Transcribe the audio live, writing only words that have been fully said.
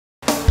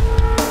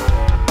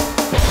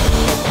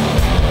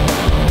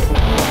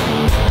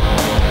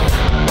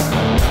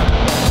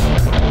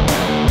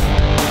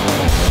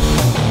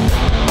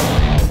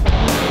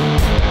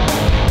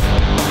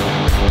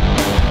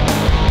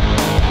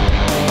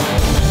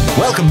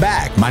Welcome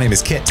back. My name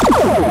is Kit.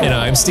 And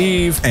I'm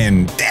Steve.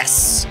 And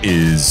this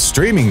is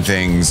Streaming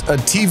Things, a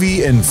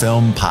TV and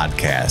film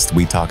podcast.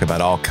 We talk about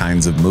all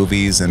kinds of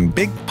movies and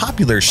big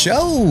popular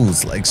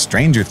shows like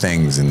Stranger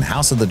Things and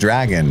House of the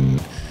Dragon.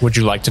 Would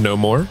you like to know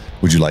more?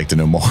 Would you like to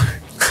know more?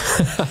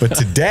 But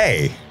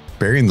today,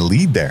 burying the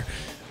lead there.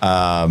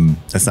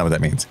 That's not what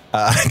that means.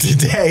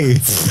 Today,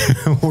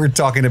 we're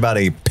talking about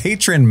a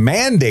patron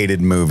mandated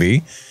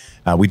movie.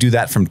 We do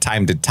that from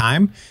time to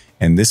time.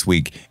 And this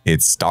week,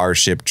 it's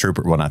Starship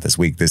Troopers. Well, not this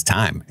week, this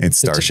time. It's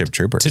Starship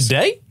Troopers.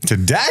 Today?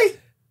 Today?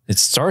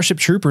 It's Starship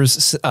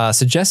Troopers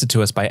suggested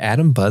to us by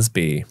Adam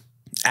Busby.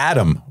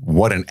 Adam,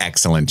 what an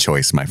excellent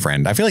choice, my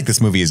friend. I feel like this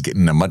movie is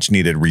getting a much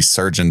needed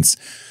resurgence.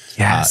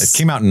 Yes. It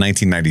came out in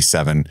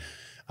 1997.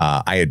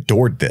 I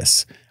adored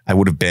this. I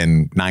would have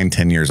been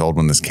 9-10 years old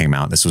when this came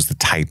out. This was the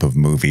type of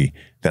movie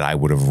that I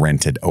would have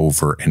rented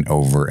over and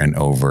over and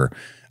over,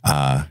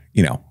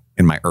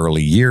 in my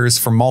early years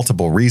for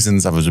multiple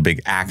reasons. I was a big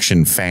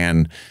action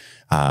fan.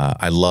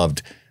 I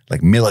loved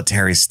like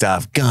military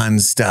stuff, gun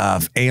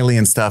stuff,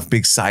 alien stuff,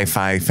 big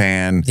sci-fi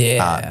fan.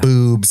 Yeah.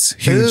 Boobs,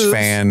 huge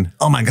fan.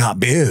 Oh my God,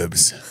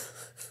 boobs.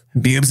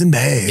 Boobs and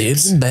babes.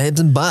 Boobs and babes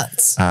and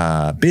butts.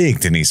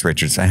 Big Denise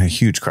Richards. I had a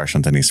huge crush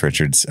on Denise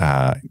Richards.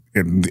 I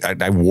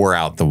wore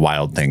out the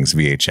Wild Things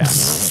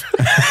VHS.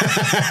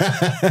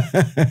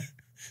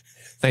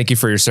 Thank you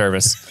for your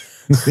service.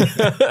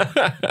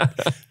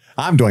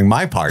 I'm doing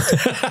my part.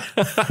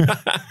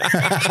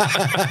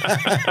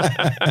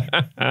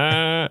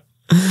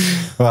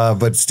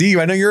 But Steve,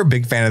 I know you're a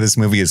big fan of this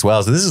movie as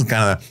well. So this has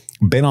kind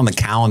of been on the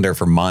calendar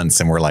for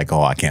months and we're like,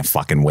 oh, I can't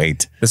fucking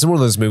wait. This is one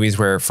of those movies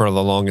where for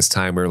the longest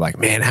time, we were like,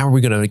 man, how are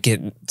we going to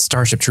get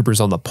Starship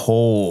Troopers on the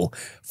poll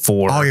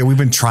for... Oh yeah, we've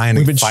been trying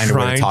to find a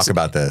way to talk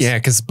about this. Yeah,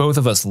 because both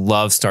of us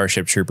love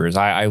Starship Troopers.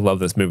 I love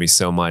this movie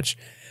so much.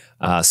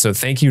 So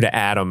thank you to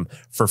Adam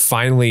for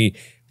finally...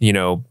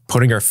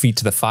 putting our feet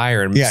to the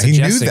fire and he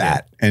knew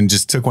that and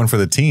just took one for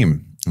the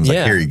team. I was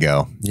like, here you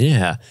go.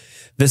 Yeah.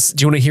 Do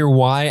you want to hear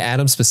why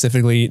Adam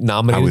specifically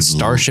nominated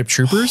Starship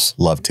Troopers?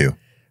 Love to.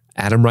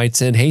 Adam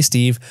writes in, hey,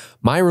 Steve,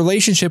 my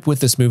relationship with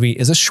this movie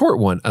is a short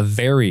one, a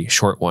very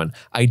short one.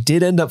 I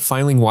did end up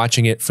finally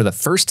watching it for the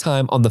first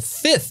time on the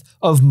 5th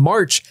of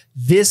March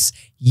this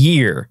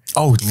year.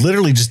 Oh,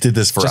 literally just did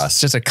this for us.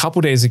 Just a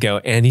couple days ago.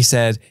 And he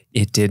said,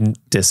 it didn't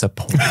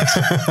disappoint.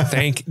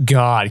 Thank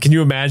God. Can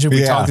you imagine if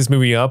we talked this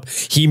movie up?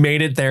 He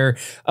made it their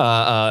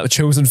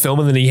chosen film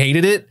and then he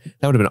hated it.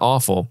 That would have been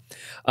awful.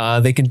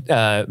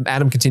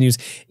 Adam continues,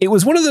 it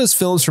was one of those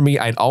films for me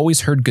I'd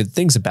always heard good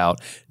things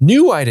about,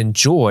 knew I'd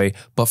enjoy,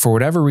 but for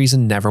whatever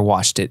reason, never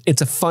watched it.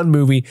 It's a fun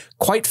movie,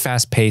 quite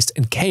fast-paced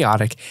and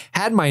chaotic,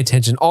 had my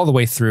attention all the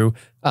way through,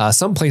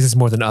 some places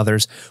more than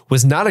others,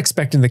 was not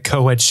expecting the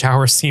co-ed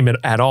shower scene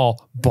at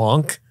all.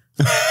 Bonk.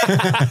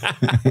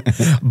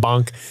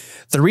 Bonk.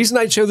 The reason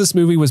I chose this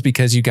movie was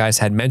because you guys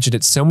had mentioned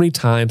it so many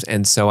times,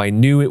 and so I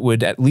knew it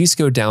would at least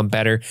go down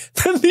better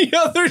than the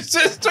other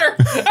sister.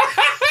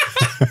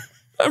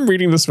 I'm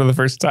reading this for the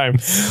first time.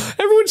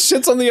 Everyone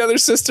shits on the other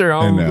sister.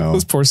 Oh,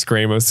 those poor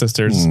Scramo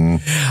sisters.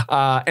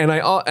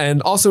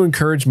 And also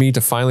encouraged me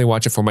to finally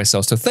watch it for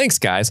myself. So thanks,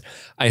 guys.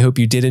 I hope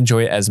you did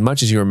enjoy it as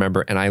much as you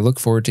remember, and I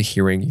look forward to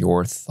hearing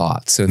your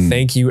thoughts. So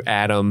thank you,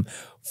 Adam,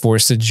 for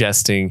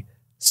suggesting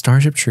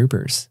Starship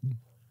Troopers.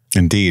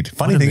 Indeed.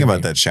 Funny thing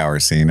about that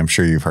shower scene, I'm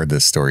sure you've heard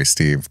this story,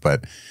 Steve,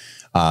 but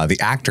the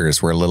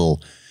actors were a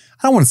little,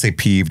 I don't want to say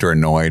peeved or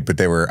annoyed, but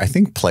they were, I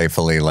think,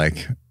 playfully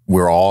like,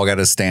 we're all got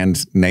to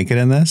stand naked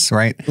in this,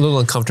 right? A little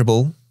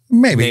uncomfortable.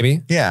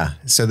 Maybe. Yeah.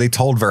 So they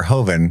told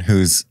Verhoeven,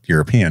 who's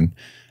European,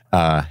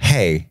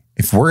 hey,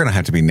 if we're going to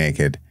have to be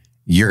naked,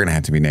 you're going to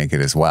have to be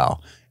naked as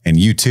well. And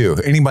you too.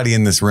 Anybody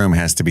in this room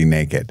has to be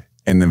naked.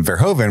 And then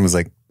Verhoeven was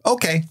like,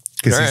 okay,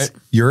 because he's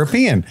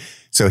European.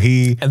 So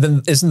and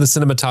then isn't the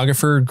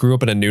cinematographer grew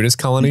up in a nudist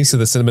colony? So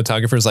the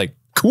cinematographer's like,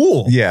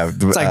 cool. Yeah.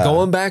 It's like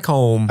going back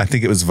home. I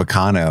think it was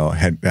Vacano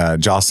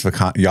Jost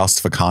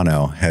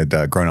Vacano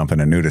had grown up in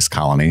a nudist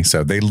colony.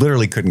 So they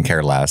literally couldn't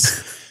care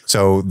less.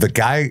 So the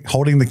guy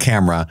holding the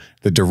camera,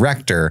 the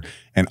director,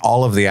 and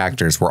all of the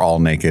actors were all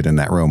naked in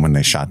that room when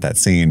they shot that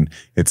scene.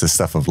 It's a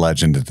stuff of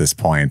legend at this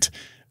point.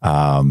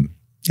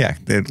 Yeah,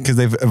 because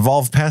they've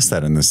evolved past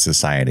that in this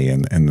society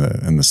and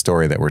the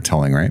story that we're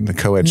telling, right? The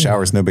co-ed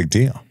shower is no big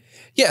deal.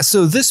 Yeah,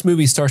 so this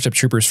movie, Starship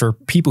Troopers, for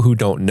people who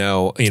don't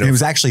know, it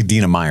was actually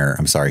Dina Meyer,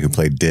 who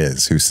played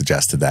Diz, who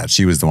suggested that.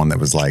 She was the one that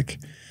was like,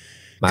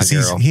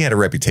 he had a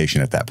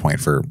reputation at that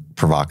point for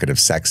provocative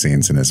sex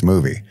scenes in his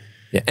movie.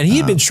 Yeah, and he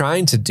had been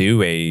trying to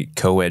do a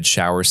co-ed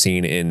shower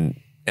scene in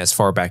as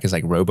far back as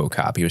like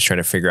RoboCop. He was trying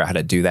to figure out how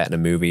to do that in a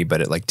movie, but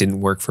it like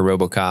didn't work for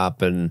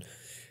RoboCop, and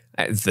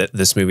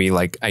this movie,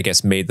 like, I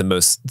guess, made the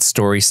most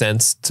story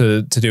sense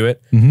to do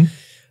it.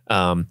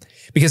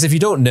 Because if you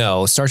don't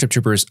know, Starship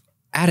Troopers,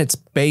 at its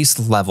base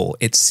level,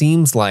 it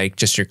seems like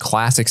just your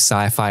classic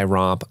sci-fi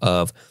romp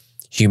of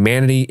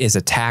humanity is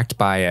attacked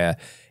by a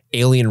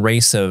alien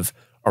race of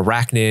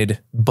arachnid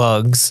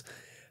bugs,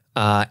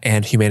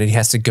 and humanity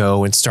has to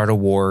go and start a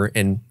war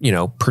and,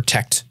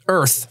 protect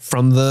Earth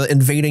from the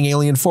invading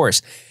alien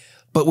force.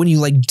 But when you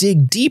like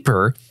dig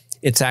deeper,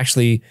 it's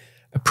actually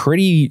a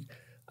pretty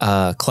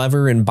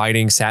clever and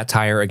biting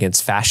satire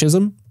against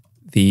fascism.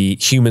 The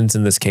humans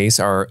in this case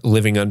are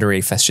living under a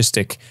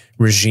fascistic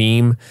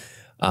regime.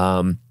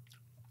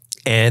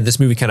 And this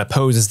movie kind of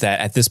poses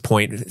that at this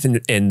point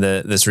in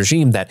this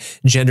regime that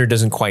gender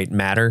doesn't quite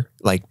matter.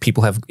 Like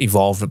people have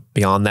evolved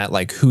beyond that.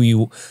 Like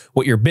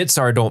what your bits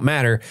are don't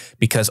matter,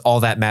 because all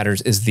that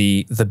matters is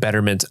the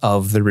betterment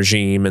of the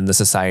regime and the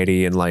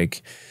society and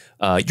like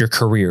your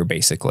career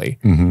basically.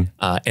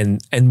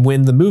 And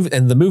when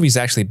the movie's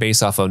actually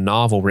based off a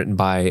novel written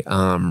by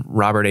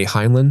Robert A.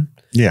 Heinlein.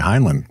 Yeah,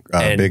 Heinlein,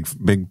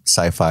 big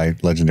sci-fi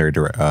legendary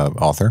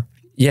author.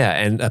 Yeah,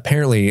 and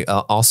apparently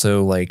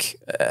also like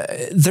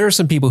there are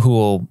some people who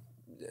will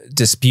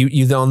dispute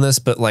you on this,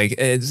 but like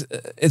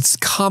it's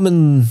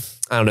common.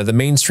 I don't know. The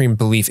mainstream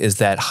belief is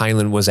that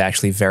Heinlein was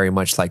actually very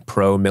much like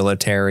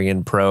pro-military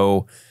and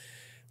pro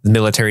the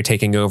military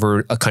taking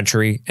over a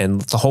country,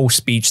 and the whole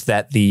speech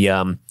that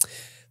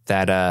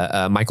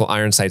Michael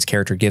Ironside's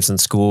character gives in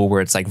school,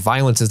 where it's like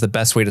violence is the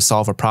best way to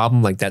solve a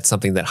problem. Like that's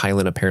something that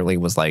Heinlein apparently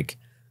was like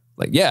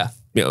yeah.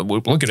 You know,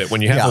 look at it.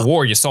 When you have a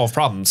war, you solve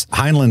problems.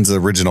 Heinlein's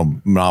original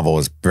novel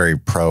was very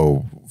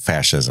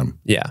pro-fascism.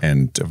 Yeah.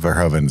 And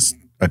Verhoeven's,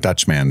 a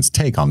Dutchman's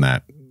take on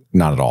that,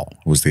 not at all,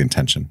 was the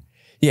intention.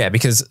 Yeah,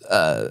 because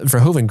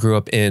Verhoeven grew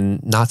up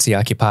in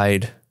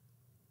Nazi-occupied,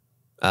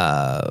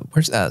 I'm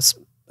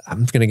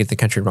going to get the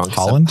country wrong.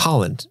 Holland?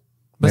 Holland.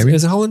 Maybe?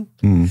 Is it Holland?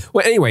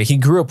 Well, anyway, he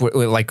grew up with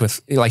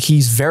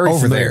he's very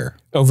over familiar. there.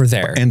 Over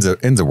there. Ends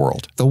a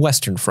world. The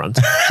Western Front.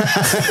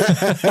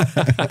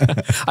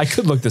 I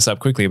could look this up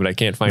quickly, but I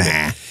can't find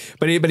it.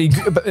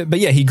 But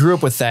yeah, he grew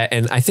up with that.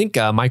 And I think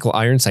Michael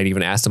Ironside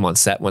even asked him on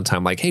set one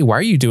time, like, hey, why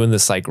are you doing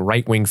this like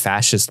right-wing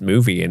fascist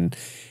movie? And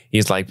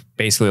he's like,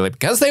 basically like,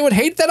 because they would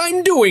hate that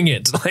I'm doing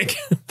it. Like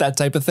that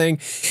type of thing.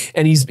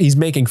 And he's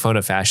making fun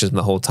of fascism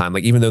the whole time.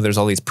 Like, even though there's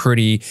all these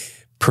pretty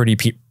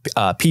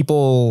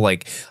people,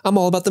 like, I'm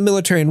all about the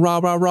military and rah,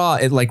 rah, rah.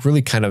 It like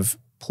really kind of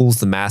pulls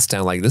the mask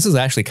down. Like, this is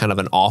actually kind of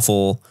an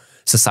awful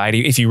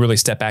society. If you really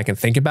step back and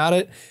think about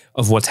it,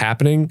 of what's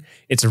happening,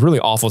 it's a really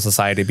awful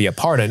society to be a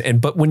part of.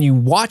 But when you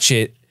watch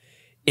it,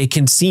 it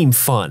can seem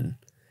fun.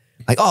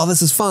 Like, oh,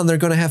 this is fun. They're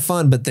going to have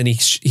fun. But then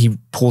he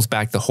pulls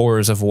back the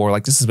horrors of war.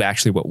 Like, this is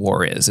actually what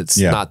war is. It's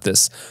not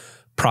this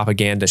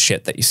propaganda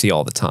shit that you see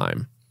all the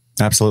time.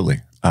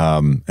 Absolutely.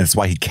 That's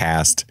why he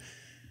cast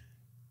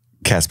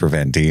Casper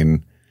Van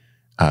Dien,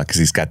 because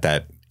he's got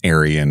that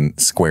Aryan,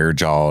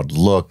 square-jawed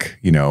look,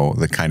 you know,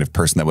 the kind of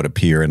person that would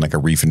appear in like a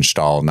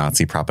Riefenstahl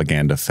Nazi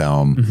propaganda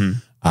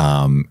film.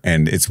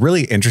 And it's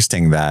really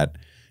interesting that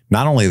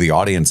not only the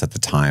audience at the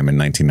time in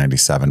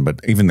 1997, but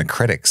even the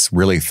critics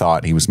really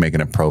thought he was making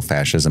a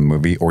pro-fascism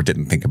movie or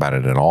didn't think about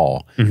it at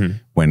all,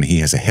 when he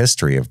has a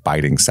history of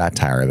biting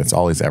satire. That's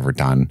all he's ever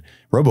done.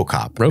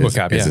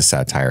 RoboCop is a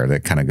satire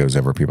that kind of goes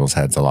over people's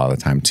heads a lot of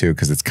the time too,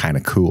 because it's kind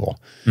of cool.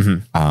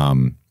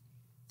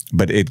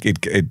 But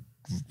it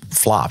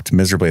flopped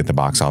miserably at the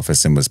box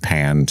office and was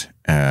panned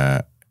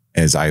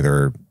as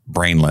either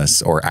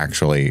brainless or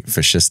actually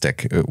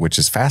fascistic, which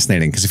is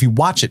fascinating because if you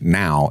watch it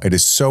now, it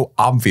is so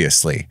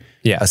obviously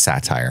a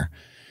satire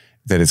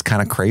that it's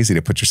kind of crazy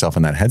to put yourself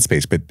in that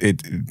headspace. But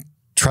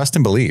trust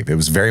and believe, it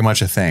was very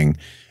much a thing.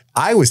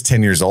 I was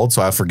 10 years old,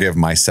 so I forgive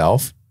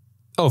myself.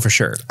 Oh, for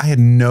sure. I had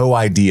no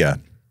idea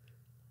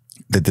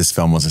that this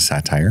film was a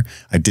satire.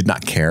 I did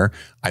not care.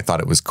 I thought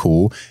it was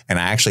cool. And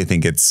I actually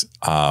think it's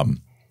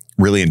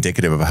really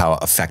indicative of how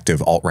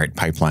effective alt-right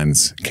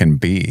pipelines can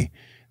be,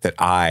 that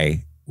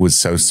I was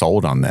so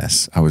sold on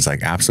this. I was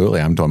like,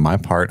 absolutely, I'm doing my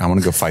part. I want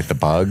to go fight the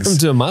bugs. I'm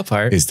doing my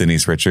part. Is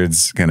Denise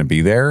Richards going to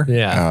be there?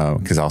 Yeah.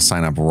 Because I'll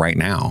sign up right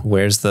now.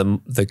 Where's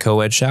the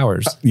co-ed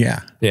showers?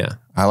 Yeah. Yeah.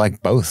 I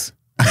like both.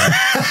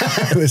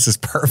 This is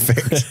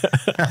perfect.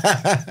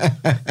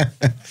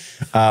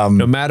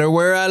 No matter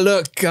where I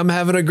look, I'm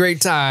having a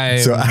great time.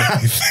 So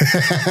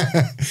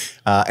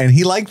and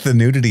he liked the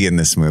nudity in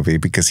this movie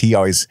because he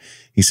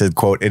said,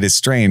 quote, "It is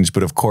strange,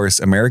 but of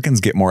course,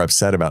 Americans get more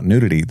upset about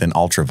nudity than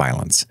ultra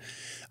violence.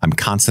 I'm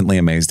constantly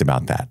amazed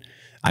about that.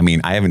 I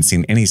mean, I haven't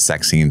seen any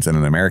sex scenes in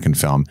an American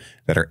film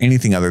that are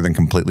anything other than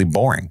completely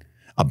boring.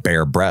 A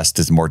bare breast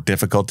is more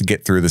difficult to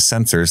get through the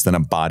censors than a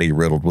body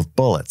riddled with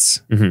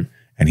bullets."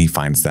 And he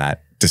finds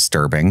that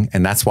disturbing.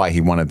 And that's why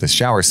he wanted the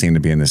shower scene to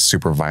be in this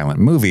super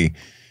violent movie,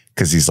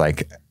 because he's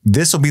like,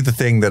 this will be the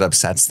thing that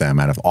upsets them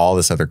out of all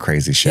this other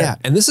crazy shit. Yeah.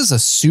 And this is a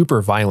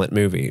super violent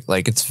movie.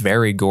 Like, it's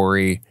very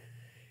gory.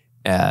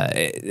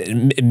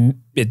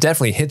 It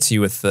definitely hits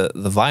you with the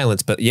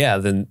violence, but yeah,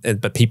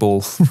 but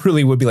people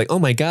really would be like, oh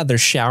my God, they're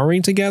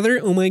showering together.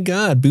 Oh my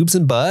God, boobs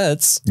and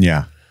butts.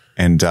 Yeah.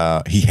 And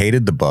he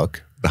hated the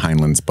book, the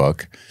Heinlein's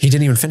book. He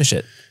didn't even finish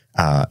it.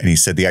 And he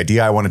said, the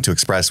idea I wanted to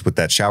express with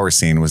that shower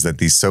scene was that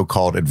these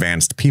so-called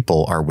advanced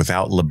people are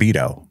without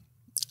libido.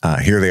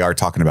 Here they are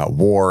talking about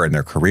war and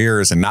their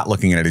careers and not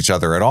looking at each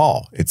other at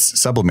all. It's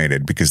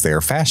sublimated because they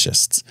are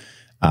fascists.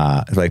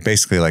 Like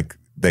basically like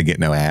they get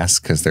no ass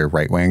because they're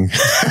right wing.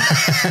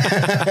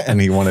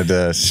 And he wanted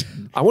to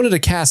I wanted to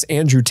cast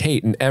Andrew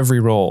Tate in every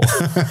role. So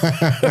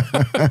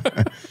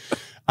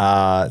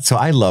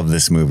I love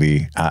this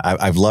movie.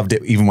 I've loved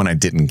it even when I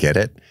didn't get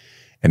it.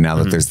 And now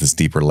that there's this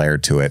deeper layer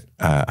to it,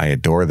 I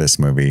adore this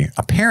movie.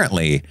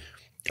 Apparently,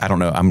 I don't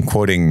know,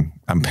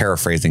 I'm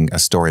paraphrasing a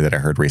story that I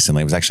heard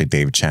recently. It was actually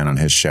Dave Chen on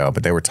his show,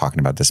 but they were talking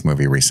about this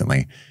movie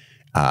recently.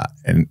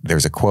 And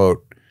there's a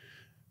quote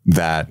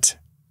that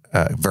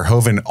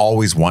Verhoeven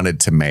always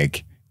wanted to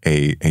make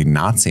a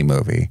Nazi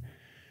movie,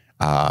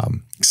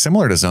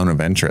 similar to Zone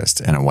of Interest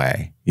in a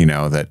way, you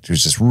know, that it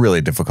was just really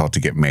difficult to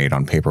get made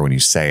on paper when you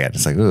say it.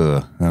 It's like,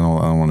 ugh, I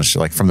don't want to show,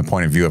 like from the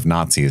point of view of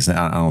Nazis.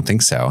 I don't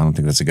think so. I don't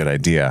think that's a good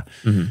idea.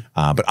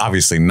 But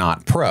obviously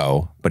not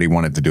pro, but he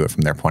wanted to do it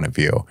from their point of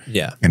view.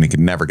 Yeah. And he could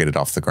never get it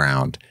off the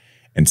ground.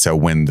 And so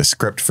when the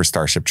script for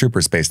Starship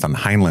Troopers based on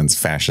Heinlein's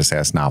fascist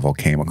ass novel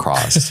came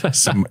across,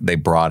 they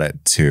brought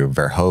it to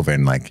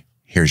Verhoeven, like,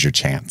 here's your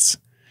chance.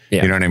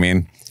 Yeah. You know what I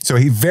mean? So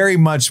he very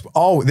much,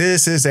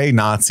 this is a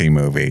Nazi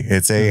movie.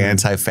 It's a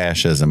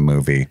anti-fascism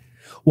movie.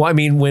 Well, I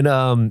mean, when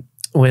Neil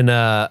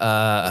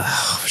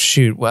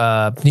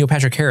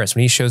Patrick Harris,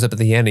 when he shows up at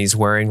the end, he's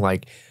wearing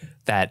like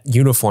that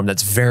uniform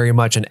that's very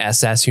much an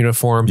SS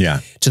uniform. Yeah.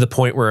 To the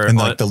point where, and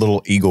like the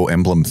little eagle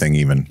emblem thing,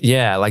 even.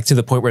 Yeah, like to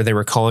the point where they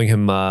were calling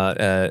him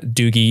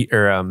Doogie,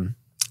 or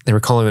they were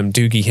calling him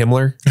Doogie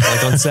Himmler,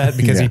 like on set,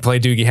 because he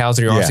played Doogie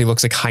Howser. He obviously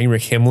looks like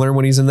Heinrich Himmler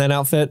when he's in that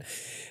outfit.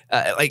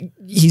 Like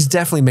he's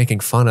definitely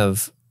making fun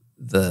of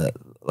the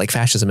like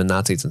fascism and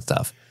Nazis and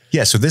stuff.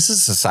 Yeah. So this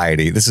is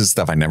society. This is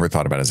stuff I never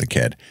thought about as a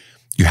kid.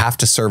 You have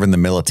to serve in the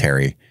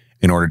military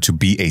in order to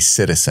be a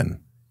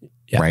citizen.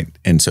 Yeah. Right.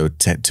 And so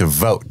to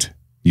vote,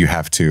 you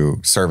have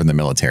to serve in the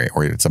military,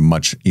 or it's a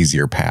much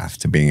easier path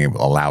to being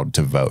allowed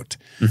to vote.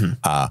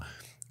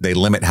 They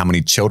limit how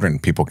many children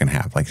people can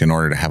have. Like in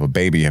order to have a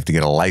baby, you have to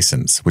get a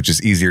license, which is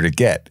easier to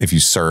get if you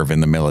serve in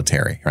the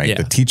military, right? Yeah.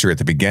 The teacher at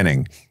the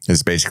beginning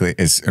is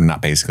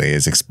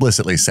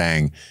explicitly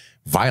saying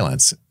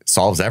violence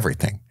solves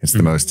everything. It's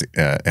the most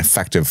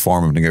effective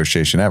form of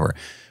negotiation ever.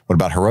 What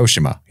about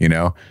Hiroshima? You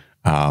know?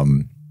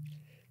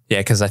 Yeah,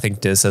 because I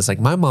think Diz says,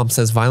 like, my mom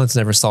says violence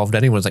never solved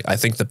anyone. It's like, I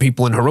think the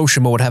people in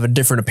Hiroshima would have a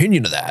different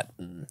opinion of that.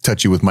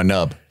 Touch you with my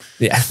nub.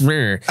 Yeah.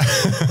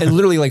 And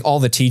literally, like,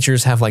 all the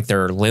teachers have, like,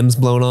 their limbs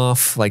blown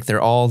off. Like,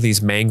 they're all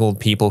these mangled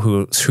people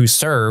who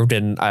served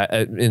and,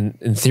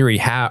 in theory,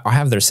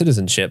 have their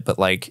citizenship, but,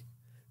 like,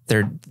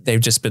 they've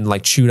just been,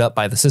 like, chewed up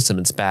by the system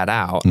and spat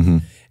out.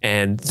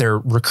 And they're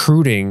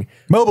recruiting.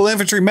 Mobile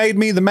infantry made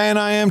me the man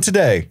I am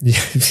today.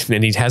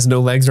 And he has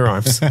no legs or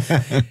arms.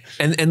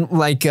 and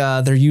like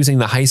they're using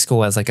the high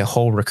school as like a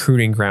whole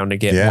recruiting ground to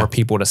get more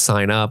people to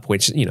sign up,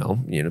 which, you know,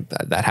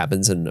 that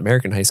happens in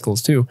American high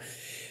schools too.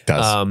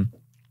 Does.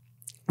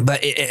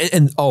 But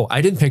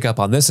I didn't pick up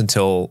on this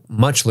until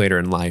much later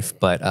in life,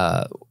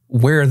 but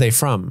where are they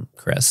from,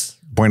 Chris?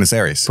 Buenos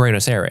Aires.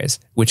 Buenos Aires,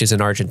 which is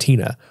in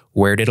Argentina.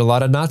 Where did a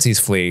lot of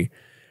Nazis flee?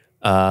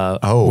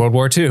 World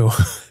War II.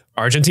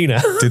 Argentina.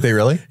 Did they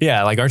really?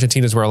 Yeah, like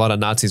Argentina is where a lot of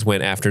Nazis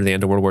went after the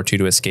end of World War II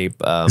to escape.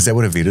 Is that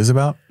what Evita's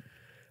about?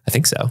 I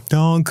think so.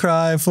 Don't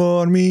cry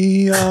for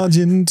me,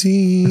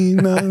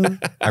 Argentina.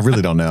 I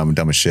really don't know. I'm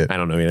dumb as shit. I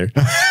don't know either.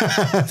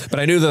 But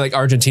I knew that like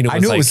Argentina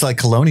was it was like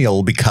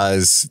colonial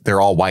because they're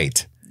all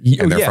white.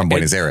 And they're from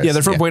Buenos Aires. Yeah,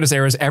 they're from Buenos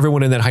Aires.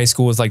 Everyone in that high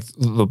school was like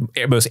the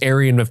most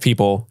Aryan of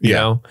people, you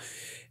know?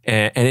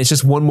 And it's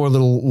just one more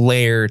little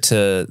layer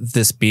to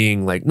this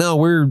being like,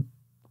 no,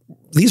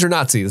 these are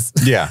Nazis.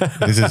 Yeah,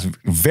 this is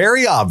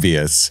very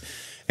obvious.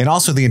 And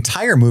also the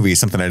entire movie,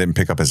 something I didn't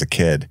pick up as a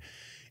kid,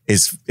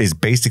 is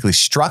basically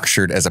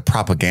structured as a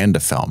propaganda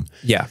film.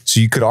 Yeah. So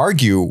you could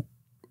argue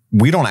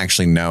we don't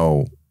actually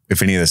know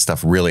if any of this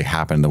stuff really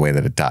happened the way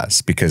that it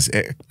does, because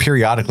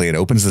periodically it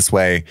opens this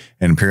way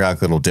and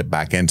periodically it'll dip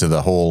back into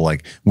the whole,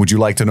 like, would you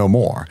like to know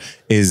more?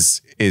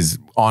 Is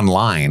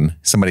online,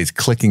 somebody's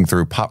clicking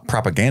through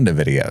propaganda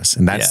videos.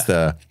 And that's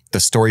the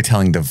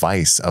storytelling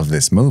device of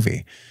this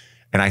movie.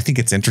 And I think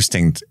it's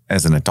interesting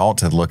as an adult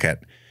to look at,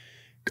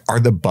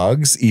 are the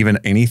bugs even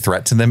any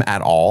threat to them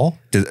at all?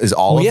 Is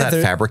all of that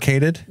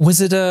fabricated?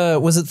 Was it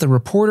the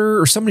reporter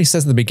or somebody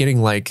says in the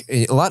beginning, like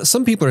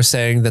some people are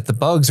saying that the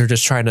bugs are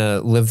just trying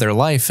to live their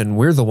life and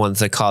we're the ones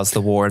that caused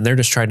the war and they're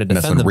just trying to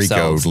defend themselves. That's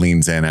when Rico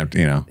leans in after,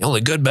 you know. The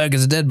only good bug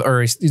is a dead bug.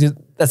 Or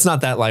that's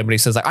not that line, but he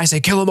says like, I say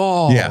kill them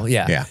all.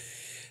 Yeah.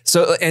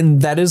 So,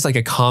 and that is like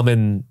a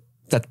common,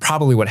 that's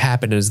probably what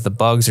happened is the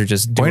bugs are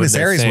just doing Buenos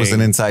Aires was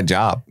an inside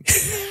job.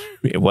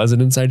 It was an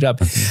inside job.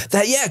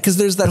 Because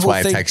there's that whole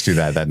thing. That's why I text you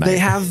that night. They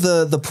have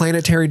the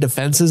planetary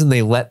defenses and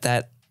they let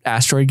that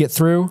asteroid get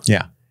through.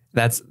 Yeah.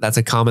 That's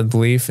a common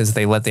belief is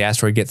they let the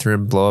asteroid get through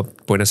and blow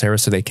up Buenos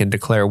Aires so they can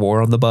declare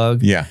war on the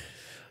bug. Yeah.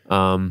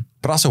 But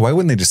also, why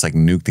wouldn't they just like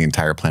nuke the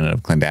entire planet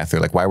of Clendathir?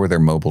 Like, why were there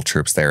mobile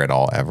troops there at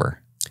all ever?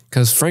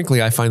 Because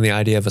frankly, I find the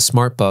idea of a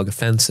smart bug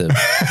offensive.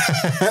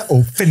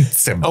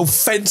 Offensive.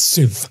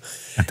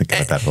 I think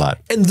about that a lot.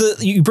 And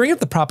you bring up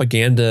the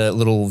propaganda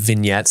little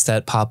vignettes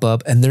that pop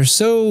up, and they're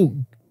so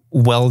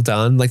well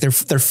done. Like they're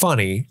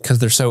funny because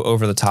they're so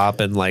over the top,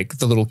 and like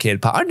the little kid,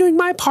 I'm doing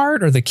my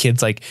part, or the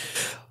kid's like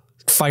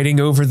fighting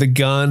over the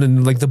gun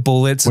and like the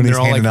bullets, when and he's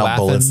they're all like handing out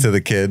laughing. bullets to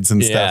the kids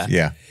and stuff.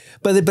 Yeah.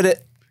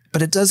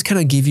 But it does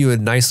kind of give you a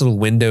nice little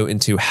window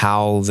into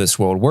how this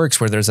world works,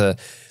 where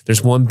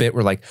there's one bit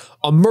where like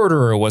a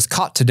murderer was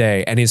caught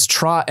today and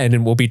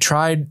will be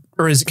tried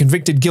or is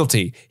convicted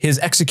guilty. His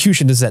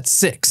execution is at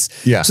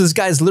 6. Yeah. So this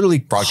guy's literally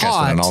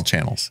Broadcasted on all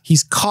channels.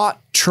 He's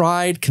caught,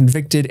 tried,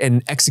 convicted,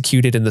 and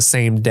executed in the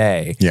same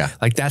day. Yeah.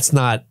 Like that's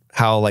not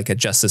how like a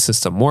justice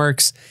system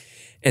works.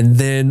 And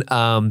then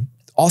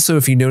also,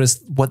 if you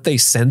notice what they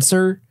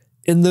censor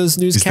in those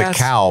newscasts, it's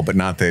the cow, but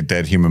not the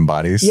dead human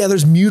bodies. Yeah,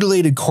 there's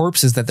mutilated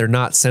corpses that they're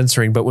not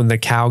censoring, but when the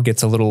cow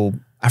gets a little,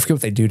 I forget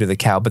what they do to the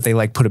cow, but they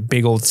like put a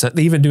big old,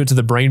 they even do it to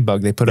the brain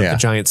bug. They put up a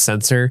giant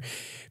sensor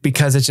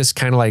because it's just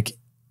kind of like,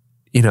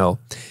 you know,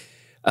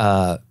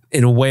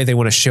 in a way they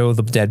want to show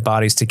the dead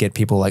bodies to get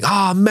people like,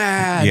 oh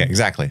man. Yeah,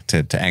 exactly.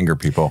 To anger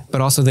people.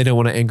 But also they don't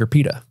want to anger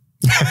PETA.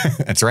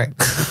 That's right.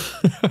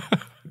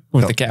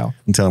 With the cow.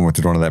 And tell them what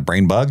they're doing to that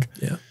brain bug.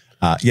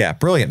 Yeah.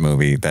 Brilliant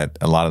movie that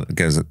a lot of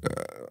goes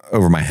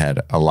over my head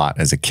a lot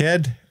as a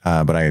kid,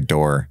 but I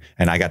adore.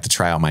 And I got to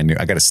try out I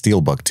got a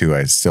Steelbook too.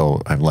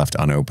 I've left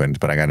unopened,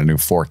 but I got a new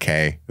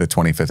 4K, the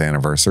 25th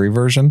anniversary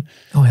version.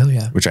 Oh, hell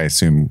yeah. Which I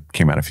assume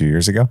came out a few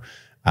years ago.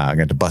 I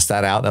got to bust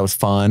that out. That was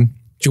fun.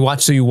 Did you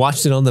watch? So you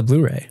watched it on the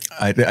Blu-ray?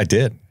 I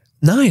did.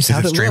 Nice. Is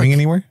it streaming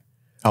anywhere?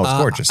 Oh, it's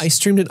gorgeous. I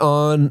streamed it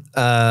on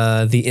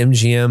the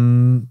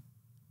MGM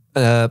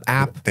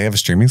app. They have a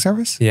streaming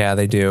service? Yeah,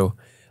 they do.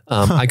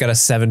 I got a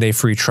 7-day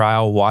free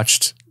trial,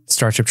 watched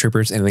Starship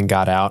Troopers, and then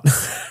got out.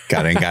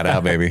 Got in, got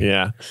out, baby.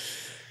 Yeah.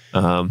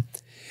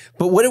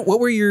 But what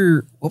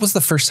was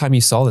the first time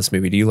you saw this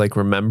movie? Do you like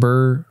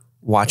remember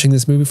watching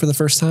this movie for the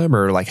first time,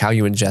 or like how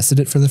you ingested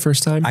it for the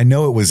first time? I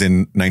know it was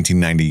in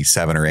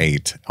 1997 or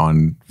 8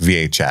 on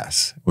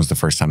VHS. It was the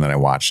first time that I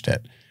watched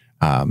it.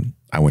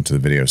 I went to the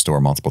video store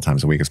multiple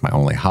times a week. It's my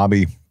only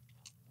hobby,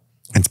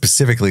 and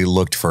specifically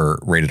looked for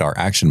rated R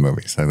action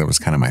movies. So that was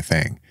kind of my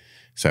thing.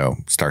 So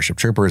Starship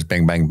Troopers,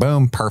 bang, bang,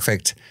 boom,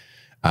 perfect.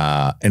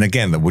 And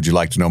again, the would you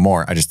like to know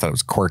more? I just thought it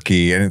was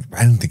quirky, and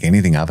I didn't think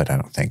anything of it. I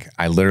don't think.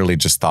 I literally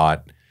just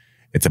thought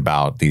it's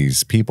about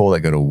these people that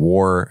go to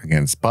war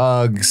against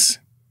bugs.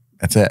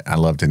 That's it. I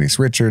love Denise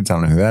Richards. I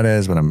don't know who that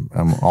is, but I'm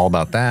all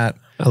about that.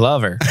 I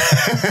love her.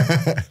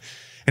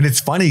 And it's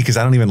funny because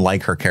I don't even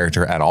like her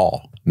character at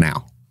all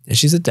now. Yeah,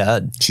 she's a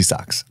dud. She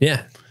sucks.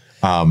 Yeah.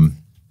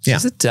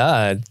 She's a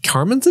dud.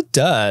 Carmen's a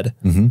dud.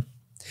 Mm-hmm.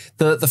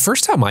 The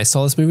first time I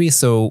saw this movie,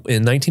 so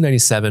in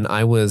 1997,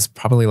 I was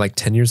probably like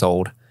 10 years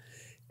old.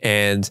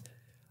 And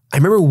I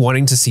remember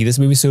wanting to see this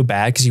movie so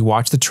bad because you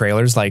watch the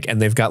trailers, like,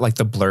 and they've got like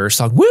the Blur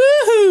song,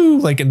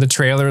 woohoo, like in the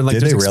trailer, and like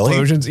Did there's they really?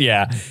 explosions.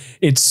 Yeah.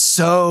 It's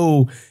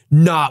so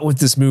not what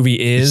this movie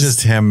is. It's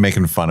just him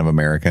making fun of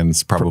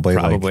Americans, probably.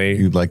 Probably.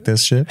 Like, you like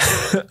this shit?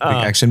 Like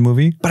action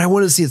movie? But I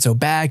wanted to see it so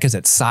bad because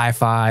it's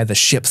sci-fi. The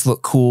ships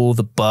look cool.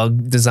 The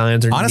bug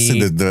designs are Honestly,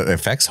 neat. the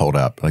effects hold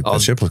up. Like the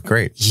ship looked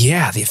great.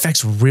 Yeah, the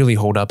effects really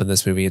hold up in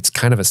this movie. It's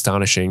kind of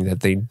astonishing that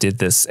they did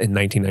this in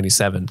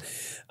 1997.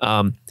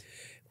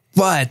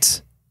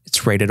 But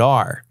it's rated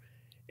R.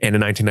 And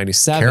in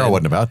 1997... Carol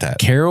wasn't about that.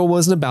 Carol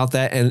wasn't about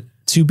that. And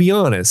to be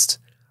honest,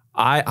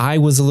 I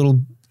was a little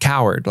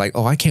coward. Like,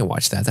 oh, I can't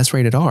watch that. That's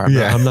rated R.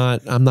 I'm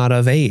not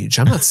of age.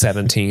 I'm not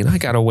 17. I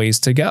got a ways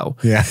to go.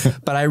 Yeah.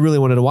 But I really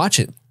wanted to watch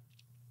it.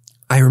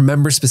 I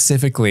remember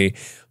specifically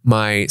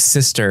my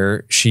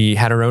sister, she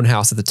had her own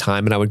house at the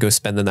time, and I would go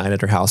spend the night at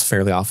her house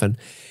fairly often.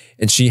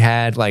 And she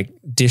had like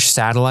Dish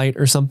Satellite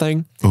or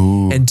something.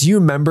 Ooh. And do you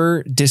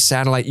remember Dish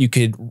Satellite? You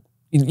could,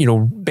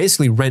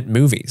 basically rent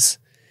movies.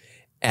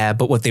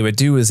 But what they would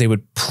do is they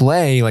would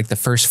play like the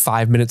first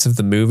 5 minutes of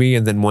the movie,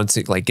 and then once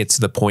it like gets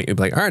to the point, it'd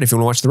be like, all right, if you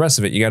want to watch the rest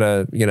of it, you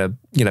gotta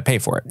pay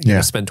for it. You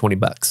gotta spend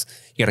 $20.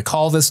 You gotta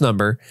call this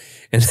number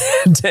and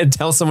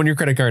tell someone your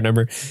credit card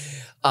number.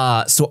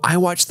 So I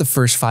watched I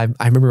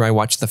remember I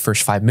watched the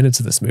first 5 minutes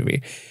of this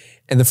movie.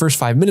 And the first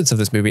 5 minutes of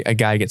this movie, a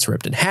guy gets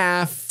ripped in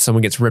half,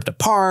 someone gets ripped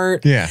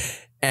apart. Yeah.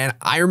 And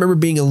I remember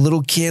being a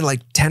little kid,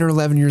 like 10 or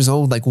 11 years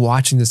old, like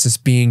watching this,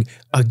 just being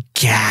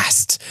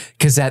aghast.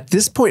 Because at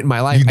this point in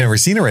my life, You've never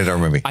seen a rated R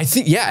movie. I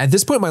think, yeah, at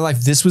this point in my life,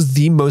 this was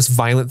the most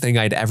violent thing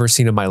I'd ever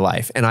seen in my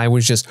life. And I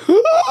was just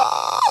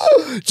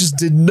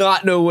did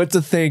not know what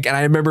to think. And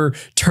I remember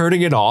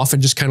turning it off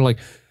and just kind of like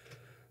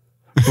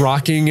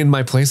rocking in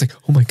my place, like,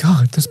 oh my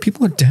God, those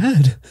people are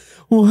dead.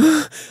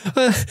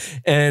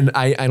 And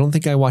I don't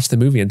think I watched the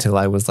movie until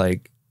I was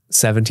like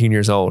 17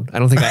 years old. I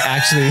don't think I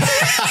actually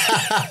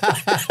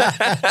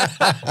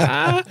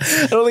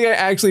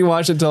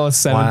watched it until I was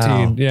 17.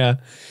 Wow. Yeah.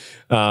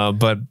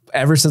 But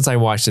ever since I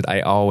watched it,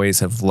 I always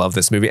have loved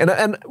this movie.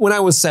 And when I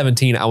was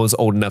 17, I was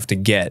old enough to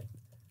get,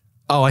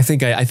 I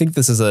think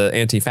this is a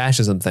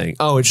anti-fascism thing.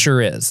 Oh, it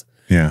sure is.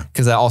 Yeah.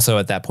 Because also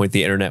at that point,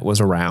 the internet was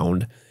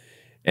around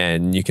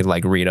and you could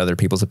like read other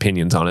people's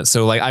opinions on it.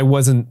 So like I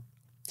wasn't,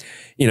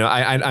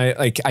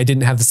 I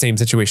didn't have the same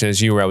situation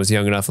as you where I was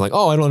young enough, like,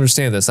 oh, I don't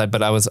understand this.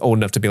 But I was old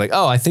enough to be like,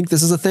 oh, I think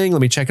this is a thing.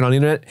 Let me check it on the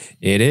internet.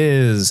 It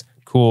is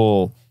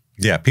cool.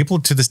 Yeah. People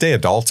to this day,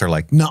 adults are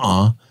like,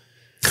 nuh-uh.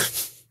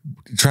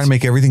 trying to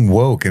make everything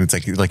woke. And it's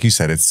like you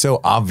said, it's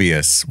so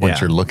obvious once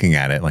you're looking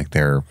at it, like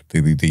the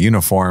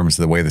uniforms,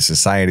 the way the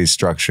society is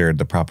structured,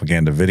 the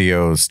propaganda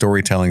videos,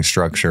 storytelling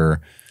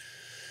structure.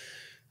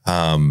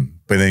 But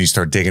then you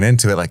start digging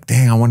into it like,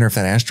 dang, I wonder if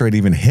that asteroid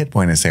even hit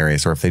Buenos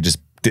Aires, or if they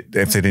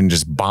didn't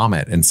just bomb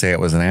it and say it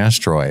was an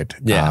asteroid.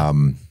 Yeah.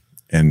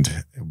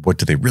 And what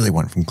do they really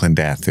want from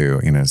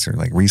Clondatu? You know, is there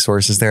like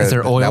resources there? Is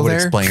there oil that would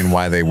there? explain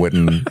why they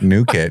wouldn't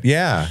nuke it.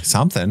 Yeah,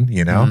 something,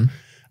 you know.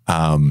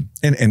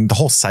 And the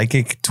whole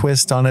psychic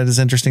twist on it is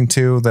interesting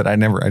too, that I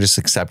just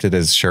accepted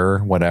as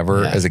sure,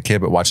 whatever, as a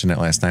kid. But watching it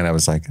last night, I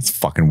was like, it's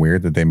fucking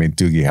weird that they made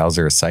Doogie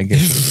Howser a psychic.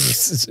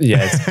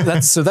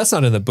 That's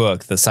not in the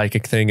book. The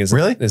psychic thing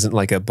isn't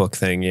like a book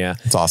thing. Yeah.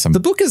 It's awesome. The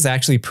book is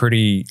actually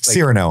pretty.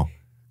 Cyrano,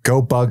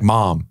 go bug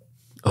mom.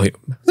 Oh,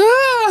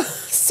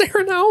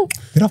 Cyrano.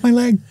 Get off my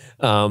leg.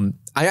 I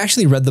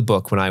actually read the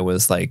book when I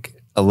was like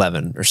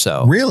 11 or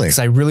so. Really? Because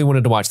I really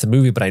wanted to watch the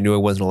movie, but I knew I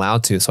wasn't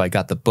allowed to. So I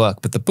got the book.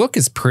 But the book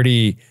is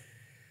pretty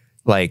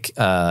like,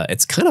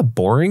 it's kind of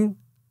boring,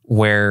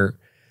 where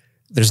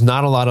there's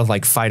not a lot of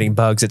like fighting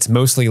bugs. It's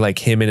mostly like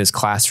him in his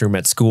classroom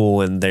at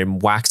school, and they're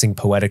waxing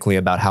poetically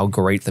about how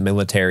great the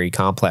military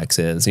complex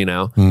is, you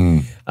know?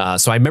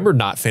 So I remember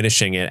not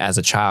finishing it as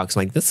a child, because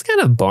I'm like, this is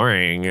kind of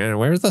boring.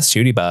 Where's the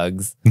shooty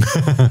bugs?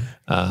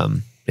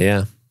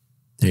 Yeah.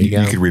 There you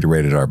go. You could read a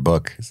rated R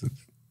book.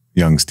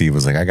 Young Steve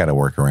was like, I got to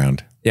work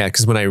around. Yeah,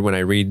 because when I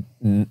read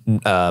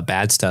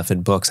bad stuff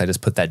in books, I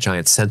just put that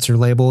giant censor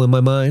label in my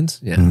mind.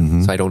 Yeah,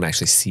 so I don't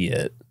actually see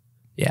it.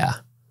 Yeah,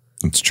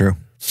 it's true.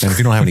 And if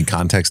you don't have any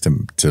context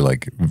to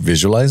like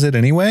visualize it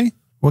anyway,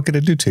 what could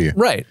it do to you?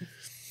 Right.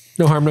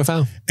 No harm, no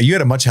foul. You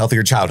had a much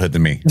healthier childhood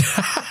than me.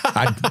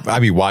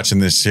 I'd be watching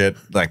this shit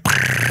like,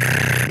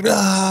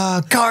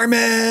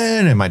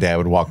 Carmen, and my dad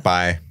would walk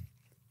by.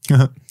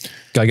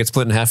 Guy get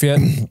split in half yet?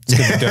 It's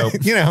gonna be dope.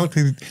 You know,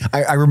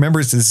 I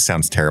remember, this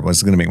sounds terrible. This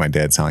is going to make my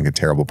dad sound like a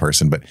terrible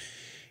person, but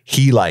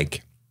he was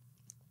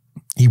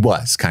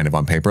kind of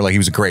on paper. Like, he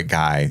was a great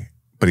guy,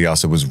 but he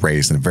also was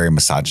raised in a very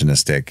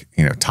misogynistic,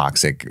 you know,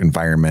 toxic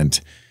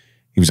environment.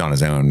 He was on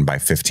his own by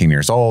 15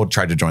 years old,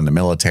 tried to join the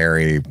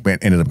military,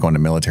 ended up going to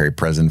military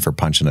prison for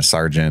punching a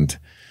sergeant,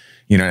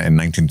 you know, in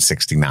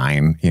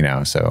 1969, you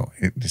know, so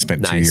he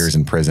spent 2 years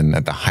in prison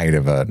at the height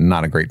of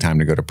not a great time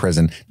to go to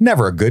prison.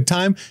 Never a good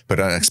time, but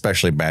an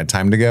especially bad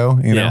time to go,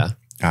 you know,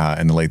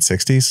 in the late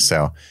 60s.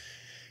 So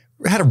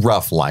had a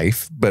rough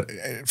life, but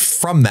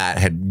from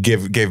that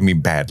gave me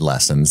bad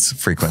lessons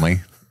frequently.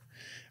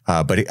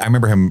 But I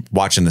remember him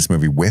watching this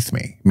movie with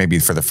me, maybe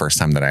for the first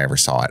time that I ever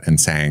saw it, and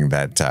saying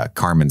that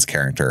Carmen's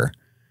character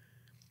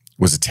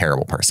was a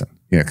terrible person,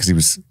 you know, because he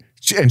was,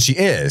 and she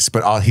is,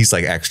 but he's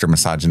like extra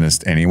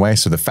misogynist anyway.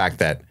 So the fact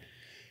that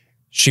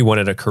she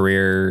wanted a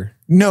career.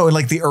 No,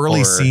 like the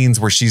early scenes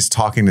where she's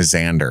talking to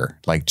Xander,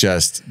 like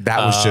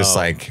that was just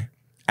like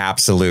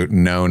absolute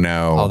no.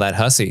 All that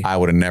hussy. I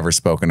would have never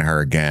spoken to her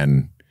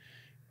again.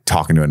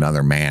 Talking to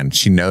another man.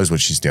 She knows what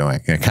she's doing.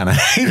 Kind of,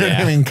 you know what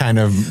I mean? Kind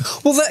of.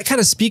 Well, that kind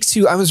of speaks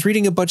to, I was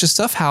reading a bunch of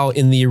stuff, how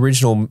in the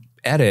original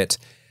edit,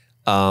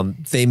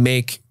 they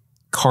make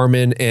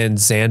Carmen and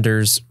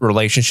Xander's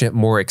relationship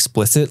more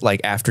explicit. Like,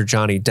 after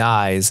Johnny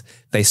dies,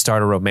 they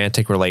start a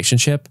romantic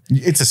relationship.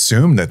 It's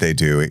assumed that they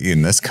do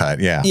in this cut.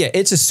 Yeah. Yeah.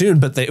 It's assumed,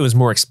 but it was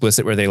more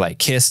explicit, where they like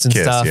kissed and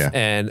stuff. Yeah.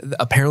 And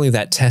apparently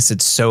that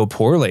tested so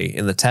poorly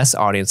in the test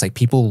audience. Like,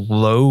 people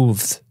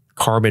loathed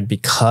Carmen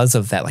because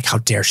of that. Like, how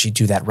dare she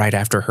do that right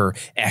after her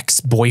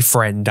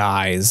ex-boyfriend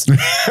dies?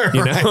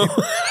 You know?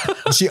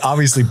 She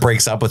obviously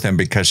breaks up with him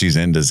because she's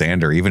into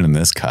Xander, even in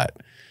this cut.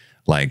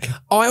 Like,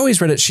 I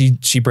always read it.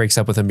 She breaks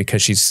up with him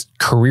because she's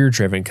career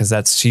driven,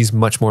 because she's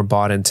much more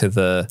bought into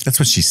the. That's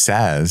what she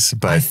says,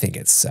 but I think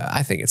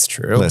it's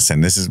true.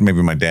 Listen, this is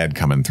maybe my dad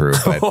coming through,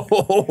 but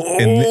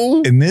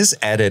in this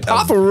edit,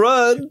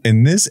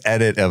 in this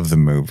edit of the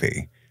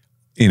movie,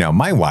 you know,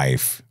 my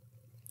wife,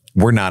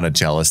 we're not a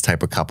jealous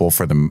type of couple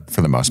for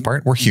the most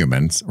part. We're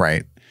humans,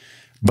 right?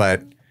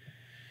 But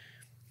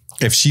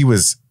if she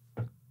was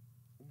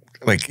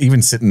like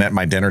even sitting at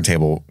my dinner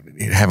table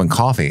having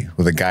coffee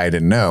with a guy I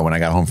didn't know when I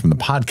got home from the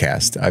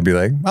podcast, I'd be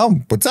like, oh,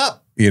 what's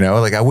up? You know,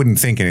 like, I wouldn't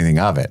think anything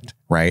of it,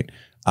 right?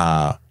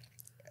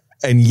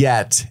 And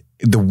yet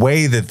the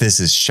way that this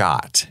is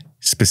shot,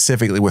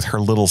 specifically with her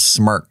little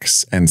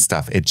smirks and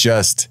stuff,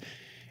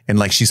 and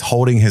like she's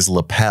holding his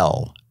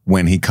lapel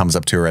when he comes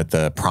up to her at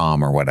the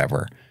prom or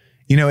whatever.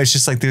 You know, it's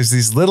just like there's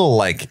these little,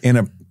 like,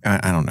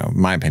 I don't know, in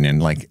my opinion,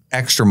 like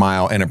extra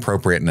mile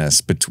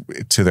inappropriateness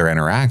to their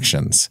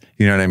interactions.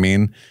 You know what I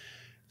mean?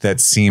 That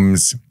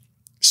seems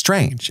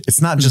strange.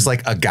 It's not just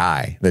like a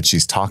guy that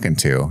she's talking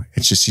to.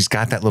 It's just she's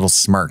got that little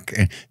smirk.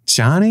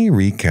 Johnny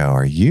Rico,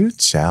 are you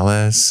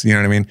jealous? You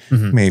know what I mean?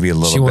 Maybe a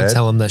little bit. She won't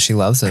tell him that she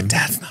loves him.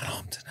 Dad's not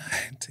home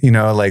tonight. You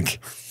know, like,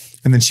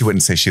 and then she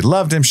wouldn't say she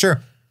loved him.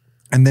 Sure.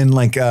 And then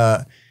like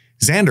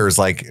Xander's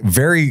like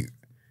very...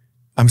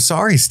 I'm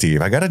sorry,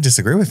 Steve. I got to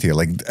disagree with you.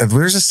 Like,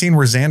 there's a scene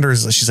where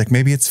she's like,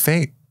 maybe it's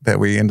fate that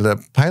we ended up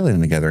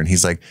piloting together. And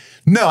he's like,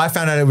 no, I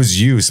found out it was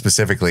you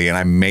specifically, and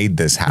I made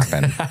this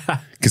happen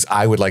because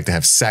I would like to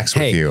have sex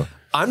with you.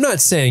 I'm not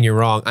saying you're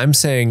wrong. I'm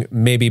saying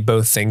maybe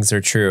both things are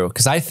true.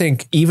 Because I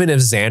think even if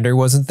Xander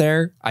wasn't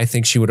there, I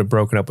think she would have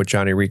broken up with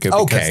Johnny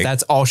Rico because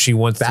that's all she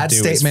wants to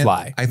do is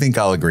fly. I think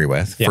I'll agree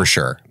with for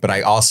sure. But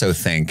I also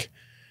think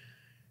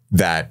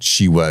that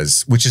she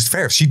was, which is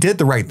fair. She did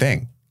the right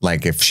thing.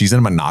 Like if she's in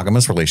a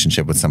monogamous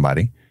relationship with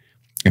somebody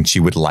and she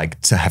would like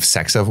to have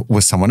sex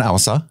with someone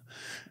else,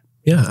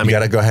 yeah, I mean, you got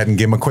to go ahead and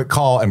give him a quick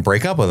call and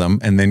break up with him,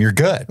 and then you're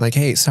good. Like,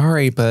 hey,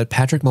 sorry, but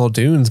Patrick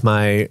Muldoon's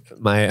my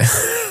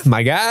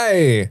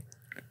guy.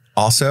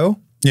 Also,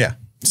 yeah.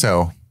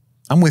 So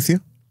I'm with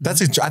you. I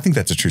think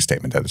that's a true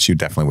statement. That she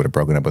definitely would have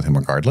broken up with him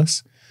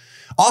regardless.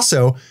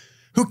 Also,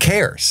 who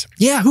cares?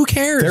 Yeah, who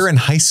cares? They're in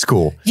high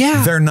school.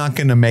 Yeah, they're not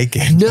going to make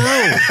it.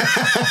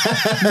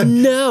 No,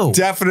 no.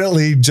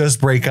 Definitely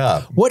just break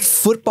up. What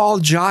football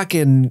jock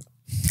and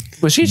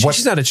she's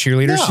not a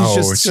cheerleader. No,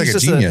 she's like a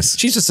genius.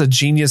 She's just a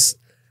genius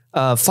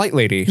flight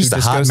lady. Just a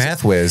hot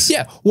math whiz.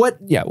 Yeah. What?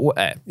 Yeah.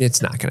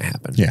 It's not going to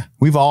happen. Yeah.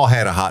 We've all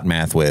had a hot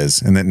math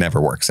whiz and it never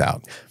works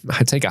out.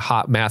 I take a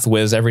hot math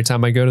whiz every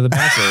time I go to the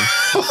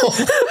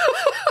bathroom.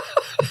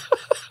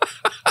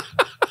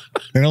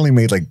 It only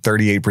made like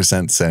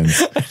 38%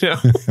 sense. I know.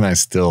 And I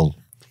still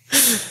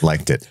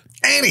liked it.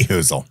 Annie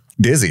Hoozle.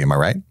 Dizzy, am I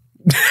right?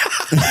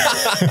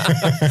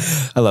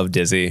 I love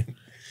Dizzy.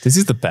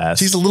 Dizzy's the best.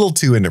 She's a little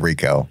too into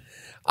Rico.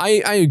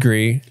 I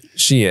agree.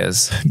 She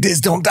is. Diz,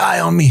 don't die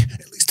on me.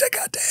 At least I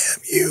got to have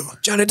you.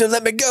 Johnny, don't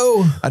let me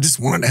go. I just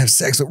wanted to have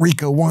sex with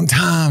Rico one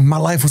time. My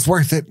life was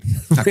worth it.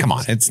 Now, come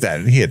on. It's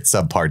that. He had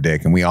subpar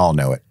dick and we all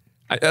know it.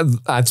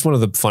 That's one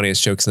of the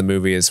funniest jokes in the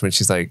movie is when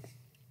she's like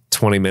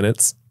 20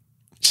 minutes.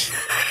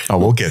 Oh,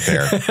 we'll get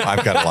there.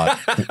 I've got a lot.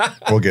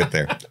 We'll get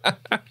there.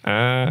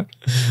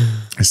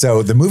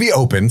 So the movie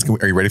opens.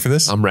 Are you ready for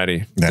this? I'm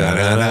ready. We're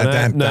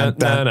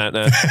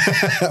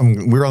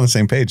on the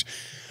same page.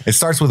 It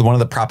starts with one of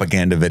the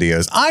propaganda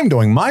videos. I'm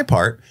doing my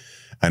part.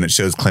 And it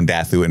shows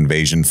Clendathu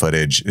invasion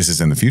footage. This is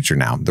in the future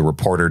now. The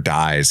reporter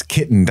dies.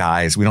 Kitten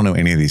dies. We don't know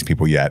any of these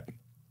people yet.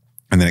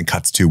 And then it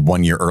cuts to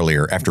 1 year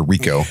earlier after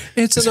Rico.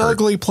 It's an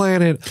ugly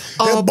planet.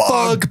 A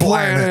bug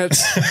planet.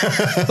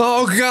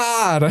 Oh,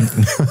 God.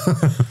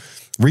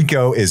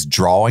 Rico is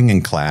drawing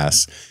in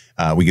class.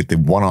 We get the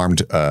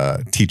one-armed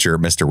teacher,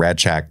 Mr.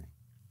 Radchak.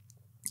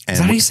 Is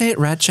that how you say it,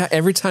 Radchak?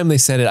 Every time they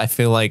said it, I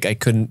feel like I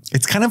couldn't.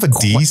 It's kind of a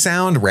D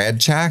sound,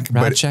 Radchak,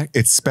 but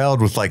it's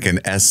spelled with like an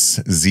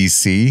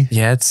SZC.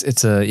 Yeah, it's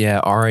a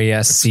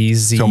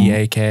RASCZAK.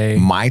 So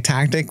my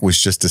tactic was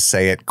just to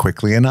say it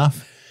quickly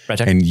enough.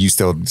 And you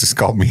still just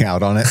called me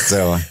out on it.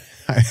 So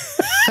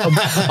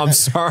I'm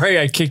sorry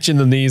I kicked you in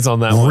the knees on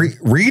that one.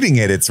 Reading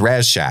it, it's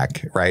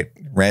Razchak, right?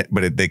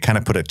 But they kind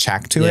of put a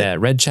chak to it. Yeah,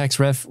 Radchak's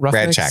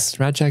Roughnecks.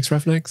 Radchak's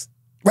Roughnecks.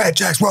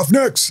 Radchak's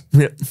Roughnecks.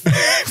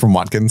 From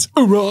Watkins.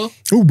 Hoorah.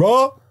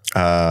 Hoorah.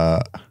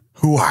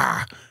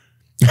 Hoo-ah.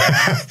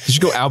 Did you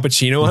go Al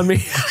Pacino on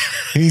me?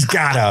 He's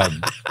got a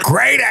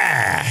great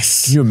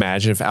ass. Can you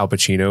imagine if Al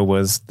Pacino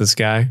was this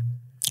guy?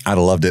 I'd have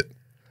loved it.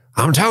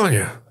 I'm telling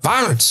you,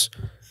 violence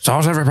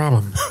solves every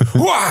problem.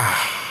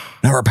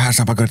 Never pass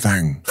up a good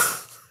thing.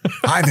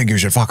 I think you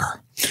should fuck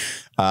her.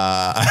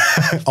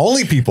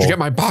 Only people. Did you get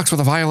my box with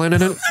a violin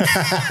in it?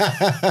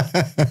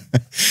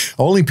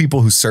 Only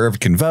people who served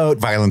can vote.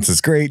 Violence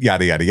is great.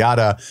 Yada, yada,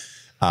 yada.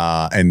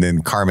 And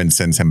then Carmen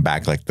sends him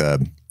back like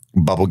the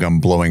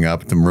bubblegum blowing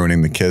up, them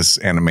ruining the kiss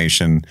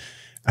animation.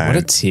 What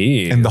a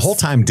tease. And the whole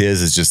time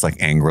Diz is just like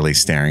angrily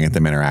staring at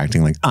them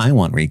interacting like, I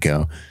want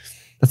Rico.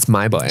 That's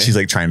my boy. She's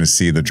like trying to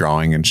see the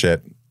drawing and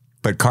shit.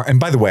 But and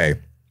by the way,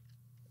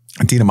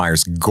 Tina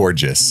Meyer's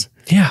gorgeous.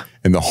 Yeah.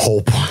 And the whole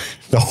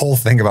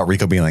thing about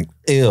Rico being like,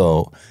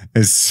 ew,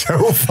 is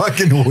so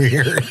fucking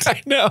weird.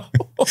 I know.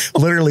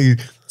 Literally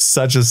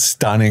such a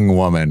stunning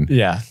woman.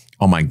 Yeah.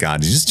 Oh my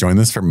God. Did you just join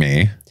this for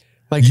me?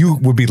 Like you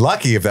would be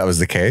lucky if that was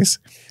the case.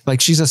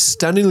 Like she's a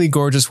stunningly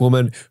gorgeous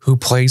woman who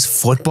plays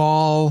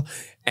football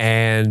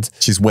and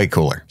she's way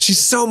cooler. She's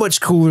so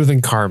much cooler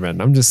than Carmen.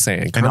 I'm just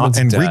saying.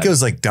 And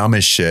Rico's like dumb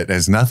as shit.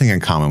 Has nothing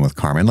in common with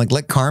Carmen. Like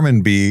let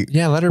Carmen be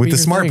let her with be the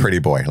smart pretty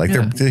boy. Like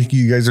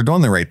you guys are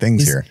doing the right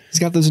things here. He's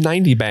got those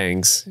 90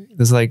 bangs.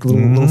 There's like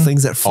little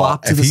things that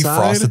flop to the side. If he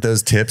frosted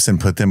those tips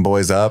and put them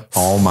boys up,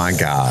 oh my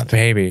God.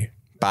 Baby.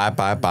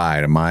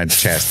 Bye to my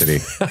chastity.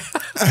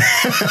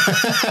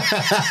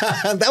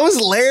 That was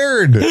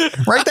Laird.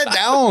 Write that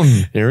down.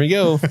 Here we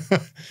go.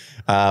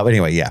 But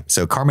anyway, yeah.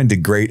 So Carmen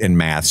did great in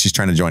math. She's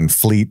trying to join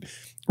Fleet.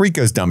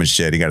 Rico's dumb as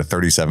shit. He got a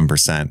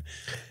 37%.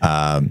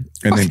 And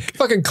then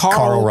fucking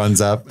Carl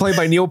runs up. Played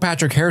by Neil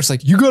Patrick Harris.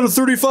 Like, you got a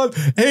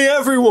 35. Hey,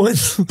 everyone.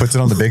 Puts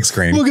it on the big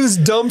screen. Look at this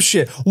dumb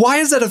shit. Why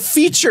is that a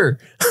feature?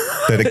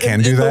 That it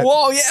can do that? The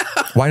wall, yeah.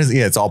 Why does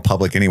it's all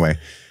public anyway.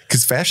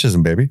 Because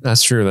fascism, baby.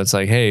 That's true. That's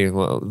like, hey,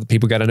 well,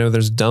 people got to know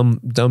there's dumb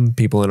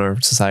people in our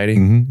society.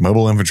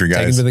 Mobile infantry guys.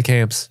 Take them to the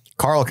camps.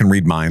 Carl can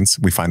read minds.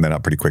 We find that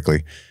out pretty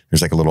quickly.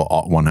 There's like a little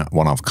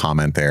one-off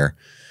comment there.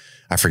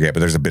 I forget,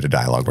 but there's a bit of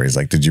dialogue where he's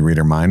like, did you read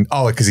her mind?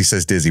 Oh, because he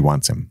says Dizzy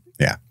wants him.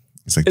 Yeah.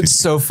 He's like, it's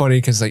so funny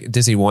because like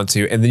Dizzy wants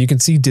to, and then you can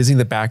see Dizzy in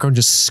the background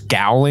just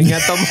scowling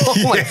at them.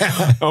 Like,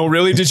 oh,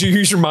 really? Did you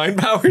use your mind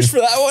powers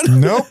for that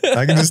one? Nope,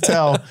 I can just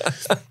tell.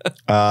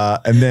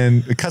 And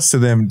then it cuts to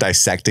them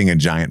dissecting a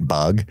giant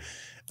bug.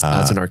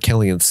 That's an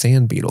Arkelian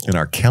sand beetle. An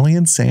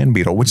Arkelian sand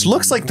beetle, which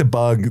looks like the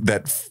bug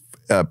that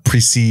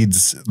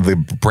precedes the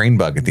brain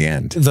bug at the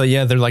end.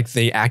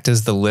 They act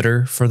as the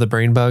litter for the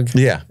brain bug.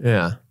 Yeah.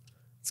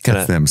 It's kind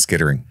of them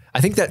skittering. I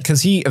think that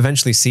because he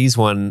eventually sees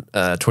one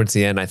towards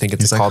the end. I think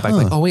it's a callback.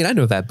 Like, oh wait, I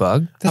know that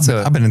bug.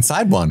 I've been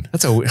inside one.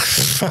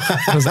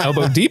 I was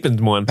elbow deep in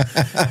one.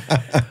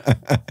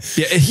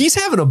 Yeah, he's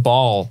having a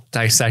ball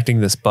dissecting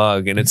this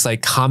bug, and it's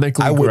like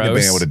comically gross. I wouldn't have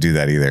been able to do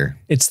that either.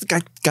 It's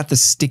got the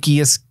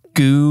stickiest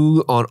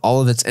goo on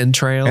all of its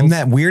entrails. And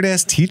that weird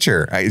ass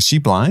teacher, is she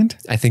blind?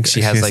 I think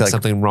she has like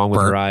something wrong with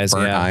her eyes.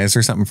 Burnt eyes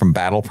or something from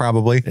battle,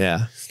 probably.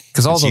 Yeah,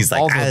 because she's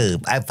like,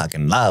 I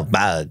fucking love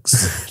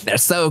bugs. They're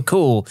so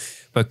cool.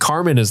 But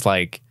Carmen is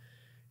like,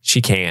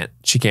 she can't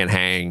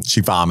hang. She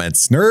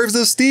vomits. Nerves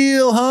of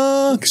steel,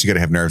 huh? Because you got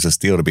to have nerves of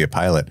steel to be a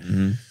pilot.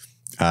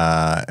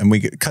 And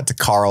we cut to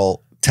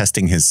Carl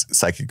testing his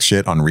psychic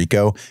shit on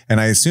Rico.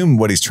 And I assume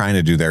what he's trying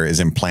to do there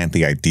is implant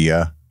the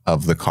idea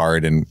of the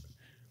card in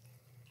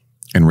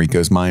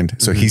Rico's mind.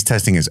 So he's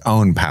testing his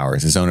own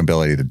powers, his own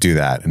ability to do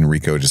that. And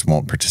Rico just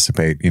won't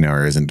participate,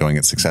 or isn't doing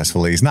it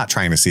successfully. He's not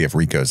trying to see if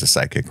Rico's a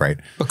psychic, right?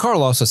 But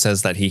Carl also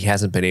says that he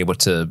hasn't been able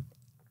to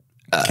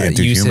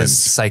use his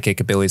psychic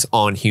abilities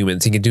on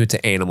humans. He can do it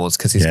to animals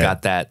because he's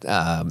got that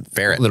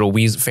ferret, little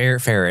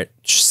ferret,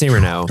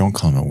 Cyrano. Don't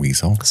call him a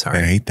weasel. Sorry.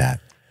 I hate that.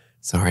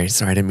 Sorry,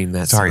 I didn't mean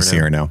that. Sorry,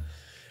 Cyrano.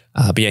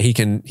 But yeah,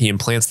 he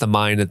implants the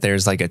mind that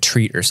there's like a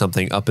treat or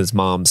something up his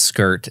mom's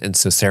skirt, and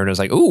so Cyrano's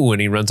like, ooh, and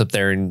he runs up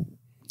there and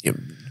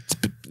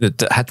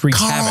had to wreak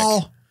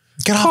havoc.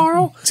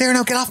 Carl,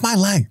 Cyrano, get off my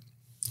leg.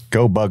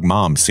 Go bug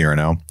mom,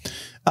 Cyrano.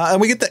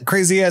 And we get that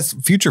crazy ass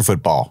future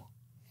football.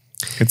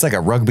 It's like a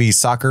rugby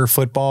soccer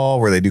football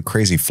where they do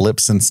crazy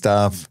flips and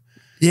stuff.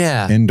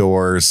 Yeah.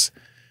 Indoors.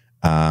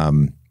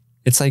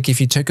 It's like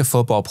if you took a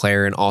football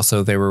player and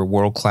also they were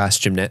world-class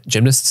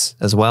gymnasts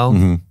as well,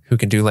 who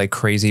can do like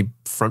crazy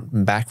front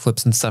and back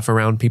flips and stuff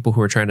around people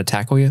who are trying to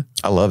tackle you.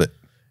 I love it.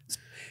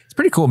 It's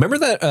pretty cool. Remember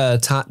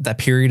that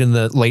period in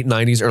the late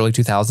 90s, early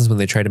 2000s when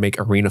they tried to make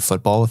arena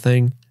football a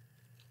thing?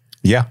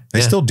 Yeah,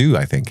 they still do,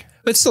 I think.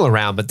 It's still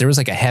around, but there was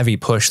like a heavy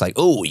push like,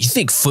 oh, you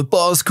think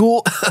football is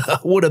cool?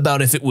 What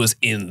about if it was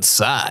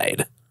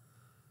inside?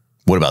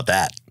 What about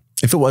that?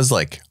 If it was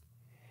like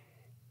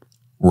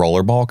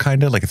rollerball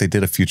kind of, like if they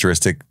did a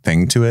futuristic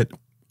thing to it,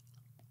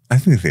 I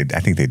think they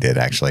did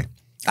actually.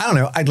 I don't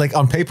know. I'd like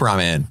on paper I'm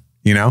in,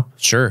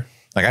 Sure.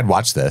 Like I'd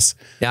watch this.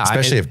 Yeah.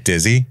 Especially if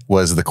Dizzy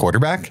was the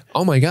quarterback.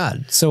 Oh my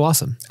God. So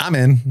awesome. I'm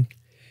in.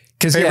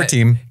 Favorite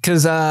team.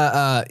 Because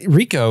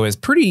Rico is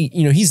pretty,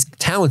 he's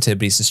talented,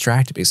 but he's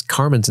distracted because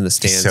Carmen's in the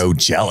stands. He's so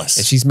jealous.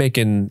 And she's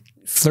making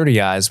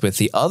flirty eyes with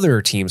the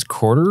other team's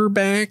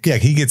quarterback. Yeah,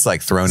 he gets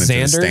like thrown into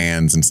the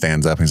stands and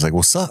stands up. And he's like,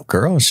 what's up,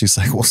 girl? And she's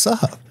like, what's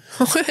up?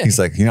 He's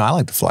like, I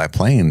like to fly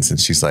planes. And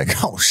she's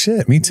like, oh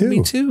shit, me too.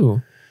 Me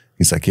too.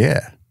 He's like,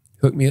 yeah.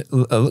 Look me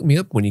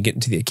up when you get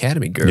into the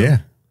academy, girl.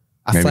 Yeah.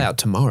 I fly out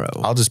tomorrow.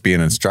 I'll just be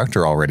an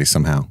instructor already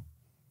somehow.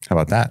 How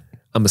about that?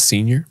 I'm a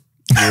senior.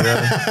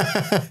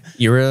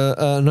 You're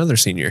another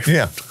senior.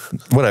 Yeah,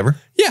 whatever.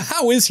 Yeah,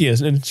 how is he as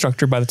an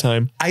instructor by the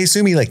time? I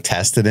assume he like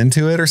tested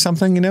into it or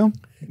something,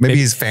 Maybe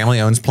his family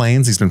owns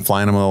planes. He's been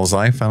flying them all his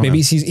life. I don't know.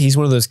 He's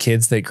one of those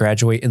kids that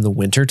graduate in the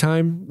winter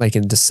time, like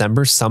in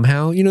December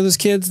somehow. Those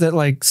kids that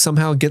like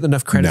somehow get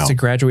enough credits to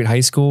graduate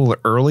high school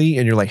early,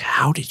 and you're like,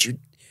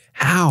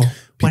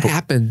 what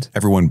happened?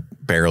 Everyone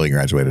barely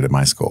graduated at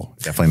my school.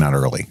 Definitely not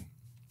early.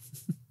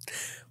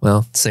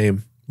 Well,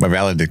 same. My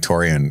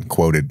valedictorian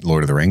quoted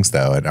Lord of the Rings,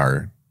 though, at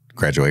our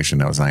graduation.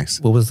 That was nice.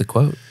 What was the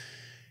quote?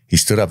 He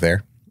stood up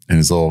there in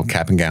his little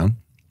cap and gown.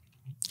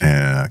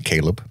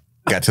 Caleb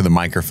got to the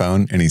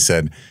microphone and he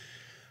said,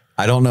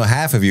 I don't know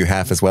half of you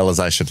half as well as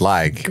I should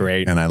like.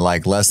 Great. And I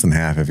like less than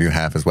half of you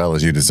half as well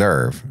as you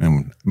deserve.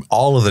 And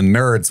all of the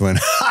nerds went,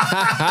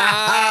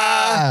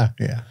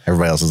 yeah.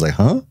 Everybody else was like,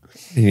 huh?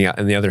 Yeah,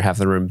 and the other half of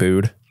the room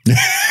booed.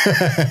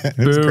 It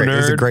was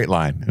a great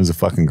line. It was a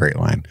fucking great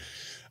line.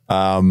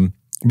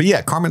 But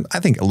yeah, Carmen, I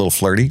think a little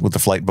flirty with the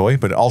flight boy,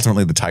 but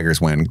ultimately the Tigers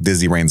win.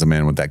 Dizzy reins them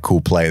in with that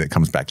cool play that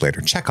comes back later.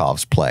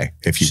 Chekhov's play,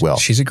 if you will.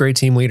 She's a great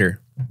team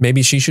leader.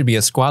 Maybe she should be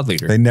a squad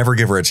leader. They never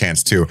give her a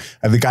chance to.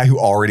 And the guy who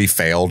already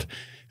failed,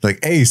 like,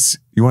 Ace,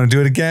 you want to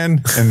do it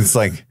again? And it's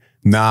like,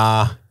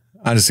 nah,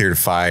 I'm just here to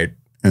fight.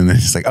 And then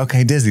he's like,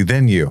 okay, Dizzy,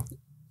 then you.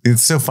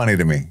 It's so funny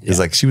to me. It's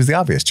like she was the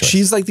obvious choice.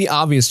 She's like the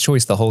obvious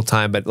choice the whole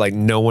time, but like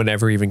no one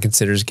ever even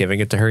considers giving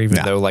it to her,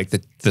 even though like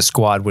the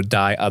squad would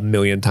die a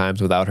million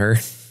times without her.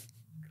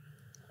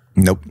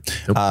 Nope.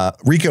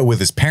 Rico with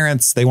his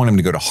parents, they want him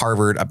to go to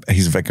Harvard.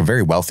 He's like a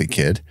very wealthy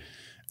kid.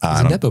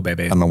 He's a Nepo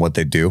baby. I don't know what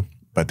they do,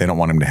 but they don't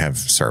want him to have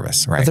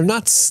service, right? But they're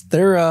not.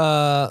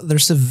 They're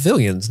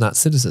civilians, not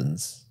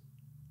citizens,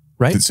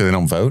 right? So they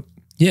don't vote?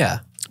 Yeah,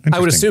 I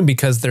would assume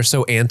because they're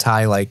so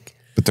anti. Like,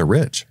 but they're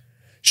rich.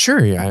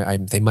 Sure, yeah,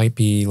 they might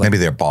be like Maybe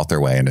they bought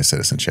their way into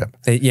citizenship.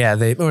 they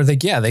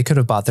could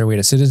have bought their way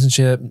to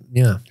citizenship.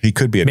 Yeah, He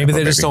could be a maybe nepo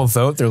they just baby. don't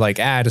vote. They're like,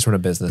 I just run a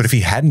business. But if he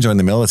hadn't joined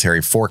the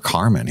military for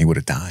Carmen, he would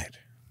have died.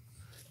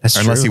 That's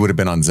Unless true. he would have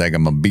been on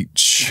Zegama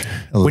Beach.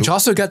 Which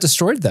also got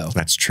destroyed though.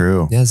 That's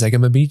true. Yeah,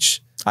 Zegama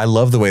Beach. I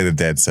love the way the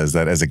Dead says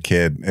that. As a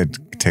kid, it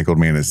tickled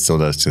me and it still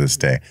does to this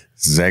day.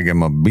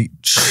 Zegama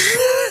Beach.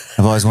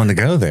 I've always wanted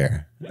to go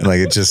there. Like,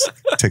 it just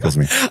tickles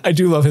me. I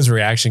do love his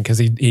reaction because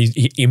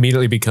he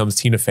immediately becomes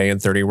Tina Fey in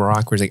 30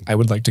 Rock, where he's like, I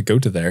would like to go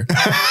to there.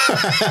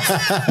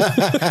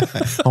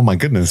 Oh my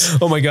goodness.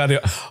 Oh my God.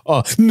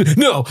 Oh,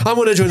 no, I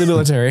want to join the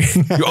military.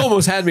 You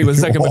almost had me with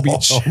Zegama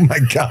Beach. Oh my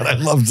God. I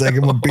love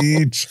Zegama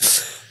Beach.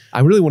 I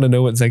really want to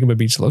know what Zegama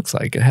Beach looks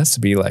like. It has to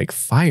be like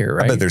fire,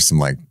 right? I bet there's some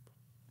like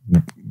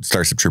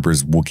Starship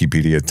Troopers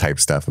Wikipedia type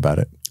stuff about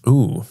it.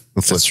 Ooh,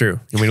 that's true.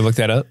 You want me to look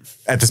that up?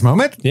 At this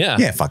moment? Yeah.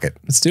 Yeah, fuck it.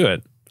 Let's do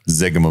it.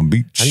 Zegama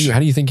Beach. How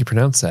do you think you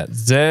pronounce that?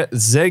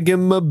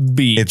 Zegama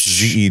Beach. It's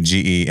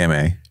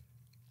Zegema.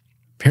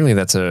 Apparently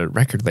that's a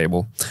record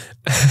label.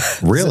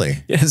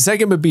 Really? Yeah,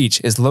 Zegama Beach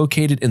is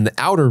located in the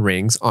outer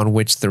rings on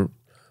which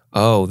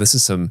this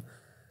is some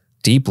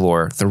deep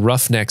lore. The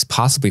Roughnecks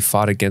possibly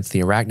fought against the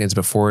Arachnids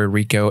before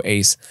Rico,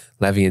 Ace,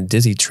 Levy, and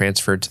Dizzy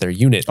transferred to their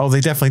unit. Oh, they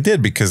definitely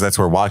did, because that's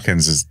where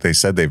Watkins is. They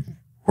said they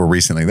were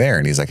recently there,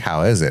 and he's like,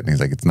 how is it? And he's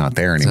like, it's not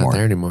there anymore. Not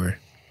there anymore.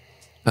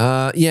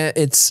 Yeah,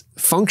 its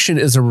function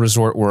is a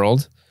resort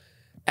world.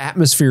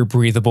 Atmosphere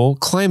breathable,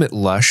 climate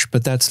lush,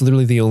 but that's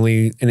literally the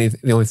only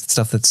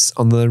stuff that's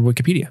on the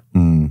Wikipedia.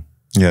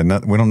 Yeah,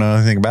 we don't know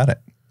anything about it.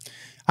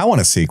 I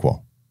want a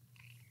sequel.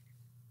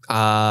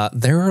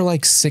 There are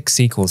like 6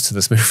 sequels to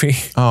this movie.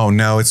 Oh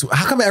no,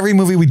 how come every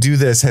movie we do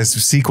this has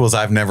sequels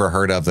I've never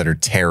heard of that are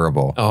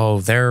terrible?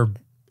 Oh, they're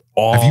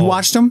all Have you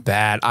watched them?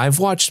 bad. I've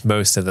watched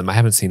most of them. I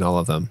haven't seen all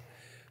of them,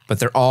 but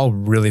they're all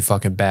really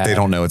fucking bad. They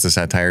don't know it's a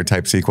satire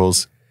type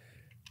sequels.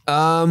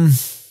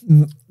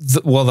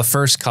 The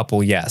first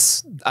couple,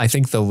 yes. I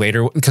think the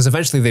later, because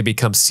eventually they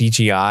become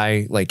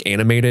CGI, like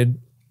animated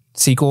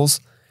sequels.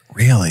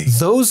 Really?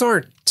 Those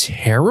aren't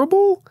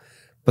terrible,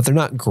 but they're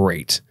not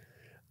great.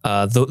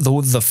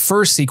 The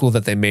first sequel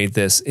that they made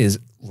this is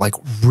like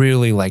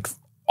really like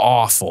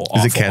awful.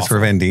 Is it Casper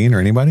Van Dien or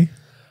anybody?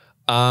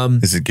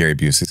 Is it Gary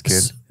Busey's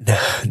kid? No.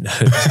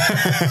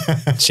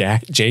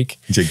 Jake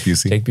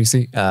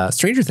Busey.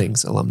 Stranger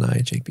Things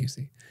alumni, Jake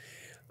Busey.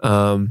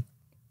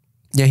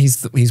 Yeah,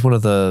 he's one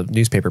of the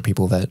newspaper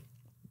people that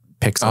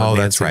picks on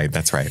Manson.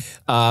 That's right.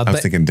 I was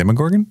thinking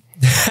Demogorgon.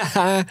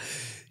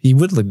 He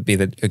would be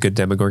a good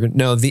Demogorgon.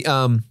 No, the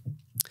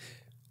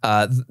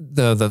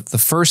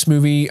first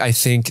movie, I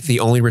think the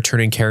only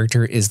returning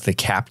character is the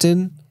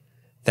captain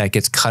that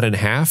gets cut in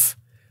half,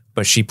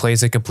 but she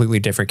plays a completely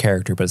different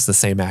character, but it's the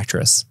same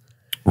actress.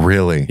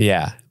 Really?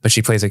 Yeah, but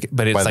she plays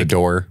but it's by like the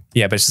door.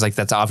 Yeah, but it's just like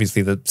that's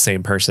obviously the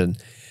same person.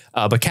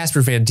 But Casper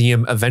Van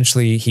Dien,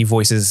 eventually he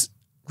voices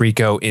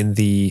Rico in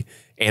the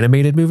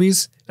animated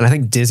movies, and I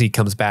think Dizzy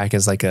comes back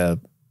as like a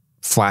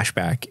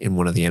flashback in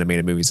one of the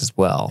animated movies as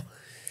well.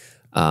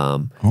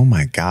 Oh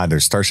my God!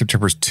 There's Starship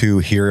Troopers 2,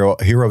 Hero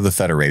of the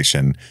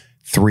Federation,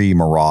 3,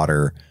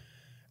 Marauder,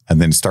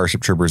 and then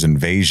Starship Troopers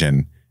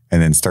Invasion,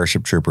 and then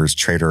Starship Troopers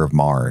Traitor of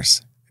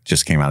Mars. It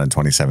just came out in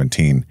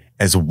 2017,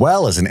 as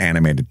well as an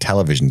animated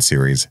television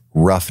series,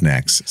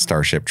 Roughnecks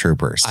Starship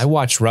Troopers. I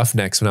watched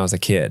Roughnecks when I was a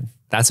kid.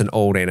 That's an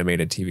old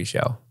animated TV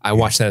show. I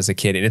watched that as a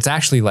kid, and it's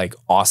actually like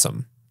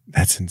awesome.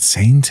 That's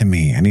insane to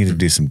me. I need to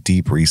do some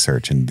deep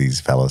research into these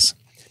fellas.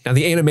 Now,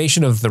 the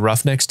animation of the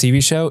Roughnecks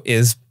TV show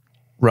is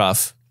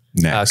rough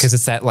because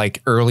it's that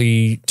like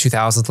early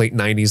 2000s, late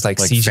 90s, like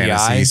CGI.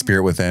 Fantasy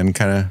Spirit Within,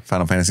 kind of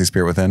Final Fantasy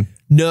Spirit Within.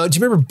 No, do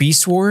you remember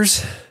Beast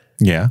Wars?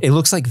 Yeah. It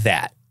looks like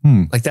that.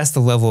 Like that's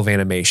the level of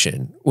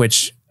animation,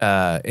 which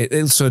so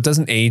it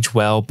doesn't age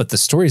well, but the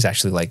story is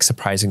actually like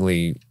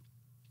surprisingly.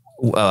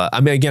 I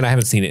mean, again, I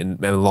haven't seen it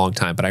in a long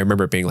time, but I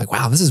remember it being like,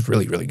 wow, this is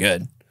really, really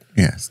good.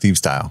 Yeah, Steve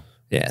style.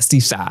 Yeah,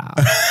 Steve style.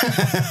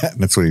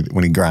 That's what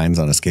when he grinds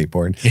on a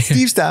skateboard.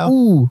 Steve style.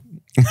 Ooh.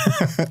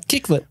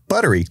 Kickflip.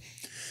 Buttery.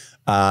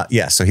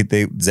 Yeah, so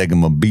they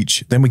Zegama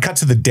Beach. Then we cut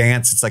to the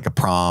dance. It's like a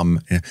prom.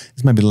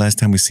 This might be the last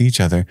time we see each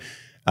other.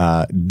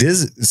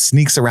 Diz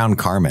sneaks around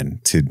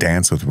Carmen to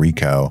dance with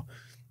Rico,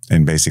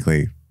 and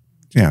basically,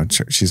 you know,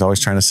 she's always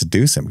trying to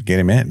seduce him, get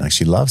him in. Like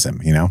she loves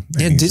him, you know.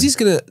 Yeah, Dizzy's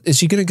is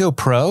she gonna go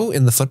pro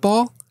in the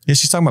football? Yeah,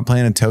 she's talking about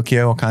playing in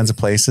Tokyo, all kinds of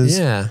places.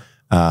 Yeah.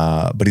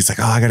 But he's like,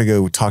 oh, I gotta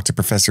go talk to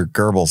Professor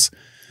Goebbels.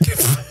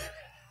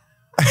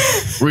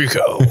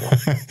 Rico.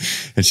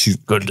 And she's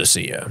good to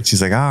see you.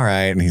 She's like, all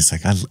right. And he's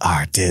like, all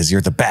right, Diz,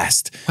 you're the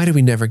best. Why did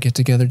we never get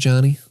together,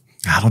 Johnny?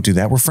 I don't do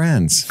that. We're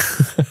friends.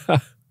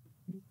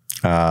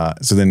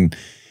 So then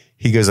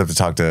he goes up to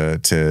talk to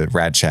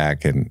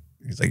Radshak, and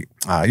he's like,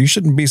 you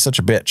shouldn't be such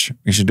a bitch.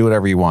 You should do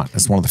whatever you want.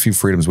 That's one of the few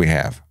freedoms we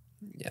have.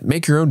 Yeah,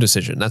 make your own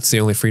decision. That's the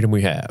only freedom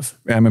we have.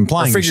 I'm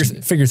implying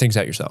figure things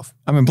out yourself.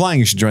 I'm implying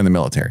you should join the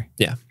military.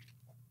 Yeah.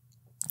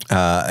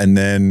 And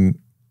then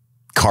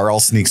Carl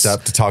sneaks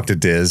up to talk to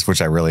Diz,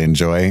 which I really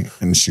enjoy.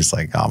 And she's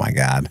like, oh my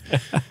God,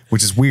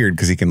 which is weird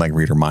because he can like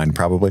read her mind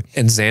probably.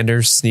 And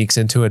Xander sneaks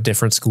into a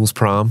different school's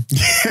prom.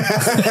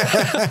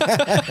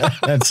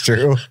 That's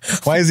true.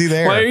 Why is he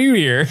there? Why are you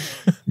here?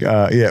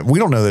 Yeah, we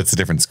don't know that it's a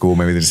different school.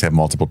 Maybe they just have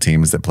multiple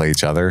teams that play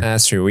each other.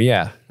 That's true.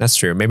 Yeah, that's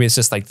true. Maybe it's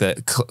just like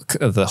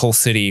the whole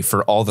city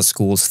for all the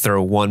schools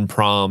throw one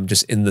prom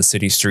just in the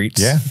city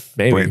streets. Yeah,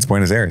 maybe. It's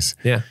Buenos Aires.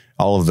 Yeah.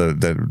 All of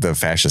the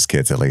fascist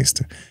kids, at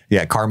least.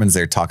 Yeah, Carmen's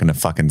there talking to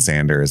fucking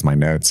Xander is my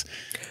notes.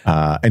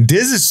 And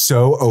Diz is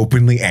so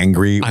openly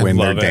angry when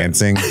they're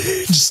dancing.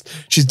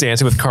 She's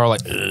dancing with Carl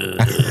like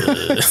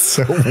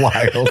so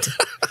wild.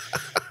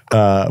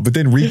 But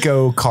then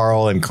Rico,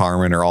 Carl, and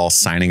Carmen are all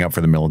signing up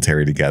for the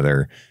military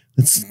together.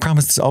 Let's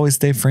promise to always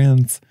stay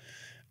friends.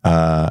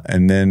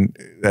 And then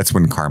that's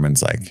when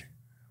Carmen's like,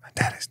 my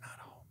daddy's not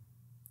home.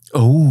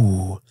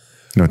 Oh.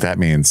 You know what that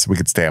means? We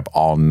could stay up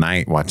all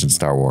night watching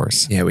Star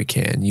Wars. Yeah, we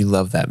can. You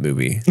love that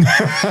movie.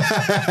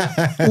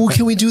 Oh,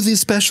 can we do these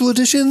special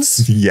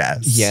editions?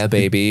 Yes. Yeah,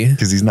 baby.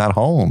 Because he's not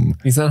home.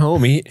 He's not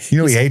home. He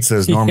hates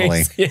those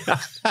normally. He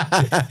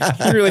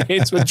really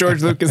hates what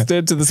George Lucas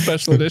did to the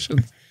special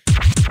editions.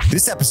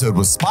 This episode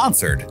was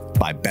sponsored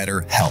by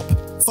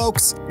BetterHelp.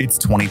 Folks, it's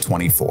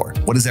 2024.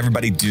 What does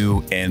everybody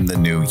do in the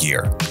new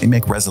year? They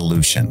make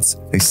resolutions.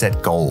 They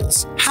set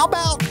goals. How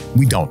about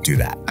we don't do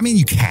that? I mean,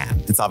 you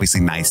can. It's obviously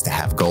nice to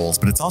have goals,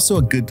 but it's also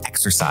a good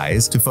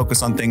exercise to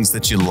focus on things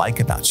that you like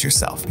about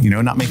yourself. You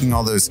know, not making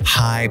all those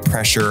high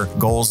pressure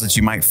goals that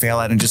you might fail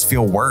at and just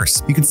feel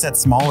worse. You can set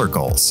smaller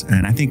goals.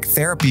 And I think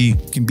therapy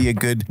can be a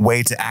good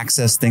way to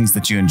access things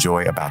that you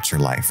enjoy about your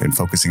life and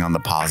focusing on the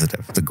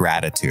positive, the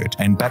gratitude.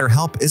 And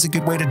BetterHelp is a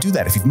good way to do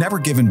that. If you've never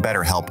given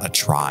BetterHelp a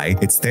try,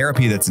 it's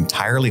therapy that's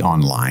entirely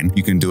online.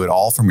 You can do it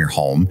all from your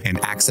home and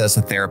access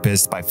a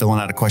therapist by filling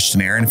out a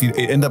questionnaire. And if you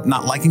end up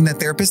not liking that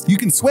therapist, you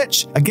can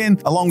switch.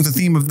 Again, along with the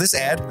theme of this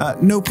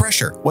ad, no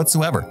pressure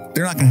whatsoever.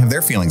 They're not going to have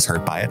their feelings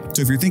hurt by it.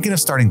 So if you're thinking of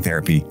starting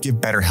therapy, give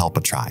BetterHelp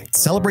a try.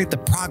 Celebrate the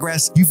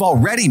progress you've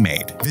already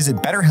made. Visit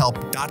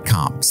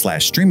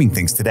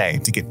BetterHelp.com/streamingthings today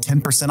to get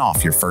 10%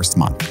 off your first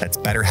month. That's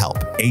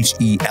BetterHelp,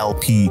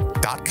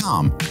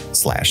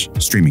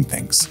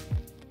 HELP.com/streamingthings.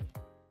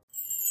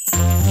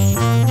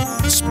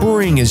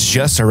 Spring is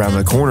just around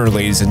the corner,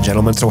 ladies and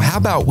gentlemen, so how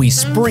about we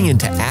spring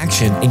into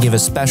action and give a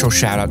special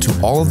shout out to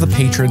all of the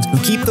patrons who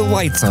keep the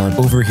lights on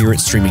over here at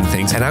Streaming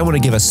Things. And I want to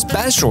give a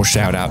special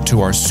shout out to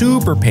our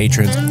super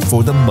patrons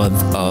for the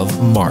month of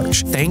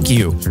March. Thank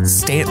you,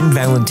 Stanton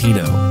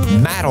Valentino,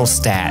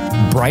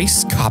 Maddlestat,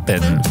 Bryce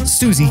Coppin,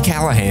 Susie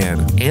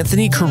Callahan,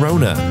 Anthony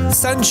Corona,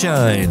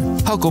 Sunshine,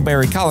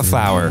 Huckleberry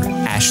Cauliflower,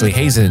 Ashley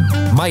Hazen,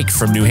 Mike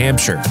from New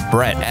Hampshire,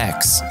 Brett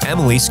X,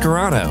 Emily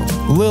Scarano,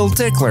 Lil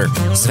Tickler,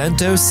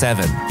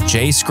 Svento7,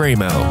 Jay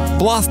Scramo,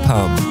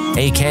 Bluffpum,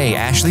 AK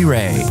Ashley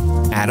Ray,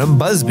 Adam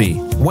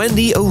Busby,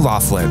 Wendy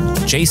O'Laughlin,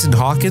 Jason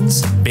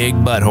Hawkins, Big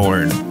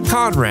Butthorn,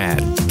 Conrad,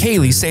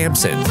 Kaylee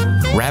Sampson,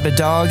 Rabbit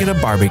Dog in a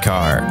Barbie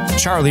Car,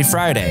 Charlie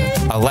Friday,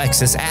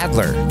 Alexis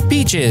Adler,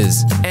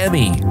 Peaches,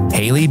 Emmy,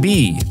 Haley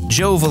B,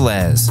 Joe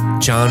Velez,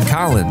 John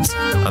Collins,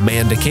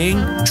 Amanda King,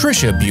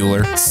 Trisha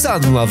Bueller,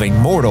 Sun-Loving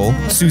Mortal,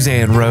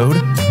 Suzanne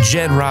Rode,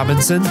 Jen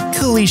Robinson,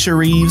 Kalisha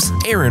Reeves,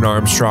 Aaron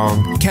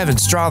Armstrong, Kevin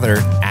Strother,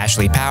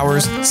 Ashley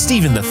Powers,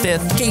 Stephen V,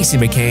 Casey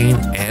McCain,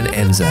 and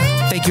Enza.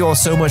 Thank you all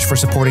so much for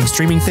supporting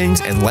Streaming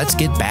Things, and let's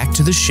get back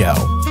to the show.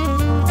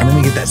 And then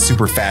we get that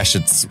super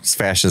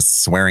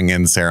fascist swearing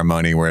in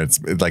ceremony where it's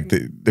like,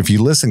 if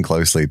you listen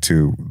closely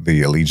to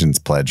the allegiance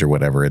pledge or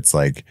whatever, it's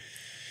like,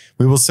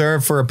 we will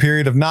serve for a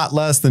period of not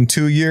less than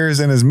 2 years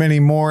and as many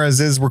more as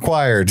is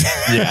required.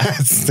 Yeah.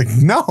 It's like,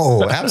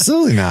 no,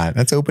 absolutely not.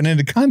 That's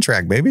open-ended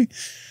contract, baby.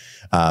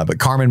 But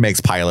Carmen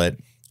makes pilot.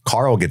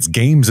 Carl gets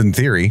games in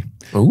theory.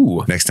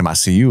 Ooh. Next time I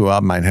see you,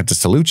 I might have to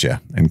salute you.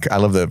 And I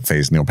love the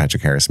face Neil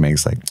Patrick Harris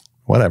makes, like,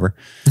 whatever.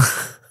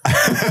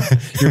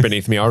 You're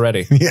beneath me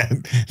already. Yeah.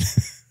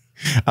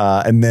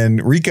 And then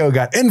Rico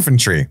got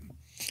infantry.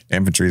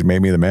 Infantry's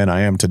made me the man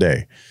I am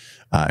today.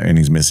 And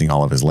he's missing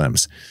all of his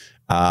limbs.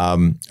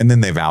 And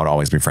then they vow to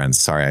always be friends.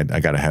 Sorry,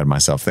 I got ahead of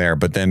myself there.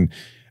 But then,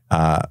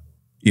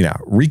 you know,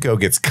 Rico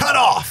gets cut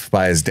off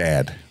by his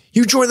dad.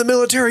 You join the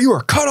military, you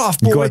are cut off,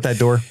 boy. You go out that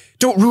door.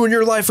 Don't ruin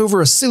your life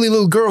over a silly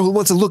little girl who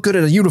wants to look good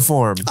in a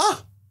uniform.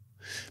 Ah,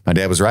 my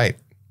dad was right.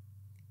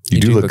 You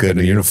do look good in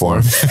a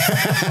uniform.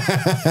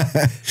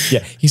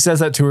 Yeah, he says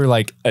that to her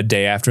like a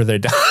day after they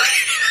die.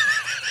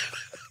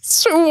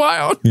 So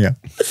wild. Yeah.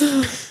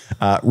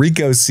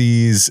 Rico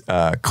sees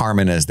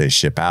Carmen as they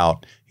ship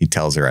out. He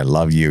tells her, I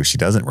love you. She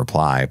doesn't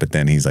reply, but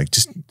then he's like,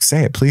 just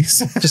say it, please.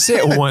 Just say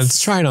it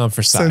once. Try it on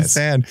for size. So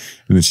sad.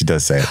 And then she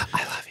does say it.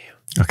 I love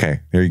you. Okay,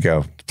 there you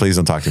go. Please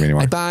don't talk to me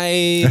anymore.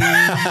 Bye.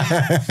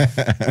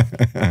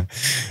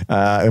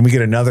 And we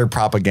get another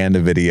propaganda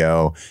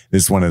video.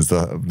 This one is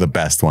the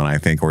best one, I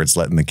think, where it's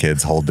letting the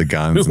kids hold the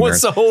guns. Who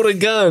wants to hold a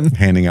gun?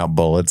 Handing out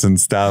bullets and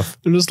stuff.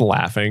 They're just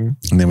laughing.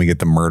 And then we get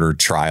the murder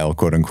trial,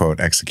 quote unquote,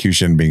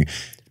 execution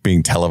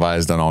being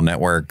televised on all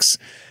networks.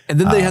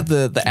 And then they have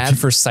the ad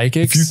for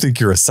psychics. If you think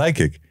you're a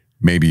psychic,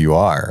 maybe you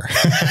are.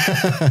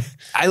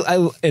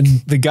 And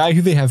the guy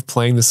who they have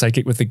playing the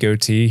psychic with the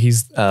goatee,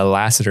 he's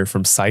Lassiter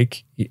from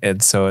Psych.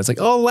 And so it's like,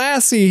 oh,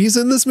 Lassie, he's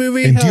in this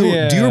movie. And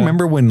do you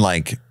remember when,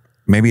 like,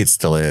 maybe it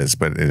still is,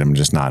 but I'm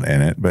just not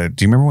in it. But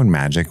do you remember when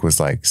Magic was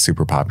like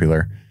super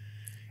popular?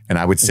 And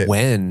I would sit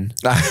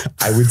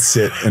I would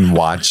sit and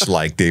watch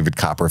like David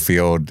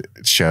Copperfield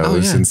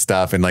shows and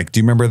stuff. And like, do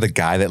you remember the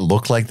guy that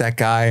looked like that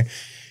guy?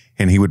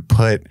 And he would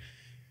put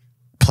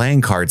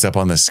playing cards up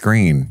on the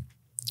screen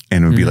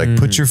and it would be like,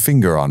 put your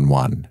finger on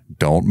one.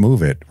 Don't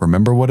move it.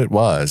 Remember what it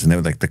was. And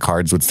then like the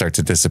cards would start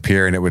to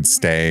disappear and it would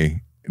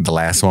stay. The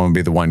last one would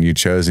be the one you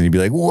chose. And you'd be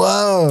like,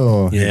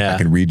 whoa. Yeah. I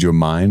can read your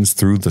minds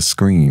through the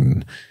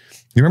screen.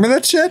 You remember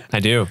that shit? I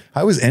do.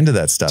 I was into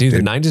that stuff. Dude, the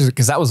 90s,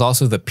 because that was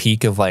also the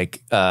peak of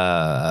like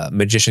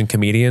magician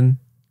comedian.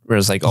 Where it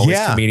was like always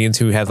comedians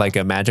who had like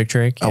a magic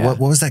trick. Yeah. What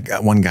was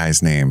that one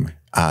guy's name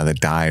that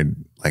died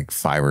like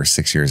 5 or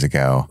 6 years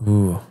ago?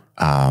 Ooh.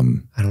 I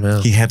don't know.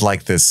 He had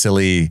like this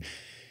silly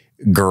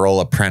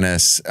girl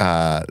apprentice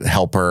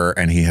helper,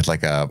 and he had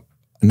like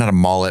not a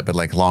mullet, but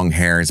like long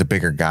hair. He's a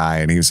bigger guy,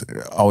 and he was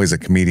always a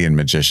comedian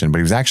magician, but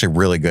he was actually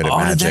really good at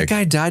magic. Did that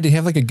guy die? Did he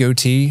have like a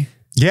goatee?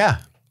 Yeah.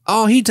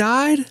 Oh, he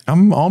died?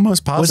 I'm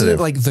almost positive. Wasn't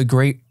it like the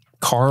Great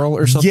Carl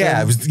or something?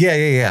 Yeah, it was,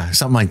 yeah.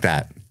 Something like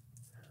that.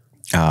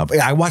 But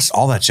I watched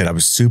all that shit. I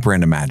was super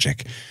into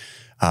magic.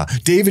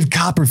 David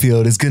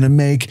Copperfield is going to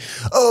make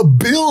a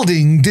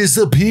building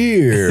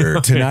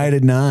disappear tonight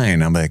at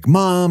 9. I'm like,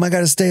 Mom, I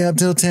got to stay up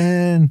till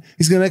 10.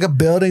 He's going to make a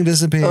building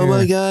disappear. Oh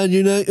my God,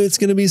 it's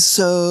going to be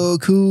so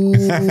cool.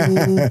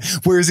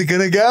 Where's it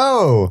going to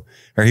go?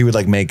 Or he would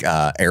like make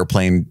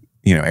airplanes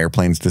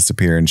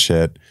disappear and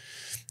shit.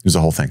 It was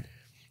a whole thing.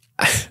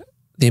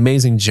 The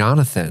Amazing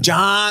Jonathan.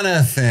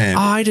 Jonathan. Oh,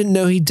 I didn't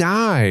know he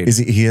died.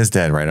 He is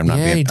dead, right?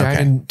 He died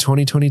in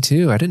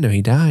 2022. I didn't know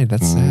he died.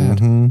 That's sad.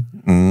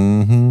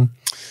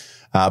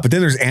 But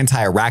then there's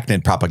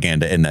anti-arachnid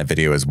propaganda in that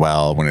video as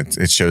well, when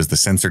it shows the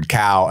censored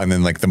cow and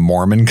then like the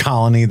Mormon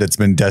colony that's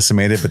been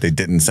decimated, but they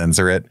didn't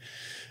censor it.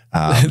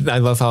 I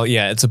love how,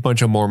 it's a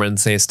bunch of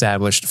Mormons. They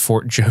established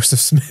Fort Joseph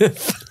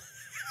Smith.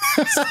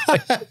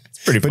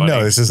 It's pretty funny. But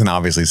no, this isn't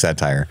obviously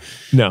satire.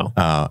 No.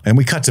 And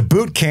we cut to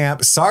boot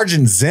camp.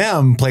 Sergeant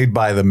Zim, played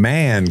by the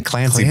man,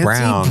 Clancy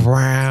Brown.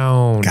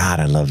 God,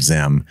 I love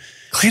Zim.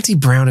 Clancy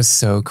Brown is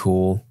so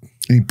cool.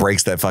 He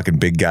breaks that fucking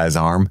big guy's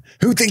arm.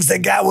 Who thinks they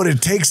got what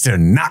it takes to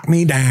knock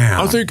me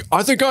down?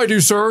 I think I do,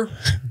 sir.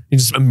 He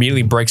just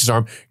immediately breaks his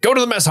arm. Go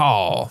to the mess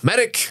hall.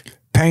 Medic.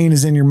 Pain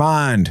is in your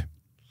mind.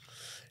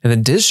 And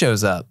then Diz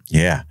shows up.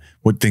 Yeah.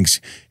 What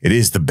thinks it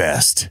is the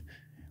best?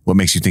 What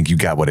makes you think you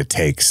got what it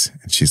takes?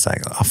 And she's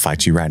like, I'll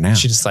fight you right now.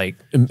 She just like,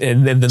 and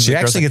then she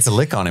actually gets a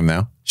lick on him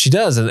though. She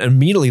does. And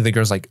immediately the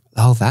girl's like,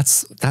 oh,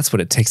 that's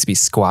what it takes to be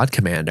squad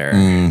commander.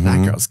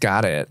 That girl's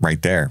got it.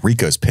 Right there.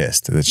 Rico's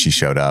pissed that she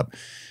showed up.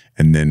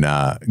 And then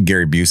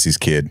Gary Busey's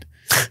kid,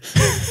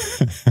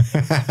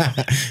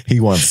 he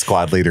wants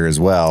squad leader as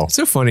well.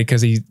 So funny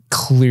because he's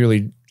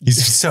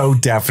so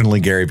definitely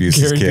Gary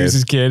Busey's kid.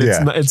 Busey's kid.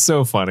 It's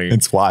so funny.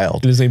 It's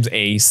wild. And his name's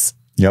Ace.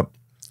 Yep.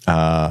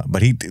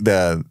 But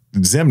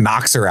Zim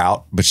knocks her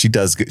out, but she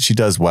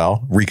does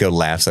well. Rico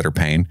laughs at her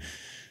pain.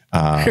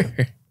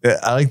 I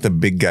like the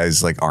big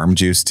guy's like arm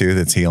juice too.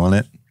 That's healing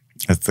it.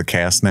 That's the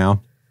cast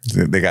now.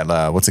 They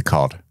got what's it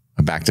called?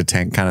 A back to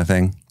tank kind of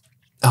thing.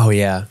 Oh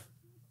yeah,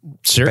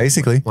 sure.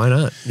 Basically, why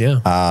not?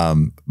 Yeah.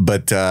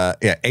 But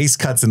Ace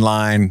cuts in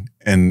line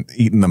and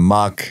eating the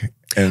muck.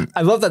 And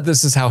I love that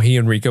this is how he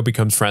and Rico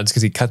becomes friends,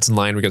 because he cuts in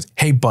line and goes,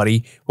 hey,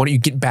 buddy, why don't you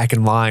get back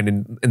in line?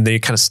 And they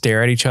kind of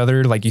stare at each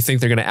other like you think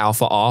they're going to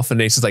alpha off.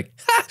 And Ace is like,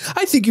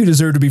 I think you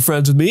deserve to be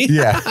friends with me.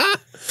 Yeah.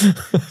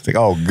 It's like,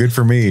 oh, good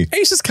for me.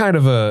 Ace is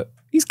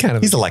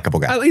he's a likable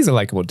guy. He's a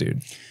likable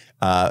dude.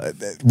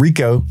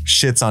 Rico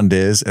shits on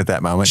Diz at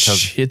that moment.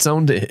 Shits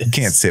on Diz.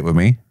 Can't sit with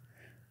me.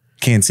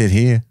 Can't sit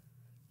here.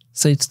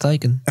 Seat's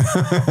taken.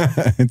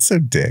 It's so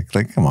dick.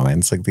 Like, come on, man.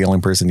 It's like the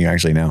only person you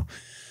actually know.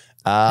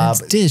 It's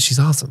Diz. She's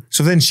awesome.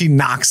 So then she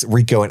knocks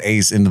Rico and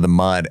Ace into the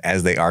mud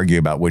as they argue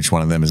about which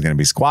one of them is going to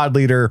be squad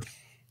leader.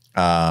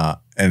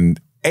 And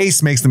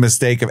Ace makes the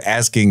mistake of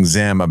asking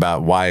Zim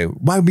about why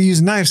we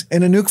use knives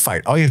in a nuke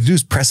fight. All you have to do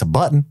is press a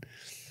button.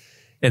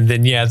 And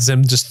then,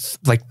 Zim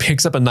just like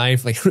picks up a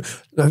knife, like,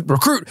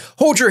 recruit,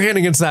 hold your hand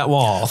against that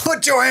wall.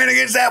 Put your hand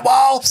against that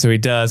wall. So he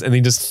does. And he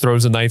just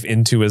throws a knife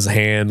into his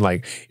hand.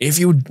 Like, if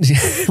you,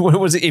 what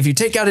was it? If you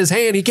take out his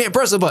hand, he can't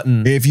press a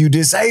button. If you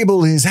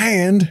disable his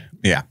hand.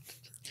 Yeah.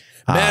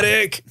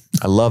 Medic.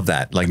 I love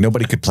that. Like,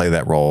 nobody could play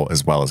that role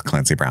as well as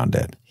Clancy Brown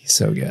did. He's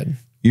so good.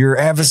 Your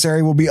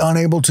adversary will be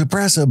unable to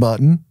press a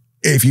button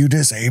if you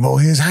disable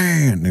his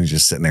hand. And he's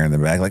just sitting there in the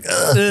back like,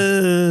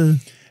 ugh.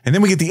 And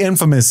then we get the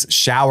infamous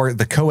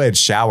the co-ed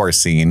shower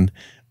scene,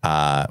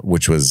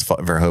 which was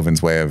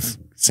Verhoeven's way of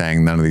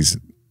saying none of these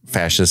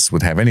fascists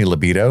would have any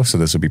libido, so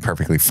this would be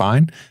perfectly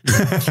fine.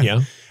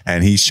 Yeah.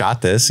 And he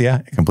shot this,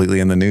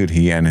 completely in the nude.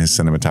 He and his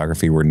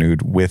cinematography were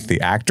nude with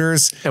the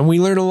actors. And we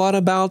learn a lot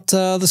about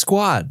the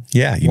squad.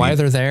 Yeah. Why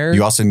they're there.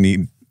 You also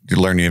need to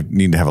learn you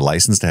need to have a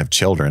license to have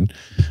children.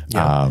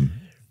 Yeah.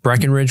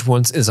 Breckenridge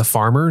once is a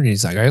farmer, and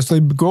he's like, I guess they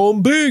grow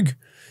them big.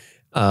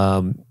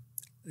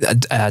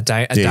 He's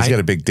got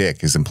a big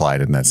dick is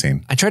implied in that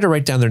scene. I tried to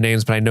write down their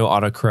names, but I know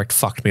autocorrect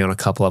fucked me on a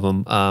couple of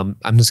them.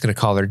 I'm just going to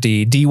call her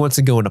D. D wants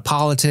to go into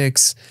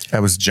politics.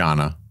 That was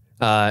Jana.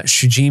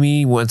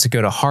 Shujimi wants to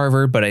go to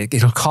Harvard, but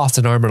it'll cost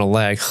an arm and a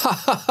leg.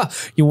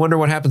 You wonder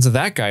what happens to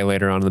that guy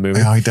later on in the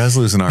movie. Oh, he does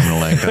lose an arm and a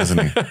leg, doesn't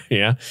he?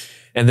 Yeah.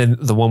 And then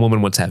the one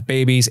woman wants to have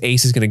babies.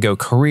 Ace is going to go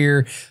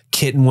career.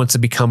 Kitten wants to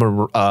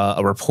become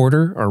a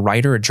reporter or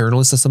writer, a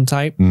journalist of some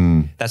type.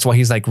 That's why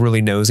he's like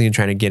really nosy and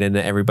trying to get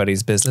into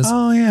everybody's business.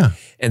 Oh, yeah.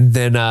 And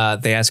then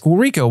they ask, well,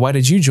 Rico, why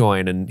did you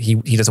join? And he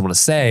doesn't want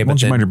to say. Why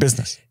don't you mind your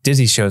business?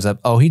 Dizzy shows up.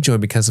 Oh, he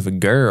joined because of a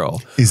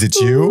girl. Is it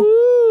you?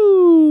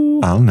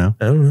 Ooh. I don't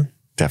know.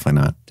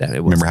 Definitely not.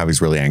 Remember how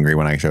he's really angry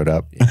when I showed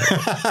up?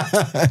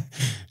 Yeah.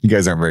 You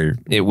guys aren't very...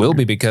 It will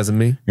be because of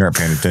me. You aren't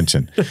paying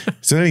attention.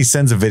 So then he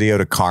sends a video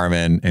to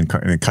Carmen and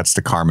it cuts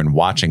to Carmen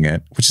watching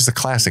it, which is a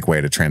classic way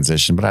to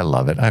transition, but I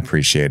love it. I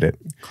appreciate it.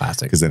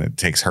 Classic. Because then it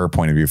takes her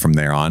point of view from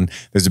there on.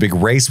 There's a big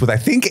race with, I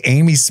think,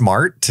 Amy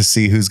Smart to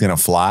see who's going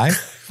to fly.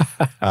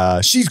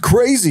 She's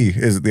crazy,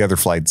 is the other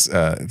flights...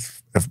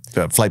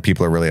 flight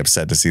people are really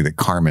upset to see that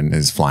Carmen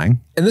is flying.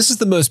 And this is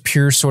the most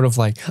pure sort of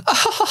like,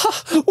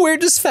 we're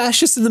just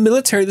fascists in the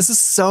military. This is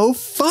so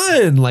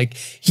fun. Like,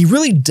 he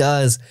really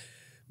does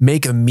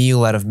make a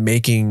meal out of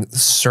making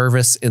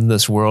service in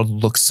this world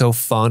look so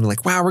fun.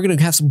 Like, wow, we're going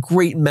to have some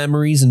great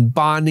memories and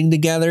bonding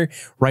together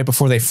right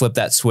before they flip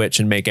that switch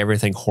and make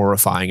everything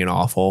horrifying and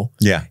awful.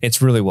 Yeah.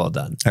 It's really well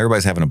done.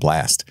 Everybody's having a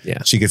blast.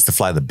 Yeah. She gets to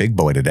fly the big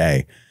boy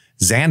today.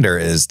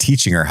 Xander is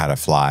teaching her how to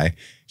fly.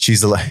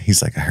 He's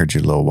like, I heard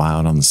you're a little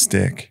wild on the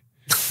stick.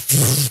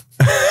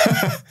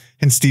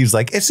 And Steve's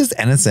like, it's just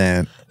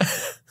innocent.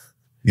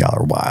 Y'all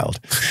are wild.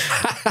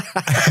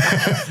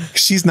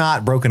 She's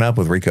not broken up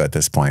with Rico at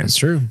this point. That's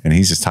true. And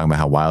he's just talking about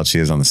how wild she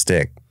is on the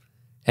stick.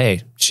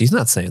 Hey, she's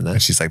not saying that.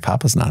 And she's like,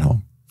 Papa's not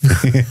home.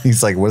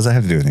 He's like, what does that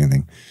have to do with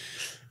anything?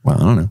 Well,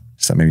 I don't know.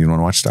 So maybe you don't want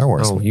to watch Star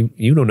Wars. Oh,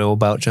 you don't know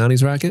about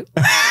Johnny's Rocket?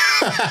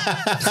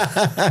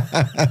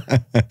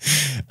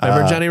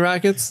 Remember Johnny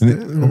Rockets?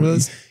 Remember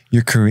those?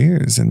 Your career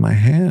is in my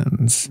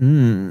hands.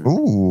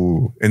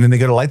 Ooh. And then they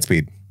go to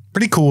Lightspeed.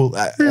 Pretty cool.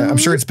 I'm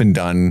sure it's been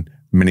done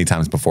many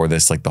times before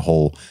this, like the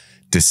whole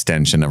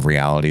distension of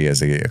reality as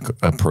they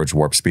approach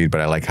warp speed.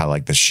 But I like how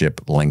like the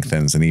ship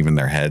lengthens and even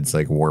their heads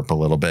like warp a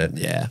little bit.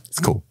 Yeah. It's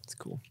cool. It's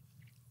cool.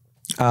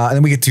 And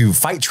then we get to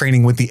fight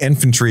training with the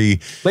infantry.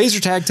 Laser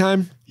tag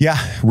time. Yeah.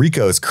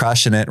 Rico's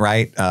crushing it,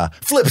 right?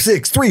 Flip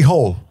 6,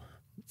 3-hole.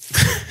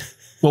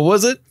 What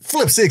was it?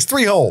 Flip 6,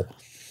 3-hole.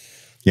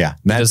 Yeah.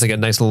 That's like a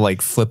nice little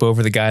like flip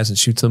over the guys and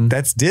shoots them.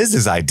 That's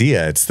Diz's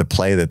idea. It's the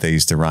play that they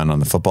used to run on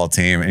the football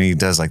team. And he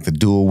does like the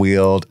dual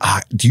wield.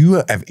 Do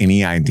you have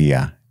any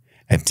idea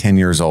at 10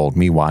 years old,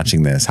 me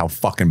watching this, how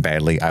fucking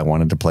badly I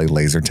wanted to play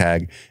laser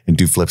tag and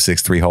do flip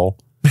 6, 3-hole?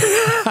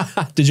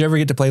 Did you ever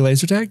get to play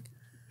laser tag?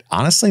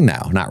 Honestly, no,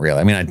 not really.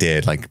 I mean, I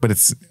did I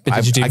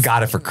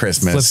got it for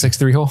Christmas. Flip 6,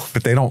 3-hole?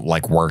 But they don't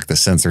like work. The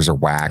sensors are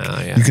whack.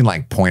 Oh, yeah. You can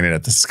like point it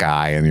at the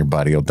sky and your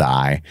buddy will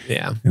die.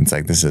 Yeah. And it's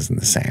like, this isn't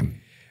the same.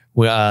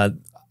 Well,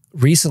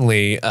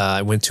 recently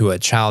I went to a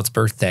child's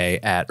birthday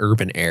at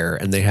Urban Air,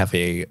 and they have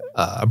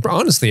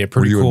honestly a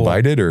pretty cool. Were you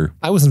invited or?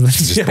 I wasn't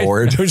just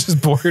bored. I was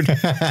just bored.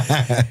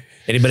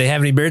 Anybody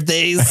have any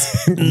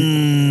birthdays?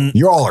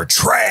 You all are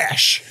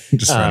trash.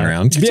 Just running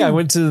around. Yeah, I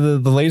went to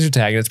the laser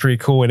tag, and it's pretty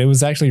cool, and it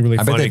was actually really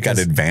funny. I bet they've got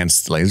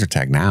advanced laser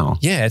tag now.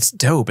 Yeah, it's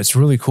dope. It's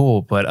really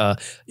cool. But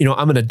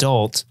I'm an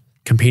adult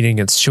competing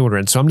against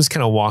children, so I'm just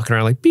kind of walking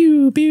around like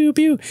pew pew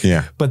pew.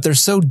 Yeah. But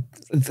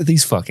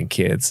these fucking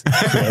kids,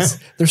 Chris,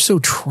 they're so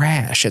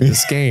trash at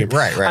this game.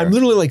 Right. I'm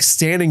literally like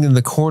standing in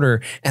the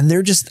corner, and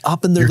they're just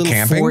up in their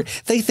little fort.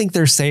 They think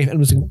they're safe, and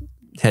I'm just like,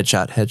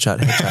 headshot,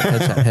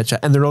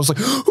 and they're all just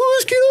like,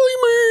 who's killing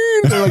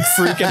me? They're like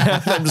freaking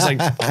out. I'm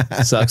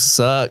just like,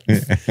 suck.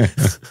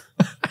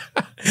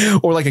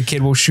 Or like a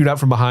kid will shoot out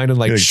from behind and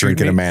like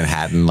drinking a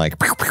Manhattan, like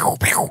pew, pew,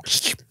 pew.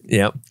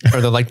 Yep.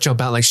 Or they'll like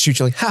jump out and like shoot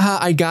you like, haha,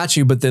 I got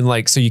you. But then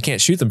like, so you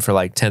can't shoot them for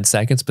like 10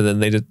 seconds, but then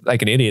they just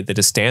like an idiot, they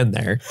just stand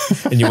there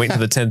and you wait until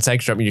the 10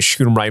 seconds drop and you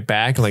shoot them right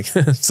back and like,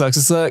 sucks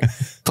to suck.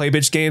 Play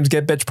bitch games,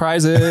 get bitch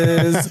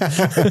prizes.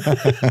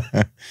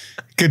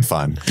 Good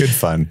fun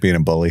being a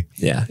bully.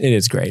 Yeah, it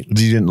is great. You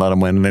didn't let them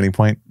win at any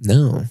point?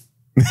 No.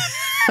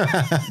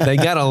 They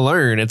got to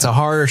learn. It's a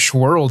harsh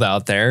world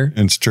out there.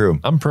 It's true.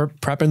 I'm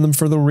prepping them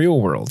for the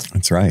real world.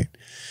 That's right.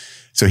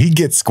 So he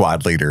gets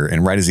squad leader,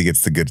 and right as he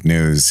gets the good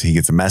news, he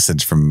gets a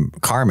message from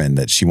Carmen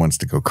that she wants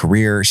to go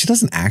career. She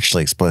doesn't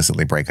actually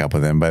explicitly break up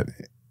with him, but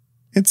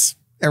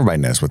everybody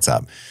knows what's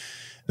up.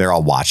 They're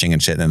all watching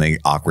and shit, and then they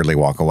awkwardly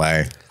walk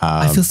away.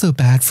 I feel so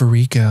bad for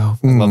Rico.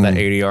 I love that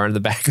ADR in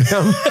the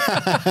background.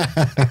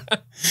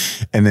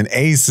 And then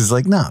Ace is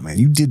like, nah, man,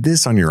 you did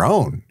this on your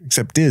own,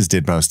 except Diz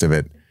did most of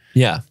it.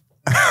 Yeah.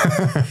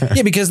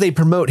 Yeah, because they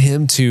promote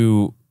him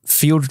to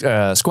field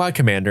squad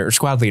commander or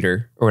squad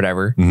leader or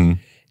whatever. Mm-hmm.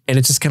 And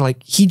it's just kind of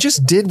like, he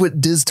just did what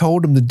Diz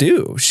told him to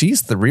do.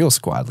 She's the real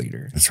squad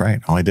leader. That's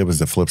right. All I did was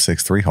the flip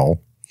 6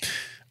 3-hole.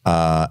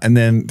 And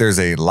then there's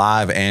a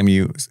live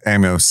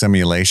ammo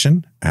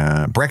simulation.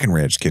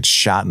 Breckenridge gets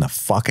shot in the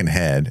fucking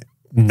head.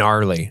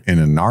 Gnarly. In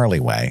a gnarly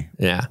way.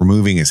 Yeah.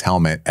 Removing his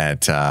helmet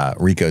at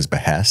Rico's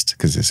behest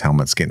because his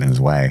helmet's getting in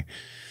his way.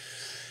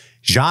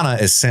 Jana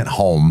is sent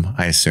home,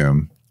 I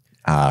assume,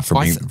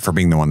 for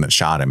being the one that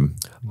shot him.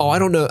 Oh, I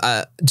don't know.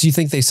 Do you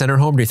think they sent her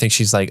home? Or do you think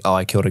she's like, oh,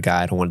 I killed a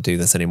guy. I don't want to do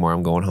this anymore.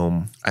 I'm going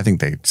home. I think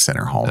they sent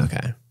her home.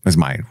 Okay. Was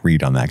my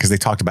read on that. Because they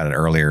talked about it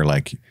earlier.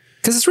 Like,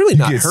 because it's really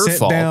not her sit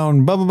fault.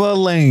 Down, blah, blah, blah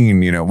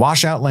lane,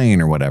 washout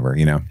lane or whatever,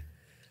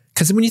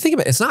 Because when you think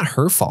about it, it's not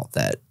her fault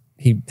that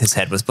his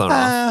head was blown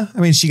off. I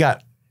mean, she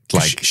got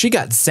she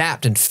got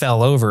zapped and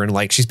fell over and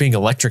like she's being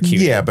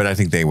electrocuted. Yeah, but I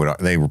think they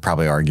were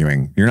probably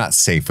arguing you're not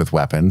safe with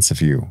weapons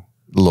if a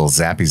little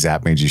zappy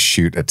zap made you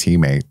shoot a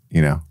teammate,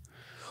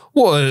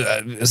 Well,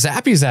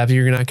 zappy zap,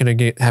 you're not going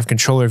to have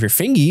control of your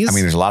fingies. I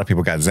mean, there's a lot of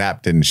people got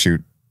zapped, didn't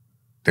shoot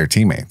their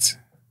teammates.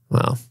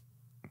 Well,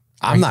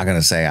 I'm not going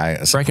to say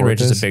I support Breckenridge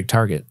this. is a big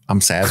target.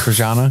 I'm sad for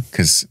Jana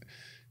because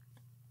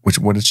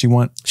what did she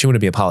want? She wanted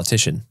to be a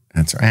politician.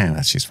 That's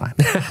right. She's fine.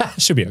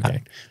 She'll be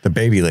okay. The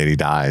baby lady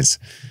dies.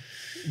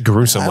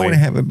 Gruesomely. I want to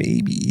have a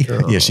baby.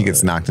 Yeah, she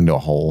gets knocked into a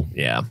hole.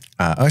 Yeah.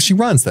 She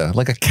runs though,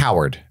 like a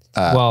coward.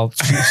 Well,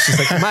 she's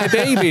like, my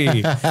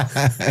baby.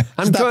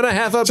 I'm going to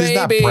have a baby. She's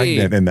not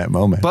pregnant in that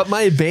moment. But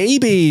my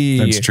baby.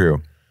 That's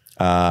true.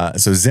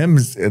 So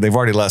they've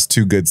already lost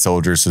 2 good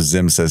soldiers. So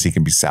Zim says he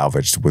can be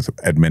salvaged with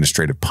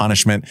administrative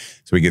punishment.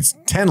 So he gets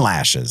 10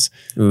 lashes.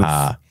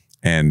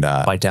 And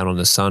bite down on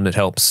the sun. It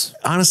helps.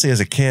 Honestly, as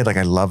a kid, like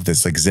I love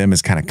this. Like Zim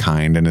is kind of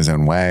kind in his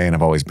own way. And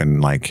I've always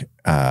been like,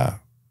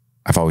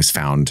 I've always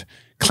found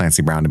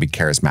Clancy Brown to be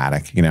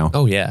charismatic,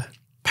 Oh, yeah.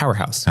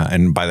 Powerhouse.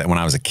 And by that, when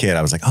I was a kid,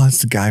 I was like, oh,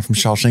 it's the guy from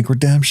Shawshank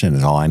Redemption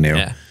is all I knew.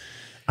 Yeah.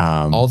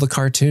 All the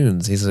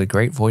cartoons. He's a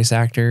great voice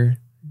actor.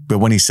 But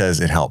when he says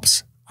it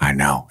helps, I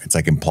know. It's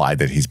like implied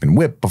that he's been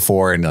whipped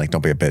before and like,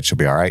 don't be a bitch. You'll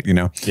be all right,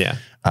 Yeah.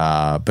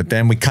 But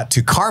then we cut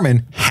to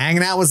Carmen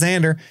hanging out with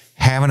Xander,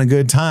 having a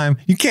good time.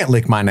 You can't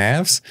lick my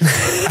navs.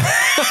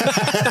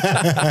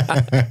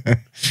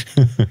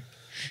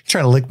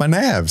 Trying to lick my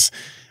navs.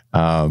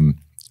 And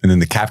then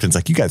the captain's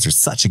like, you guys are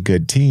such a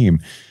good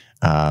team.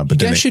 But you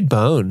guys should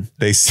bone.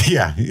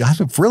 Yeah, I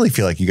really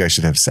feel like you guys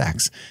should have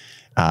sex.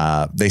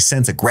 They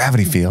sense a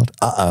gravity field.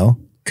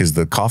 Because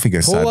the coffee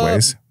goes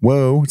sideways.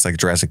 Whoa, it's like a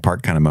Jurassic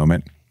Park kind of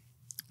moment.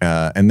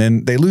 And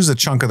then they lose a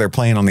chunk of their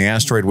plane on the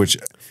asteroid, which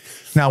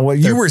now what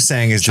you were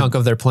saying is chunk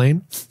of their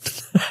plane.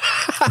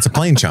 It's a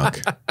plane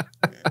chunk.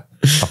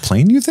 A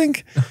plane, you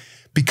think?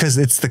 Because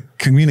it's the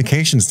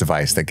communications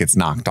device that gets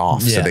knocked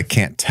off. Yeah. So they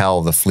can't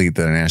tell the fleet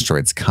that an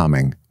asteroid's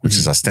coming, which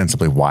is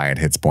ostensibly why it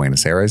hits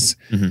Buenos Aires.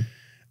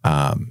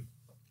 I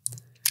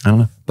don't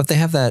know. But they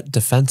have that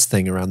defense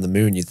thing around the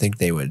moon. You'd think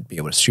they would be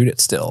able to shoot it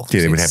still.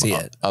 Yeah, they would have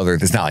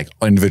it's not like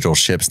individual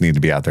ships need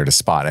to be out there to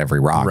spot every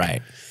rock.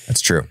 Right.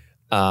 That's true.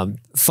 Fun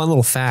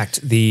little fact,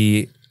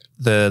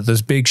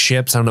 those big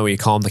ships, I don't know what you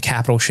call them, the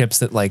capital ships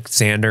that like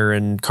Xander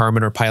and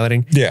Carmen are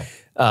piloting. Yeah.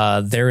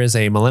 There is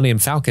a Millennium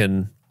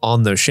Falcon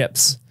on those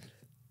ships.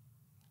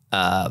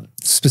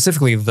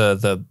 Specifically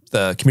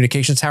the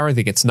communications tower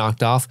that gets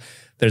knocked off.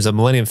 There's a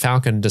Millennium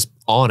Falcon just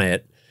on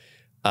it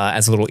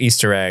as a little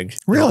Easter egg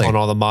on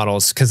all the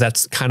models. Cause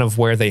that's kind of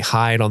where they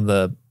hide on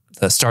the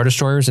Star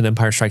Destroyers in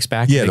Empire Strikes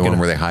Back. Yeah. The one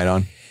where they hide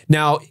on.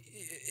 Now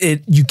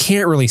you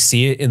can't really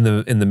see it in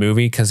the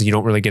movie because you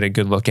don't really get a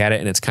good look at it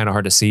and it's kind of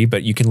hard to see,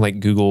 but you can like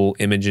Google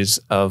images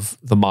of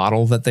the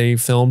model that they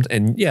filmed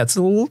and yeah, it's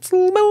a little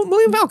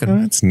Millennium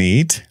Falcon. That's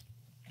neat.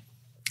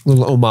 A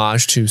little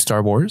homage to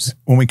Star Wars.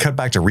 When we cut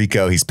back to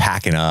Rico, he's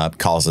packing up,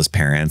 calls his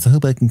parents. I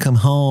hope I can come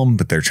home,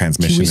 but their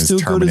transmission is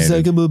terminated. Can we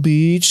still go to Zegama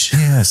Beach?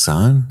 Yeah,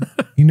 son.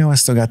 I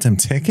still got them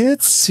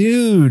tickets.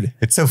 Dude.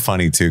 It's so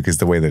funny too, because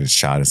the way that it's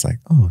shot is like,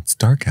 oh, it's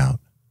dark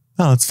out.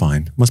 Oh, it's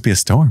fine. Must be a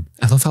storm.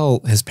 I love how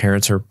his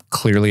parents are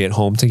clearly at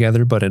home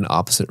together, but in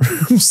opposite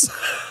rooms.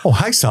 Oh,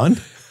 hi, son.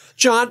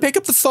 John, pick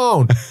up the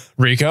phone.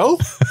 Rico?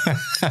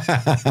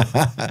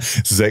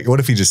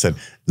 What if he just said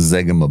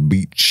Zegama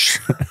Beach?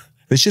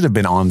 They should have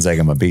been on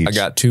Zegama Beach. I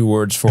got 2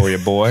 words for you,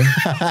 boy.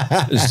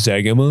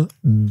 Zegama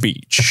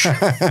Beach.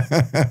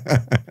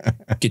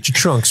 Get your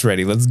trunks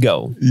ready. Let's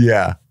go.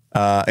 Yeah.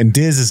 And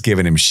Diz is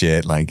giving him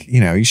shit. Like,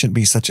 you shouldn't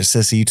be such a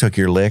sissy. You took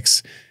your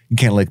licks. You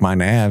can't lick my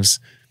navs.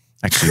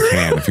 Actually, you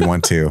can if you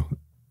want to.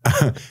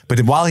 But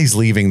while he's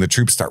leaving, the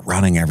troops start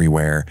running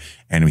everywhere.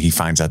 And he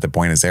finds out that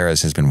Buenos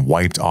Aires has been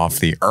wiped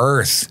off the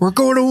earth. We're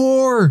going to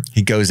war.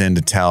 He goes in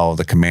to tell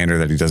the commander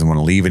that he doesn't want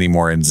to leave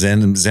anymore. And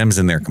Zim's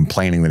in there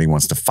complaining that he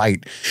wants to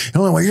fight. The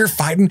only way you're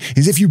fighting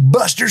is if you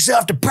bust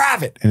yourself to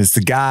private. And it's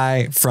the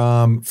guy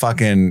from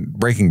fucking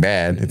Breaking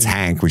Bad. It's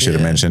Hank, we should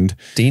have mentioned.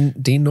 Dean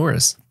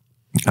Norris.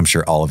 I'm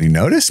sure all of you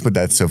noticed, but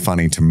that's so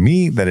funny to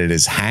me that it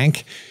is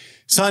Hank.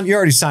 Son, you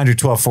already signed your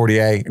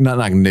 1240A.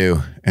 Nothing I can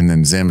do. And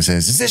then Zim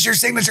says, is this your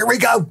signature,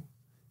 Rico?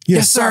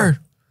 Yes, sir.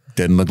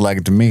 Didn't look like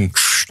it to me.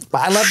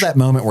 But I love that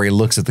moment where he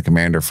looks at the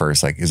commander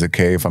first. Like, is it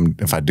okay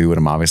if I do what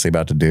I'm obviously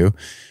about to do?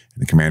 And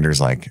the commander's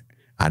like,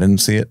 I didn't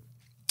see it.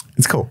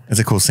 It's cool.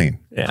 It's a cool scene.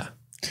 Yeah.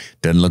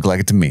 Doesn't look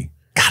like it to me.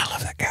 God,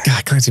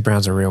 Clancy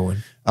Brown's a real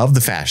one. Of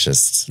the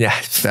fascists. Yeah.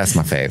 That's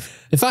my fave.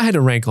 If I had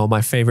to rank all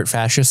my favorite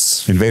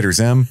fascists, Invader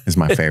Zim is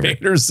my favorite.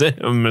 Invader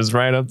Zim is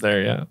right up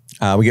there,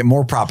 yeah. We get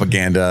more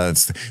propaganda.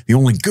 It's the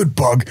only good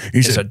bug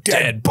is a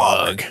dead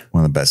bug.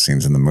 One of the best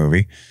scenes in the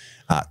movie.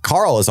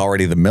 Carl is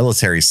already the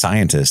military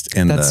scientist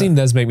in that scene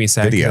does make me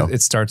sad. video.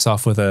 It starts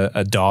off with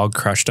a dog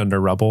crushed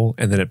under rubble,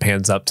 and then it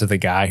pans up to the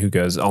guy who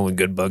goes, only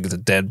good bug is a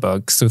dead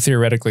bug. So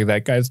theoretically,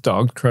 that guy's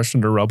dog crushed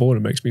under rubble, and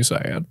it makes me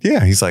sad.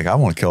 Yeah, he's like, I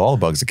want to kill all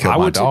the bugs that kill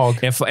my dog.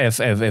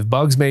 If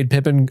bugs made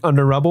Pippin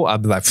under rubble,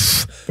 I'd be like,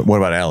 pfft. But what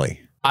about Ellie?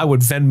 I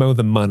would Venmo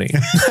the money.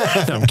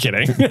 No, I'm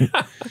kidding.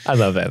 I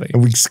love Ellie.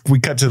 We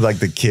cut to like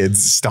the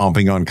kids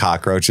stomping on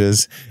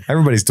cockroaches.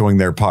 Everybody's doing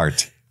their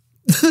part.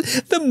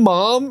 The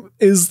mom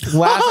is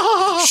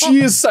laughing.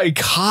 She is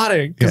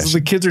psychotic because the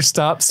kids are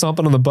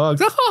stomping on the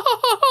bugs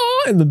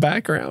in the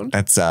background.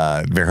 That's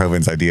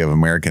Verhoeven's idea of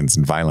Americans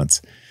and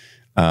violence.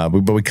 But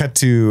we cut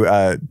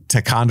to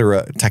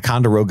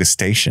Ticonderoga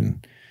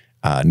Station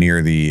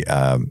near the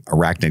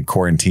arachnid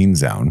quarantine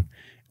zone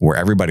where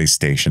everybody's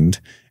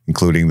stationed,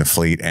 including the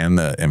fleet and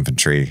the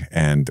infantry.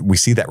 And we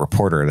see that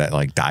reporter that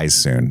like dies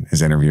soon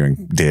is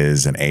interviewing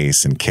Diz and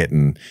Ace and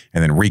Kitten.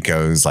 And then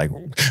Rico's like,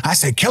 I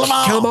say, kill them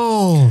all. Kill them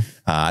all.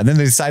 And then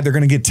they decide they're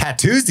going to get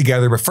tattoos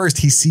together. But first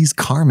he sees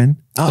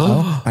Carmen.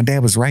 Uh-oh. My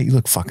dad was right. You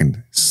look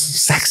fucking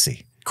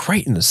sexy.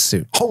 Great in the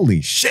suit. Holy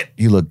shit.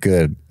 You look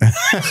good.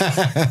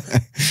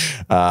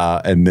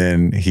 And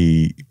then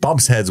he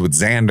bumps heads with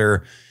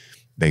Xander.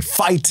 They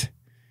fight.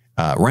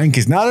 Rank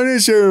is not an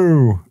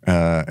issue.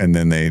 And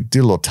then they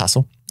do a little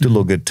tussle. Do a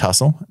little good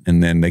tussle,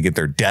 and then they get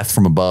their death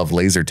from above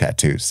laser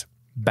tattoos.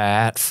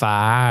 Bat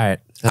fight.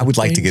 I would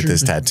like to get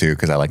this tattoo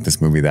because I like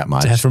this movie that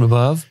much. Death from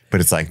above?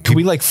 But it's like... Can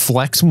we like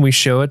flex when we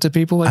show it to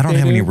people? Like I don't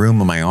have any room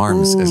on my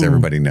arms, as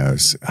everybody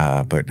knows.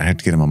 But I have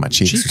to get them on my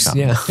cheeks or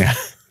something. Yeah.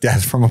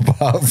 Death from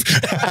above.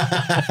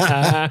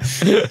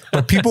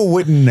 But people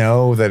wouldn't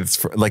know that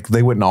it's... like,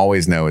 they wouldn't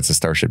always know it's a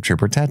Starship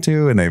Trooper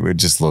tattoo, and they would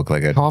just look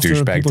like a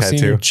douchebag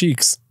tattoo. Your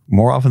cheeks?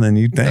 More often than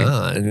you'd think.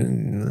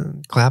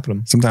 Clapping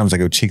them. Sometimes I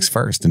go cheeks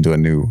first into a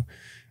new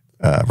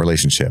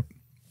relationship.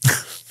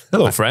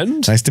 Hello,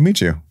 friend. Nice to meet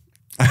you.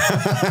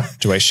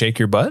 Do I shake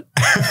your butt?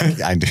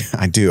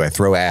 I do. I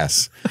throw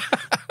ass.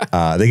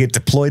 They get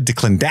deployed to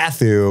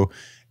Clendathu,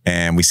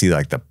 and we see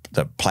like the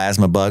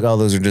plasma bug. Oh,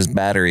 those are just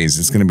batteries.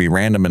 It's going to be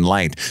random and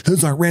light.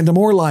 Those aren't random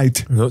or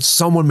light.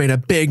 Someone made a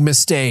big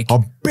mistake. A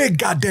big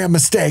goddamn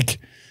mistake.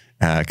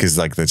 Because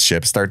like the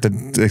ships start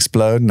to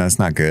explode, and that's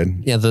not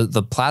good. Yeah,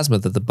 the plasma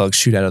that the bugs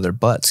shoot out of their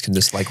butts can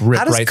just like rip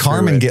right through it. How does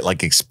Carmen get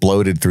like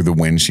exploded through the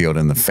windshield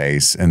in the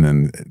face, and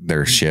then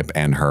their ship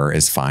and her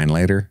is fine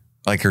later?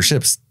 Like her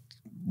ship's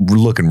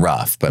looking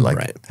rough, but like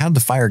how'd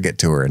the fire get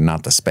to her and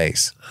not the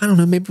space? I don't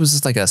know. Maybe it was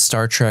just like a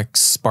Star Trek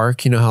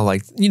spark. You know how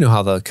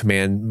the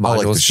command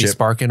modules be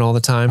sparking all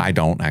the time? I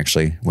don't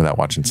actually, without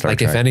watching Star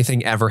Trek. Like if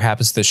anything ever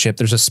happens to the ship,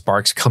 there's just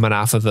sparks coming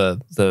off of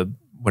the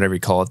whatever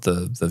you call it,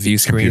 the view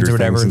screens or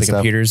whatever, the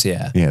computers.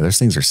 Yeah. Yeah, those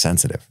things are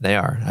sensitive. They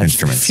are.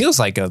 Instruments. It feels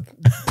like a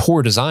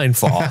poor design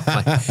flaw.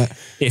 Like,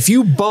 if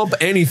you bump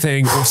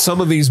anything, some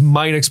of these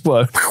might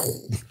explode.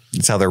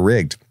 That's how they're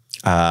rigged.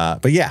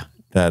 But yeah,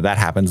 that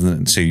happens.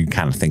 And so you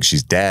kind of think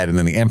she's dead. And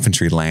then the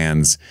infantry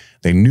lands.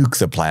 They nuke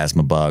the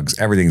plasma bugs.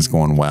 Everything's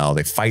going well.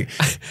 They fight.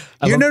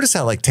 You notice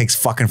how it like takes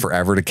fucking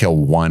forever to kill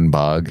one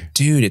bug?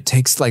 Dude, it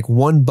takes like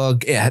one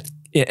bug.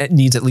 It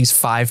needs at least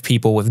 5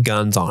 people with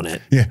guns on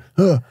it. Yeah.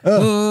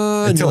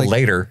 Until like,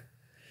 later.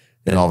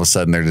 And all of a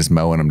sudden they're just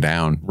mowing them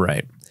down.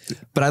 Right.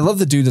 But I love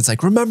the dude that's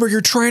like, remember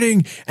your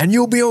training and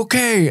you'll be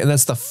okay. And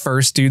that's the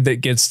first dude that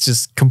gets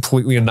just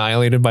completely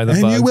annihilated by the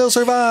bug. And you will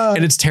survive.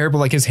 And it's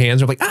terrible. Like his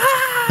hands are like,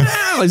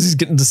 ah! Like he's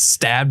getting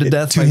stabbed to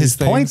death. To his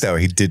point, though,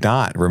 he did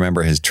not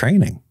remember his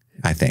training,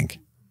 I think.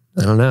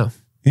 I don't know.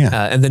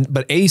 Yeah.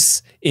 But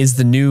Ace is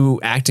the new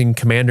acting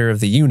commander of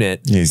the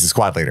unit. Yeah, he's the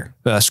squad leader.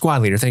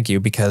 Squad leader, thank you,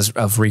 because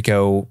of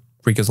Rico's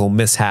little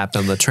mishap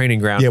on the training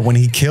ground. Yeah,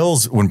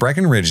 when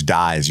Breckenridge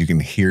dies, you can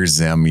hear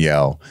Zim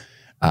yell,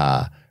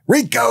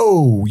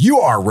 Rico, you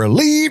are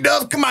relieved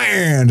of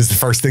command is the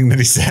first thing that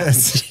he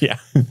says. Yeah.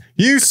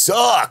 You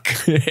suck.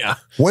 Yeah.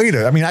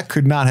 I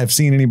could not have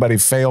seen anybody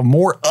fail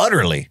more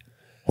utterly.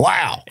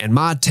 Wow. In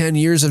my 10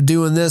 years of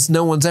doing this,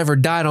 no one's ever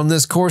died on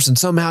this course, and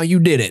somehow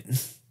you did it.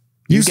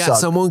 You got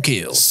someone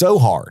killed. So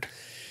hard.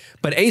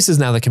 But Ace is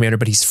now the commander,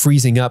 but he's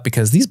freezing up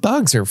because these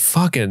bugs are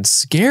fucking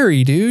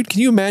scary, dude. Can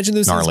you imagine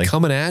those things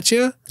coming at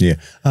you? Yeah.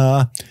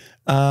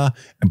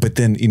 But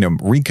then,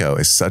 Rico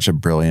is such a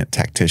brilliant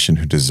tactician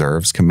who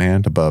deserves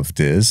command above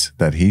Diz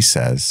that he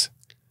says,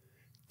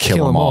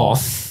 kill them all.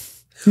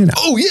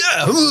 Oh,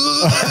 yeah.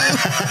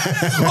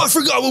 I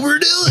forgot what we were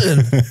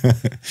doing.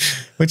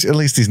 Which at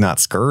least he's not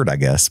scared, I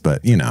guess.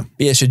 But, Yeah,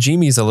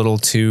 Shijimi's a little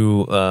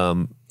too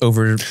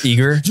over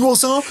eager. You want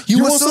some?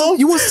 You want some?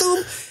 You want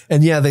some?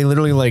 And yeah, they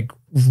literally like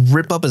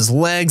rip up his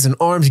legs and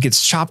arms. He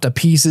gets chopped to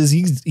pieces.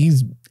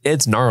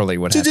 It's gnarly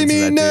what happens to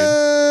that dude.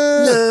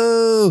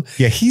 No.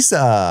 Yeah, he's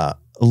a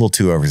little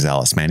too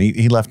overzealous, man.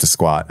 He left the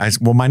squad.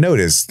 My note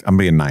is, I'm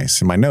being nice.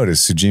 And my note is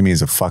Sujimi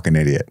is a fucking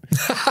idiot.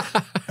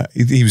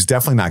 He was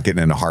definitely not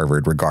getting into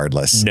Harvard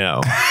regardless.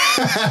 No.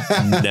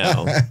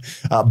 No.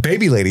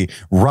 Baby lady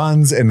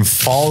runs and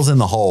falls in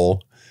the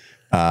hole.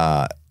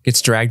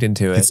 Gets dragged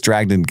into it. It's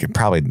dragged in,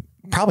 probably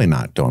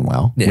not doing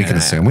well. Yeah, we can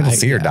assume. We don't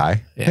see her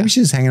die. Yeah. Maybe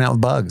she's hanging out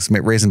with bugs,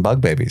 raising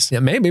bug babies. Yeah,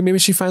 maybe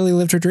she finally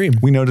lived her dream.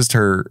 We noticed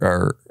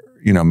her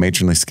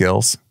matronly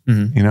skills,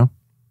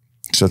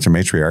 such a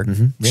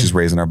matriarch. She's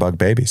raising our bug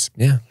babies.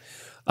 Yeah.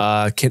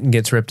 Kitten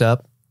gets ripped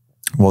up.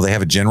 Well, they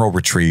have a general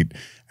retreat,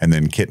 and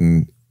then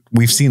Kitten.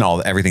 We've seen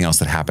everything else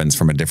that happens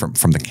from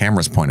the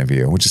camera's point of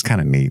view, which is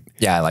kind of neat.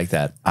 Yeah, I like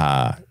that.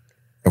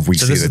 If we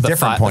see the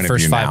different point of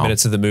view now. The first 5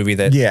 minutes of the movie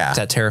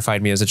that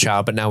terrified me as a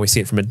child, but now we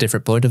see it from a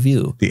different point of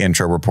view. The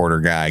intro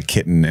reporter guy,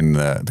 Kitten, and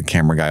the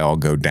camera guy all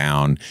go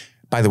down.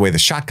 By the way, the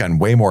shotgun,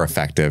 way more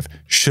effective.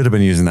 Should have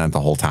been using that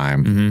the whole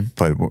time,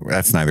 but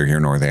that's neither here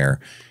nor there.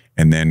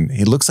 And then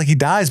he looks like he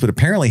dies, but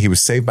apparently he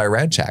was saved by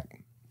Radchak.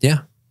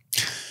 Yeah.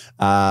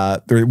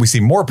 We see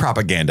more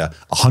propaganda,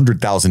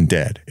 100,000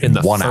 dead in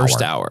the 1 hour.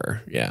 First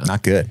hour. Yeah.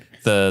 Not good.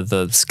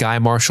 The Sky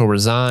Marshal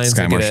resigns.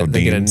 Sky Marshal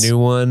they get a new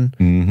one.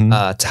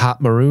 Top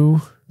Maru.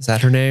 Is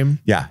that her name?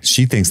 Yeah.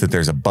 She thinks that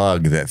there's a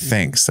bug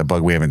a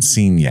bug we haven't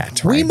seen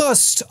yet. Right? We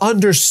must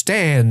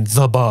understand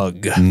the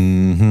bug.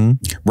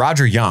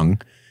 Roger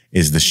Young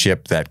is the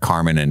ship that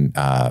Carmen and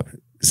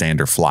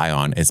Xander fly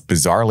on. It's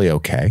bizarrely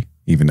okay,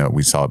 even though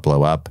we saw it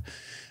blow up.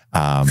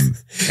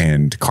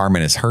 And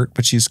Carmen is hurt,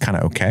 but she's kind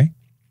of okay.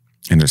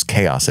 And there's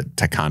chaos at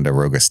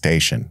Ticonderoga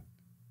Station.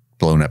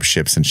 Blown up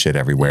ships and shit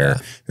everywhere.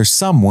 Yeah. There's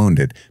some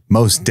wounded,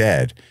 most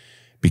dead,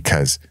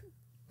 because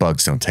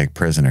bugs don't take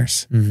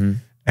prisoners.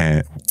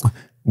 And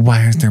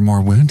why aren't there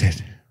more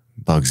wounded?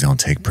 Bugs don't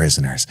take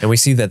prisoners. And we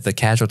see that the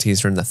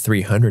casualties are in the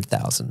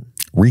 300,000.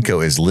 Rico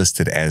is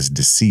listed as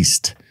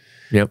deceased.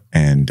 Yep.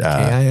 And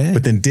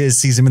but then Diz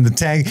sees him in the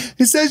tank.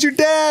 He says, "You're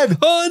dead."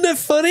 Oh, isn't that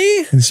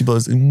funny? And she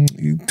blows,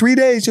 3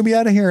 days, you'll be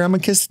out of here. I'm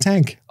gonna kiss the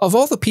tank. Of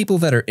all the people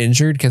that are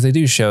injured, because they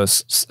do show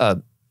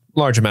a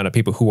large amount of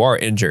people who are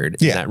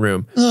injured in that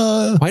room.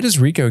 Why does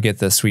Rico get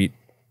the sweet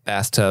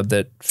bathtub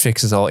that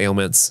fixes all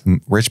ailments?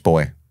 Rich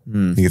boy.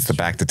 He gets the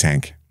back to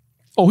tank.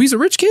 Oh, he's a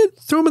rich kid?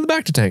 Throw him in the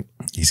back to tank.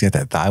 He's got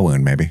that thigh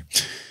wound, maybe.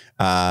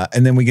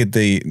 And then we get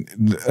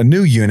a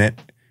new unit.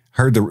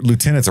 Heard the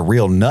lieutenant's a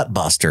real nut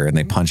buster, and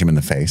they punch him in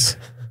the face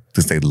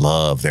because they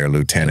love their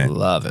lieutenant. I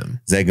love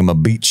him.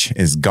 Zagama Beach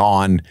is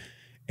gone.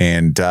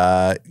 And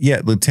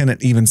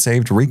lieutenant even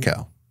saved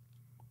Rico.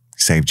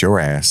 Saved your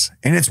ass.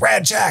 And it's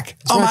Radchak.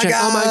 Oh my God.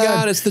 Oh my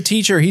God. It's the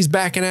teacher. He's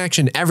back in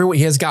action.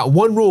 He has got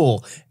one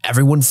rule.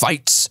 Everyone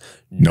fights.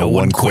 No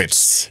one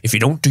quits. If you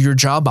don't do your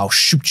job, I'll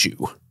shoot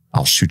you.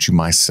 I'll shoot you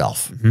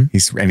myself.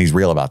 He's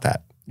real about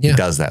that. Yeah. He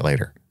does that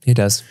later. He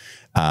does.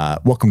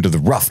 Welcome to the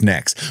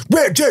Roughnecks.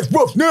 Radchak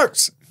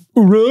Roughnecks.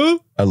 Hoorah.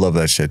 I love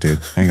that shit, dude.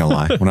 I ain't gonna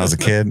lie. When I was a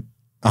kid,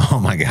 oh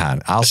my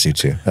God, I'll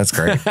shoot you. That's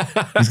great.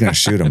 He's gonna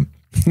shoot him.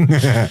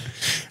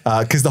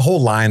 Because the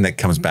whole line that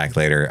comes back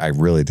later, I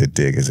really did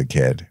dig as a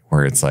kid,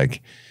 where it's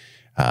like,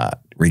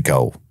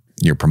 Rico,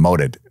 you're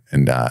promoted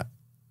and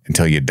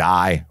until you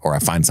die or I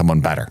find someone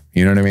better.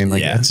 You know what I mean?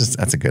 Like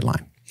that's a good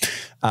line.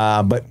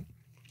 But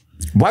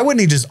why wouldn't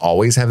he just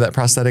always have that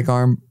prosthetic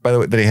arm, by the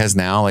way, that he has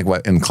now? Like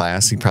what in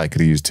class? He probably could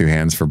have used 2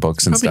 hands for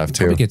books and stuff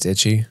too. Probably gets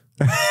itchy.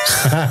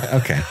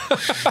 Okay.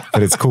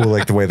 But it's cool,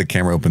 like the way the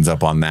camera opens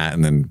up on that,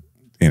 and then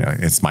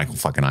it's Michael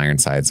fucking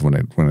Ironsides when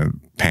it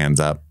pans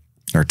up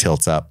or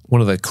tilts up.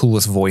 One of the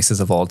coolest voices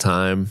of all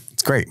time.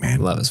 It's great, man.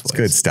 Love his voice. It's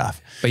good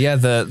stuff. But yeah,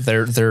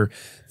 the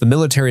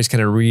military is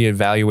kind of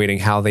reevaluating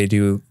how they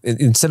do,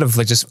 instead of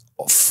like just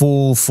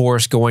full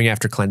force going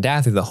after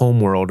Clendathy, the home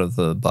world of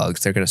the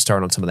bugs. They're going to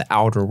start on some of the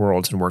outer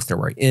worlds and work their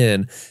way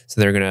in. So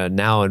they're going to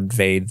now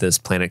invade this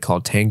planet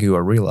called Tengu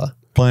Arila.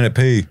 Planet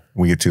P.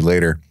 We get to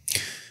later.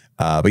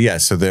 But yeah,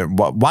 so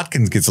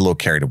Watkins gets a little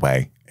carried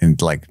away and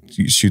like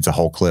shoots a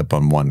whole clip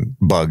on one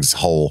bug's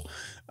hole.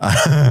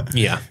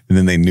 Yeah. And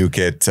then they nuke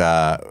it.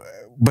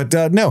 But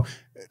no,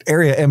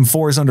 Area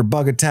M4 is under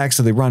bug attack,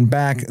 so they run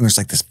back, and there's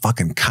like this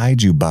fucking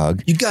kaiju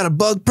bug. You got a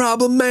bug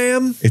problem,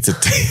 ma'am? It's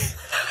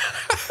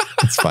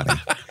funny.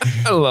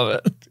 I love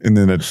it. And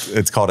then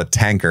it's called a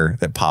tanker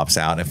that pops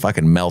out and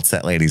fucking melts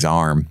that lady's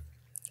arm.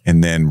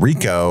 And then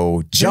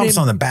Rico jumps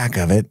on the back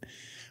of it,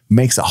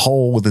 makes a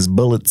hole with his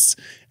bullets,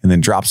 and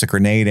then drops a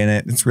grenade in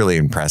it. It's really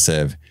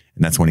impressive.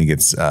 And that's when he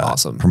gets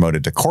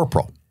promoted to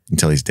corporal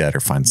until he's dead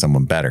or finds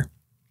someone better.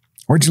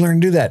 Where'd you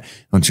learn to do that?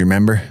 Don't you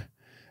remember?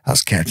 I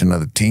was captain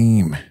of the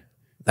team.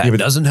 That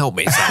doesn't help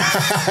me, son.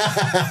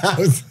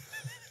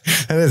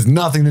 That has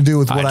nothing to do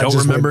with what I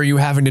just remember you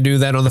having to do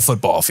that on the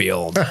football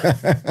field.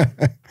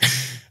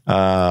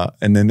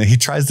 And then he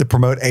tries to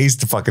promote Ace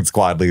to fucking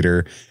squad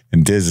leader,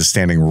 and Diz is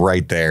standing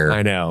right there.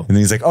 I know. And then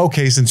he's like,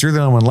 okay, since you're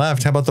the only one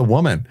left, how about the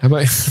woman? How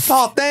about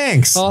oh,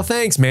 thanks. Oh,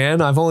 thanks,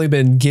 man. I've only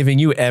been giving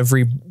you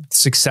every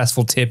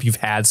successful tip you've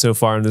had so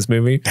far in this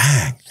movie.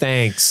 Dang.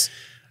 Thanks.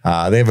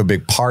 They have a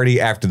big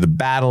party after the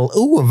battle.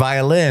 Ooh, a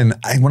violin.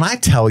 When I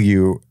tell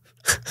you,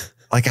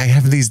 like, I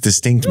have these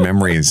distinct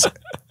memories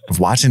of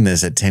watching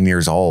this at 10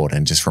 years old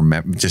and just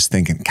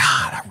thinking,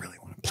 God, I really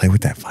want to play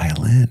with that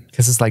violin.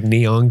 Because it's like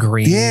neon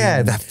green.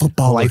 Yeah, that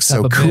football looks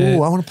so cool. Bit.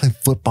 I want to play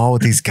football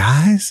with these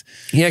guys.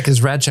 Yeah, because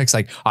Radcheck's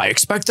like, I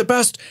expect the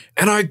best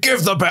and I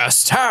give the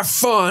best. Have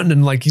fun.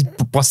 And like he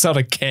busts out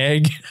a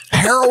keg.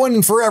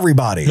 Heroin for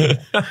everybody.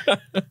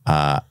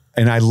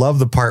 And I love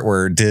the part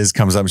where Diz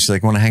comes up and she's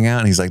like, want to hang out?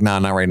 And he's like, nah,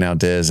 not right now,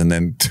 Diz. And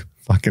then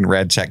fucking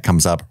Radcheck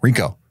comes up.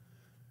 Rico,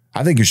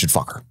 I think you should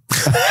fuck her.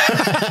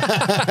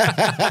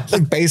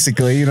 Like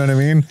basically, you know what I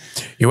mean?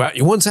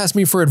 You once asked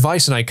me for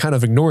advice and I kind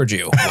of ignored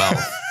you.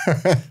 Well,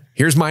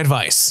 here's my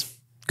advice.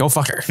 Go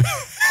fuck her.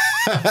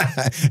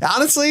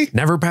 Honestly,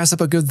 never pass up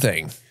a good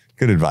thing.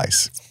 Good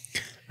advice.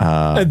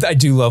 I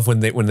do love when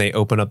they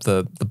open up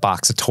the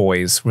box of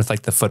toys with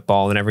like the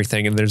football and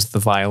everything, and there's the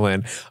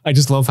violin. I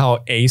just love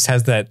how Ace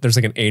has that. There's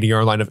like an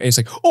 80-yard line of Ace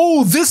like,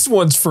 oh, this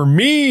one's for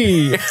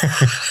me.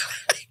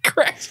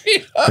 Cracks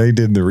me up. They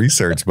did the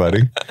research,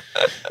 buddy.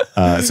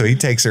 So he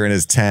takes her in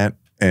his tent,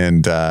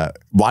 and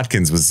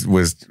Watkins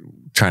was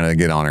trying to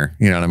get on her.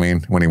 You know what I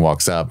mean? When he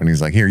walks up and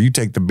he's like, here, you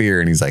take the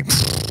beer. And he's like,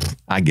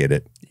 I get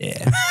it.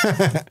 Yeah.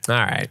 All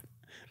right.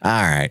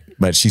 All right.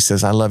 But she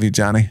says, I love you,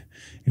 Johnny.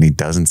 And he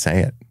doesn't say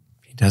it.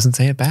 He doesn't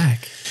say it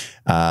back.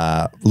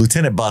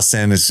 Lieutenant busts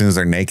in as soon as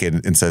they're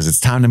naked and says, it's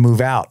time to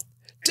move out.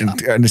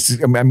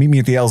 Meet me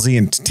at the LZ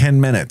in 10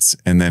 minutes.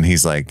 And then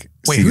he's like,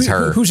 wait, sees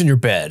her. Who's in your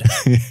bed?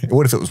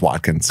 What if it was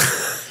Watkins?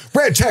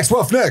 Radcheck's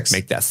Roughnecks.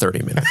 Make that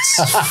 30 minutes.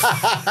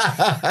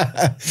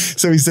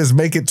 So he says,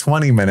 make it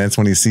 20 minutes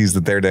when he sees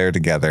that they're there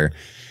together.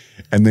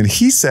 And then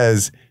he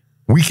says,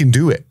 we can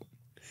do it.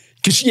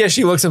 Cause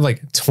she looks at him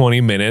like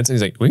 20 minutes and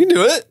he's like, we can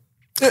do it.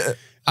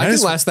 I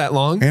didn't last that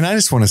long. And I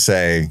just want to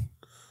say,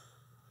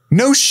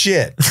 no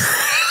shit.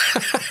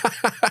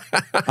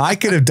 I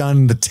could have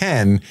done the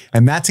 10,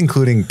 and that's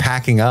including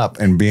packing up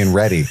and being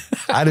ready.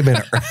 I'd have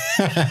been.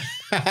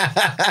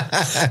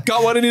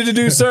 Got what I need to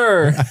do,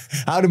 sir.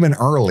 I would have been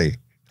early.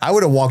 I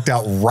would have walked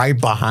out right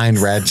behind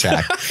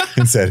Radcheck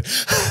and said,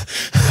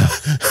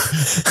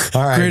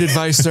 all right. Great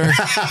advice, sir.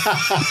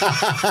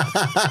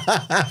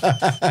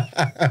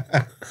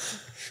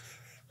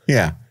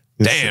 Yeah.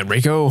 Damn,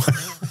 Rico.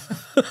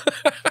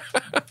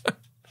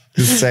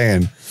 Just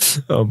saying.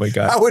 Oh my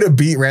God. I would have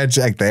beat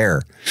Radcheck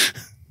there.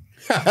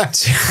 Did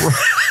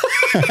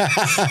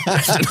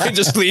I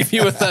just leave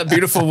you with that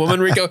beautiful woman,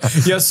 Rico?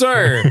 Yes,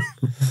 sir.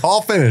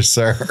 All finished,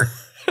 sir.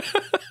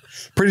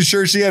 Pretty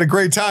sure she had a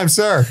great time,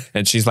 sir.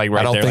 And she's like, right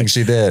I don't there, think like,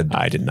 she did.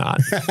 I did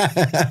not.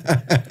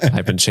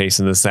 I've been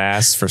chasing this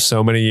ass for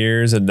so many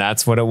years, and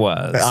that's what it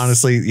was.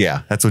 Honestly,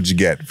 yeah, that's what you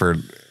get for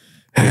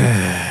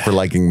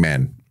liking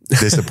men.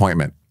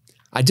 Disappointment.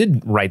 I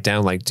did write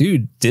down like,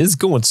 dude, Diz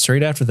going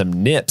straight after them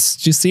nips.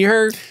 Did you see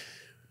her?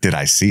 Did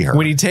I see her?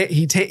 When he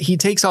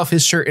takes off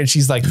his shirt and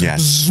she's like,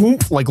 yes.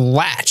 Zoomp, like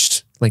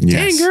latched. Like,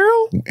 yes. dang,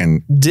 girl.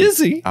 And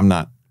dizzy. I'm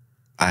not.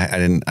 I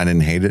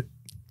didn't hate it.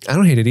 I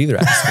don't hate it either.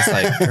 I was just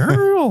like,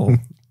 girl,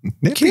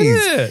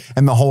 nippies.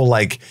 And the whole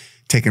like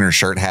taking her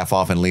shirt half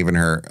off and leaving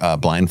her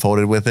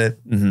blindfolded with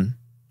it. Mm-hmm.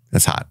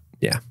 That's hot.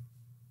 Yeah,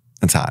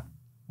 that's hot.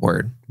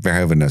 Word.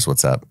 Verhoeven knows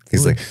what's up.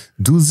 He's like,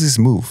 do this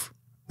move.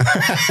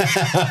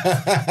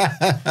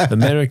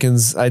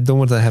 Americans, I don't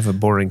want to have a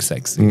boring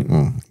sex scene.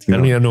 I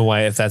don't even know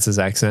why, if that's his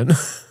accent.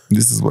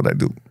 This is what I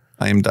do.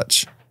 I am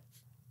Dutch.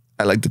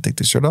 I like to take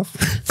the shirt off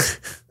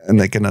and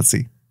they cannot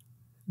see.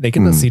 They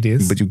cannot see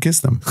this. But you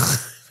kiss them.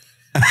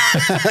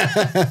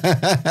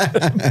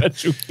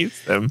 But you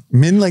kiss them.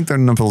 Men like their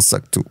nipples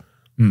sucked too.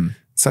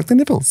 Suck the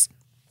nipples.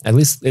 At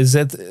least, is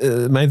that,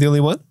 am I the only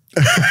one?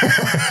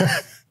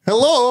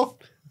 Hello.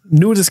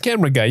 New to this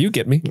camera guy, you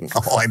get me.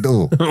 Oh, I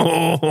do.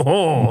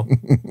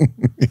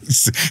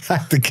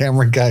 The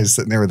camera guy's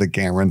sitting there with the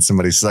camera and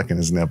somebody's sucking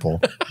his nipple.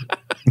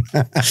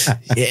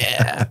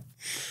 Yeah.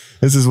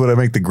 This is what I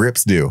make the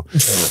grips do.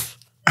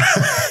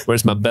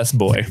 Where's my best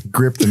boy?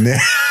 Grip the nip.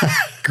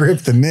 Grip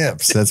the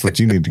nips. That's what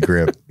you need to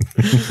grip.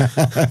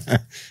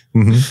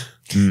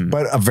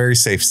 But a very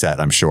safe set,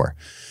 I'm sure.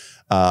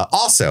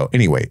 Also,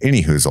 anyway,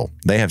 any hoozle,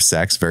 they have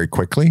sex very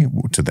quickly.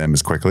 To them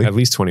is quickly. At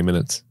least 20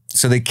 minutes.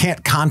 So they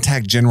can't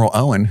contact General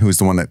Owen, who is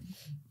the one that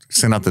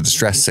sent out the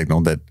distress signal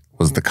that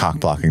was the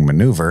cock blocking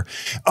maneuver.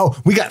 Oh,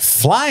 we got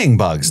flying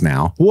bugs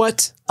now.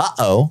 What?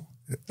 Uh-oh.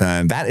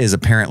 That is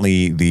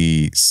apparently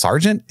the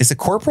sergeant. Is a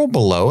corporal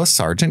below a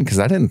sergeant? Because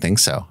I didn't think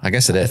so. I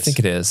guess it is. I think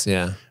it is,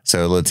 yeah.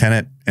 So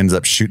lieutenant ends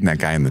up shooting that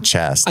guy in the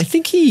chest. I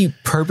think he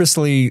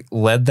purposely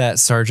led that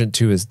sergeant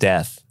to his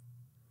death.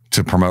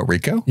 To promote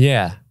Rico?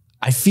 Yeah.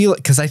 I feel it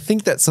because I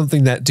think that's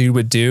something that dude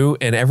would do.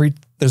 And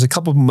there's a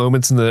couple of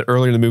moments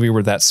earlier in the movie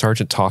where that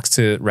sergeant talks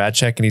to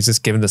Radcheck and he's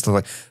just giving this look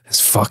like,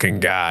 this fucking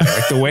guy.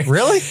 Like the way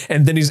Really?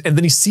 And then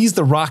he sees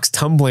the rocks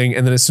tumbling,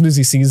 and then as soon as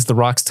he sees the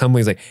rocks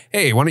tumbling, he's like,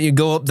 hey, why don't you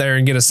go up there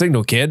and get a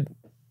signal, kid?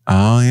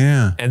 Oh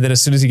yeah. And then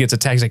as soon as he gets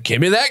attacked, he's like, give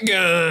me that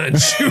gun.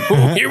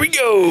 Here we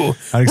go.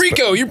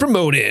 Rico, you're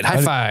promoted.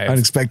 High five. I'd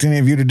expect any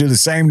of you to do the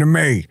same to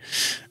me.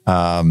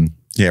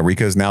 Yeah,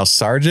 Rico's now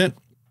sergeant.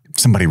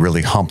 somebody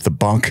really humped the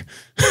bunk.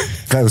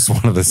 That was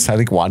one of the, I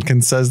think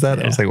Watkins says that.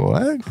 Yeah. I was like,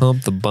 what?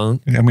 Hump the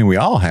bunk. I mean, we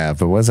all have,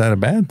 but was that a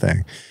bad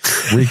thing?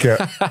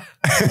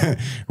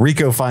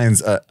 Rico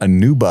finds a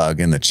new bug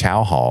in the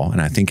chow hall,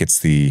 and I think it's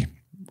the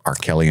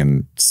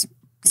Arkelian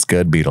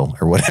scud beetle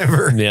or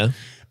whatever. Yeah.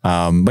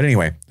 But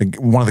anyway,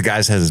 one of the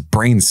guys has his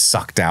brain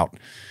sucked out,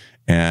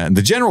 and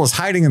the general is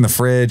hiding in the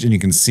fridge, and you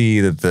can see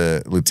that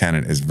the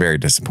lieutenant is very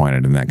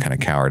disappointed in that kind of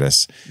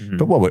cowardice.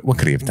 But what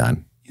could he have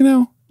done? You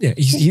know? Yeah,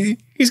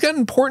 he's got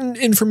important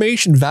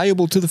information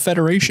valuable to the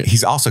Federation.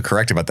 He's also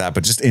correct about that,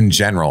 but just in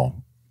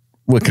general,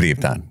 what could he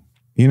have done?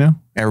 You know,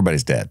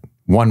 everybody's dead.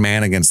 One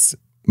man against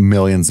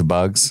millions of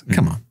bugs.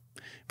 Come on.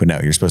 But no,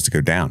 you're supposed to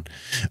go down.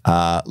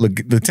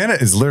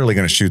 Lieutenant is literally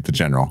going to shoot the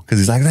general because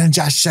he's like, then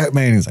just shoot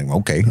me. And he's like,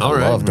 okay, I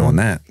love doing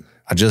that.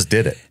 I just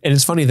did it. And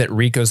it's funny that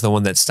Rico's the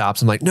one that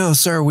stops him like, no,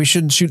 sir, we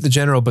shouldn't shoot the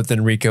general. But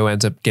then Rico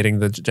ends up getting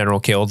the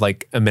general killed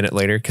like a minute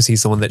later because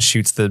he's the one that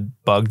shoots the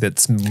bug that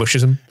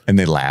smushes him. And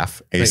they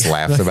laugh. Ace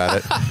laughs about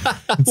it.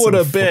 What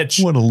a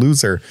bitch. What a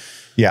loser.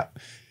 Yeah.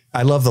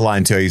 I love the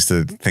line too. I used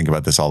to think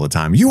about this all the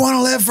time. You want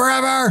to live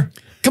forever?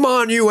 Come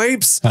on, you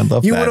apes. I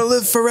love you that. want to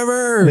live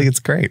forever. I think it's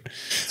great.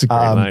 It's a great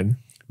line.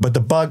 But the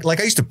bug,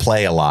 like I used to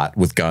play a lot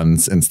with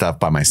guns and stuff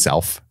by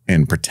myself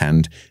and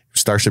pretend.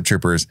 Starship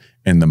Troopers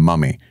and The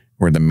Mummy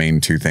were the main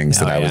two things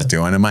that I was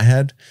doing in my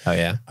head. Oh,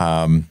 yeah.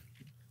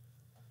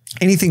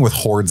 Anything with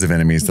hordes of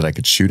enemies that I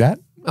could shoot at.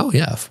 Oh,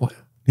 yeah.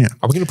 Yeah.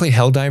 Are we going to play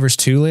Helldivers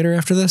 2 later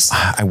after this?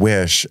 I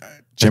wish.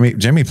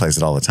 Jimmy plays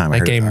it all the time.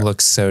 That game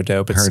looks so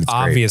dope. It's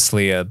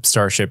obviously a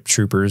Starship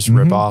Troopers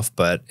ripoff,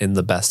 but in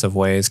the best of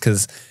ways,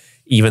 because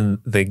even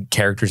the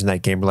characters in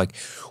that game were like,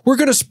 we're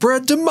going to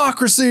spread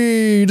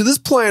democracy to this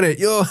planet.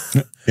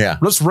 Yeah.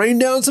 Let's rain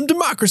down some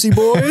democracy,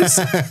 boys.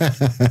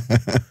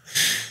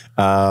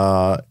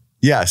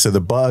 Yeah, so the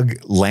bug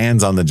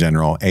lands on the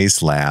general.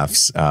 Ace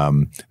laughs.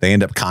 They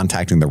end up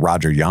contacting the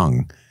Roger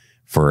Young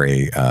for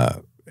a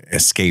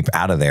escape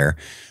out of there.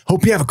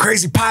 Hope you have a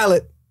crazy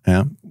pilot.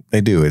 Yeah,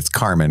 they do. It's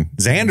Carmen.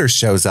 Xander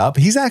shows up.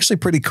 He's actually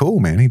pretty cool,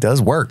 man. He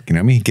does work. You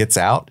know what I mean? He gets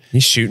out.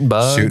 He's shooting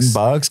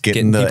bugs,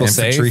 getting the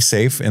infantry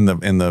safe in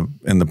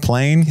the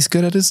plane. He's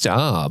good at his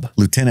job.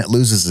 Lieutenant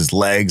loses his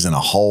legs in a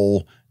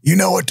hole. You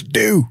know what to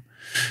do.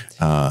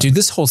 Dude,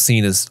 this whole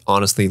scene is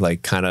honestly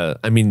like kind of,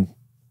 I mean,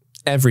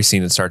 every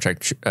scene in Starship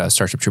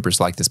Troopers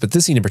like this, but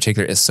this scene in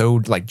particular is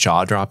so like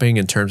jaw dropping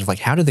in terms of like,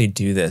 how do they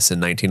do this in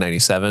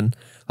 1997?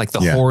 Like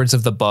the hordes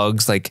of the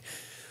bugs, like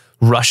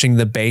rushing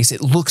the base. It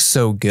looks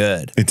so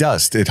good. It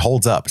does. It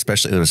holds up,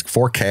 especially it was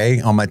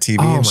 4K on my TV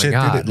and shit.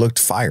 Dude, it looked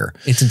fire.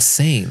 It's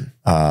insane.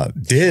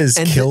 Diz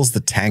kills the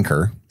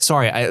tanker.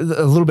 Sorry, a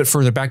little bit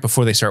further back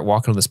before they start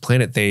walking on this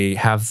planet, they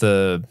have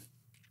the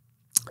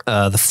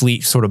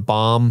fleet sort of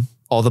bomb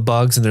all the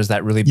bugs, and there's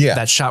that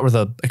that shot where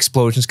the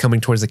explosion's coming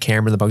towards the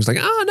camera and the bug's like,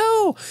 oh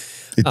no.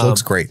 It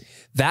looks great.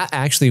 That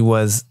actually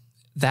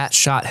that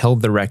shot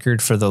held the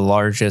record for the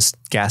largest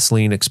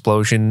gasoline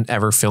explosion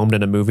ever filmed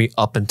in a movie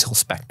up until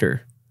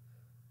Spectre.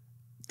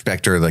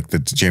 Spectre, like the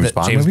James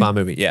Bond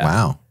movie? Yeah.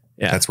 Wow.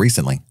 Yeah. That's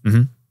recently.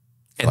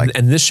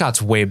 And this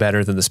shot's way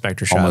better than the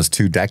Spectre shot. Almost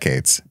 2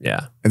 decades.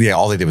 Yeah. And yeah,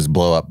 all they did was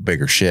blow up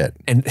bigger shit.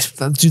 And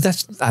dude,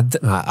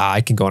 I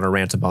can go on a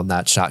rant about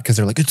that shot because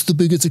they're like, it's the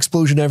biggest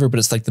explosion ever, but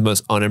it's like the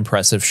most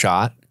unimpressive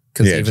shot.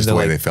 Yeah, even just the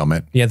way they film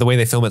it. Yeah, the way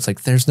they film it's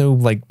like there's no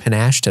like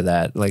panache to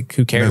that. Like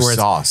who cares? No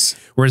sauce.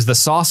 Whereas the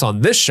sauce on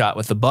this shot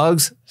with the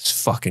bugs is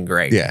fucking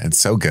great. Yeah, it's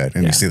so good.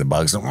 And you see the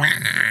bugs.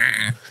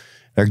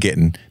 They're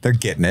getting it. They're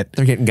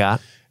getting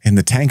got. And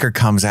the tanker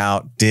comes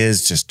out.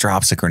 Diz just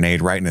drops a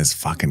grenade right in his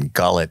fucking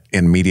gullet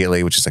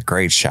immediately, which is a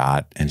great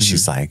shot. And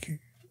she's like,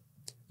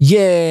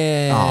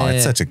 yeah. Oh,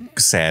 it's such a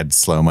sad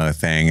slow-mo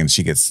thing. And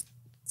she gets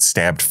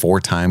stabbed 4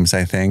 times,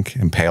 I think,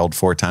 impaled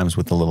 4 times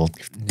with the little.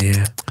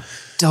 Yeah.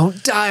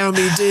 Don't die on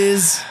me,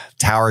 Diz.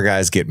 Tower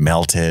guys get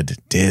melted.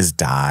 Diz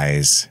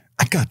dies.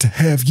 I got to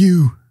have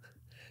you.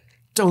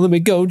 Don't let me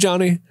go,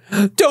 Johnny.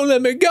 Don't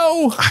let me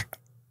go.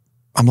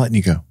 I'm letting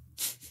you go.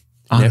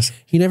 Honest.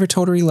 He never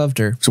told her he loved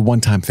her. It's a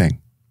one-time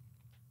thing.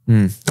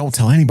 Don't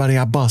tell anybody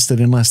I busted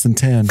in less than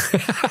 10.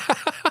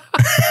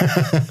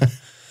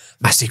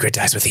 My secret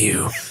dies with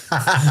you.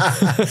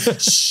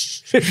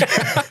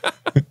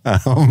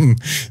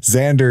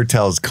 Xander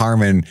tells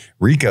Carmen,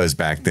 Rico's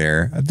back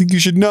there. I think you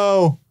should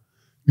know.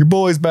 Your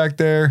boy's back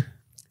there.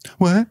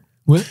 What?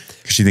 What?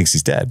 Because she thinks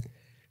he's dead.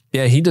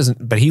 Yeah, he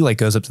doesn't, but he like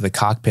goes up to the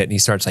cockpit and he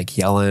starts like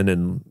yelling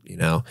and,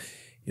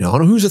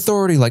 on whose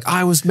authority? Like,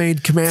 I was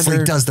made commander.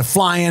 Fleet does the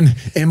flying,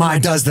 MI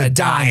does the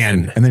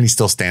dying. And then he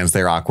still stands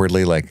there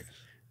awkwardly like,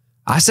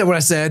 I said what I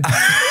said.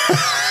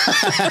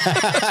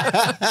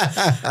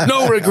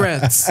 No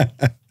regrets.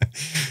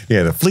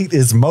 Yeah, the fleet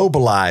is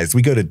mobilized.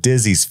 We go to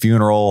Dizzy's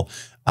funeral.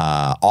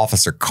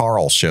 Officer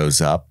Carl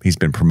shows up. He's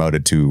been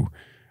promoted to,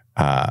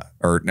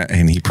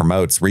 and he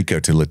promotes Rico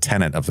to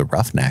lieutenant of the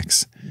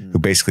Roughnecks, who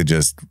basically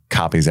just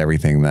copies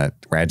everything that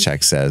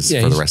Radcheck says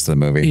for the rest of the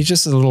movie. He's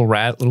just a little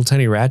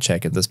tiny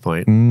Radcheck at this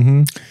point.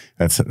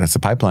 That's a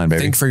pipeline,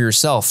 baby. Think for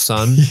yourself,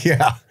 son.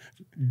 Yeah.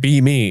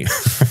 Be me.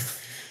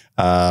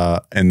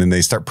 And then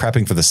they start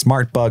prepping for the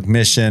smart bug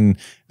mission.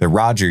 The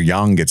Roger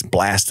Young gets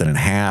blasted in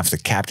half. The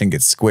captain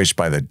gets squished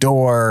by the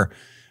door.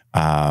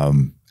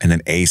 And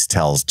then Ace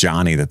tells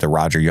Johnny that the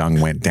Roger Young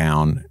went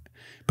down,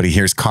 but he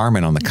hears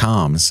Carmen on the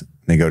comms.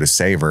 They go to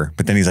save her,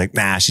 but then he's like,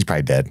 nah, she's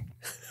probably dead.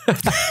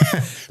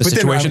 The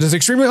situation is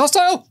extremely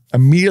hostile.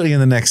 Immediately in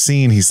the next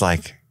scene, he's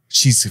like,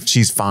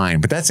 she's fine.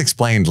 But that's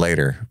explained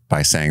later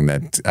by saying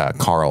that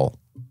Carl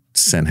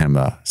sent him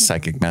a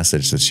psychic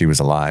message that she was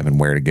alive and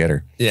where to get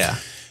her. Yeah.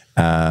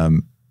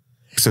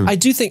 So I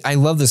do think I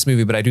love this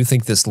movie, but I do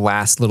think this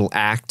last little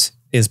act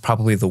is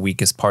probably the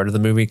weakest part of the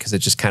movie because it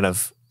just kind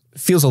of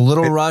feels a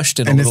little rushed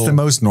and it's the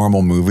most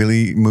normal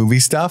movie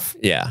stuff.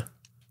 Yeah.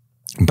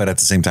 But at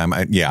the same time,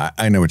 I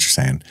know what you're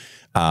saying.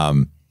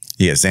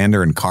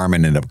 Xander and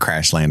Carmen end up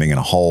crash landing in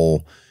a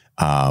hole.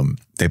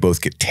 They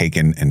both get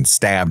taken and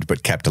stabbed,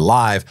 but kept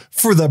alive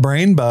for the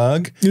brain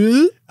bug.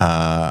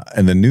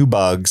 And the new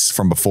bugs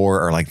from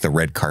before are like the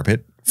red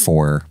carpet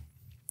for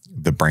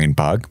the brain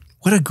bug.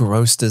 What a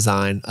gross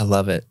design. I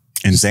love it.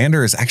 And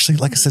Xander is actually,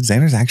 like I said,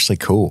 Xander's actually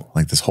cool.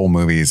 Like this whole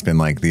movie has been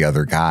like the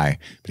other guy,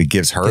 but he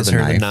gives her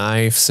the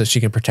knife so she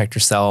can protect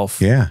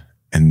herself. Yeah.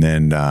 And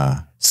then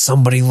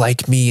somebody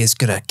like me is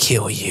gonna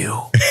kill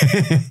you.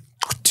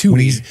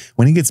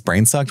 when he gets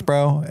brain sucked,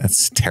 bro,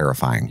 it's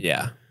terrifying.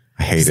 Yeah.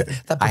 I hate it.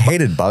 I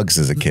hated bugs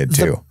as a kid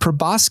too. The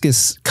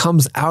proboscis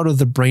comes out of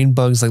the brain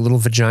bug's like little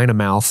vagina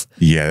mouth.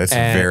 Yeah, that's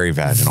a very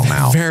vaginal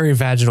mouth. Very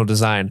vaginal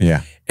design.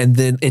 Yeah. And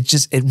then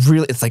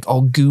it's like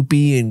all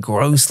goopy and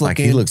gross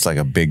looking. Like he looks like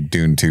a big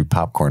Dune 2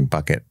 popcorn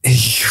bucket.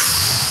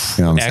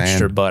 You know what I'm Extra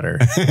saying? butter,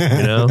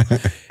 you know?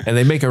 And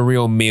they make a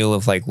real meal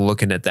of like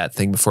looking at that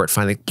thing before it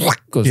finally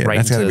goes right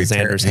into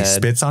Xander's head. He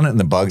spits on it and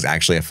the bug's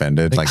actually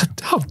offended. Like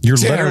you're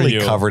literally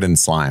covered in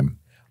slime.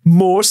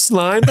 More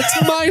slime?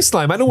 That's my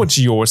slime. I don't want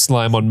your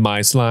slime on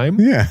my slime.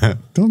 Yeah,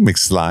 don't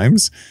mix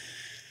slimes.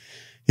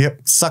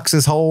 Yep, sucks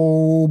his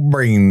whole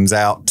brains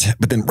out.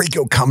 But then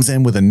Rico comes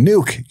in with a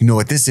nuke. You know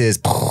what this is?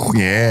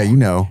 Yeah, you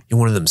know. You're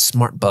one of them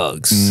smart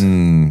bugs.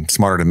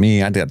 Smarter than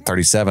me. I got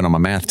 37 on my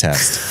math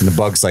test. And the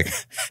bug's like...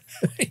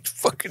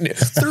 fucking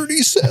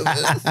 37.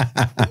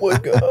 Oh my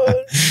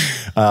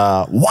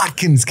God.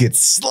 Watkins gets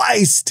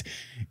sliced.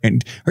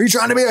 And are you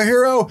trying to be a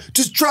hero?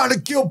 Just trying to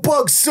kill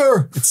bugs,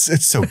 sir.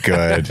 It's so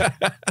good.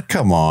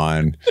 Come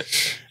on.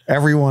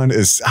 Everyone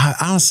is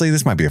honestly,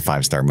 this might be a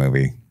 5-star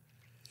movie.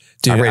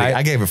 Dude,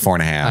 I gave it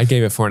 4.5. I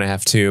gave it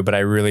 4.5 too, but I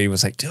really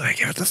was like, dude, I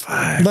give it the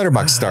 5.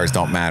 Letterboxd stars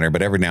don't matter,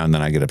 but every now and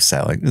then I get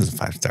upset. Like, this is a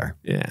 5-star.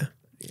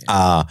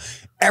 Yeah.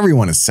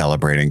 Everyone is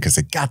celebrating because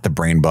they got the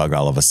brain bug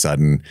all of a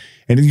sudden.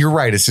 And you're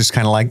right. It's just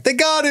kind of like, they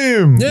got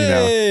him.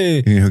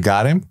 Yay. You know who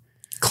got him?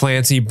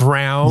 Clancy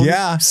Brown.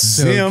 Yeah.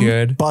 So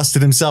good.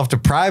 Busted himself to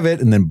private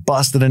and then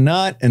busted a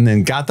nut and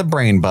then got the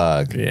brain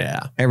bug.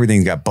 Yeah.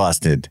 Everything got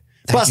busted.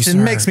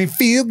 Busting makes me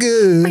feel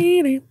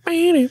good.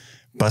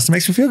 Busting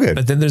makes me feel good.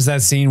 But then there's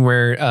that scene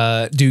where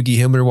Doogie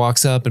Himmler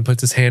walks up and puts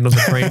his hand on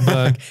the brain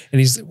bug and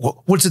he's like,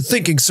 what's it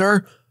thinking,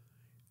 sir?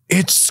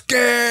 It's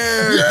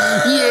scared.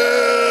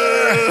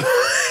 Yeah.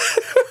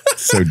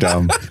 So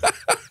dumb.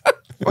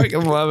 I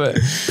can love it.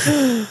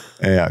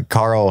 Yeah,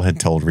 Carl had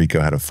told Rico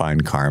how to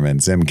find Carmen.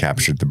 Zim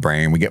captured the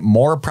brain. We get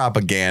more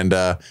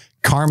propaganda.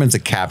 Carmen's a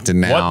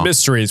captain now. What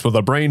mysteries will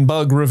the brain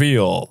bug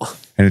reveal?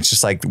 And it's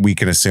just like we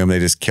can assume they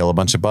just kill a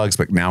bunch of bugs,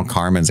 but now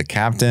Carmen's a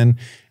captain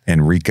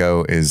and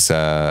Rico is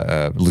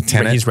a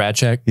lieutenant. But he's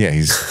Radcheck. Yeah,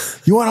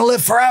 he's, you want to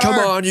live forever? Come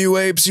on, you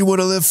apes. You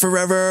want to live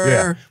forever?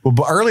 Yeah. Well,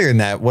 but earlier in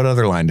that, what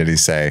other line did he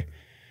say?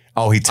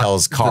 Oh, he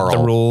tells Carl. The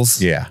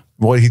rules. Yeah.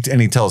 Well, he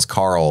tells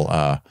Carl,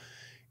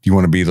 do you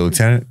want to be the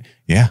lieutenant?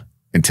 Yeah.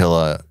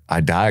 Until I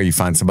die or you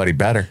find somebody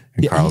better.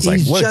 And Carl's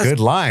like, what a good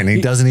line.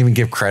 He doesn't even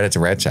give credit to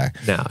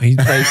Radcheck. No, he's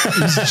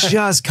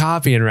just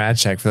copying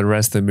Radcheck for the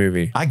rest of the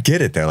movie. I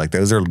get it though. Like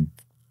those are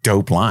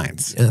dope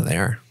lines. Yeah, they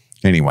are.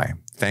 Anyway,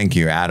 thank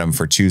you, Adam,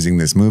 for choosing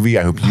this movie.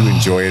 I hope you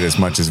enjoy it as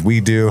much as we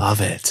do. Love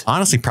it.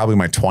 Honestly, probably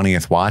my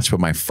 20th watch, but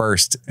my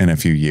first in a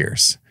few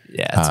years.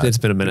 Yeah, it's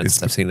been a minute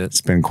since I've seen it.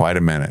 It's been quite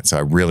a minute. So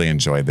I really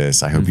enjoyed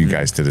this. I hope you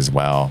guys did as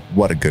well.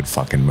 What a good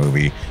fucking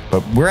movie.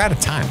 But we're out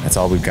of time. That's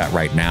all we've got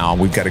right now.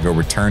 We've got to go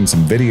return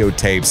some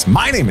videotapes.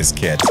 My name is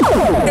Kit.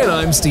 And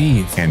I'm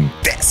Steve. And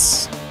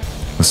this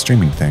was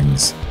Streaming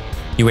Things.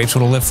 You apes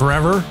want to live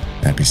forever?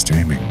 Happy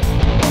streaming.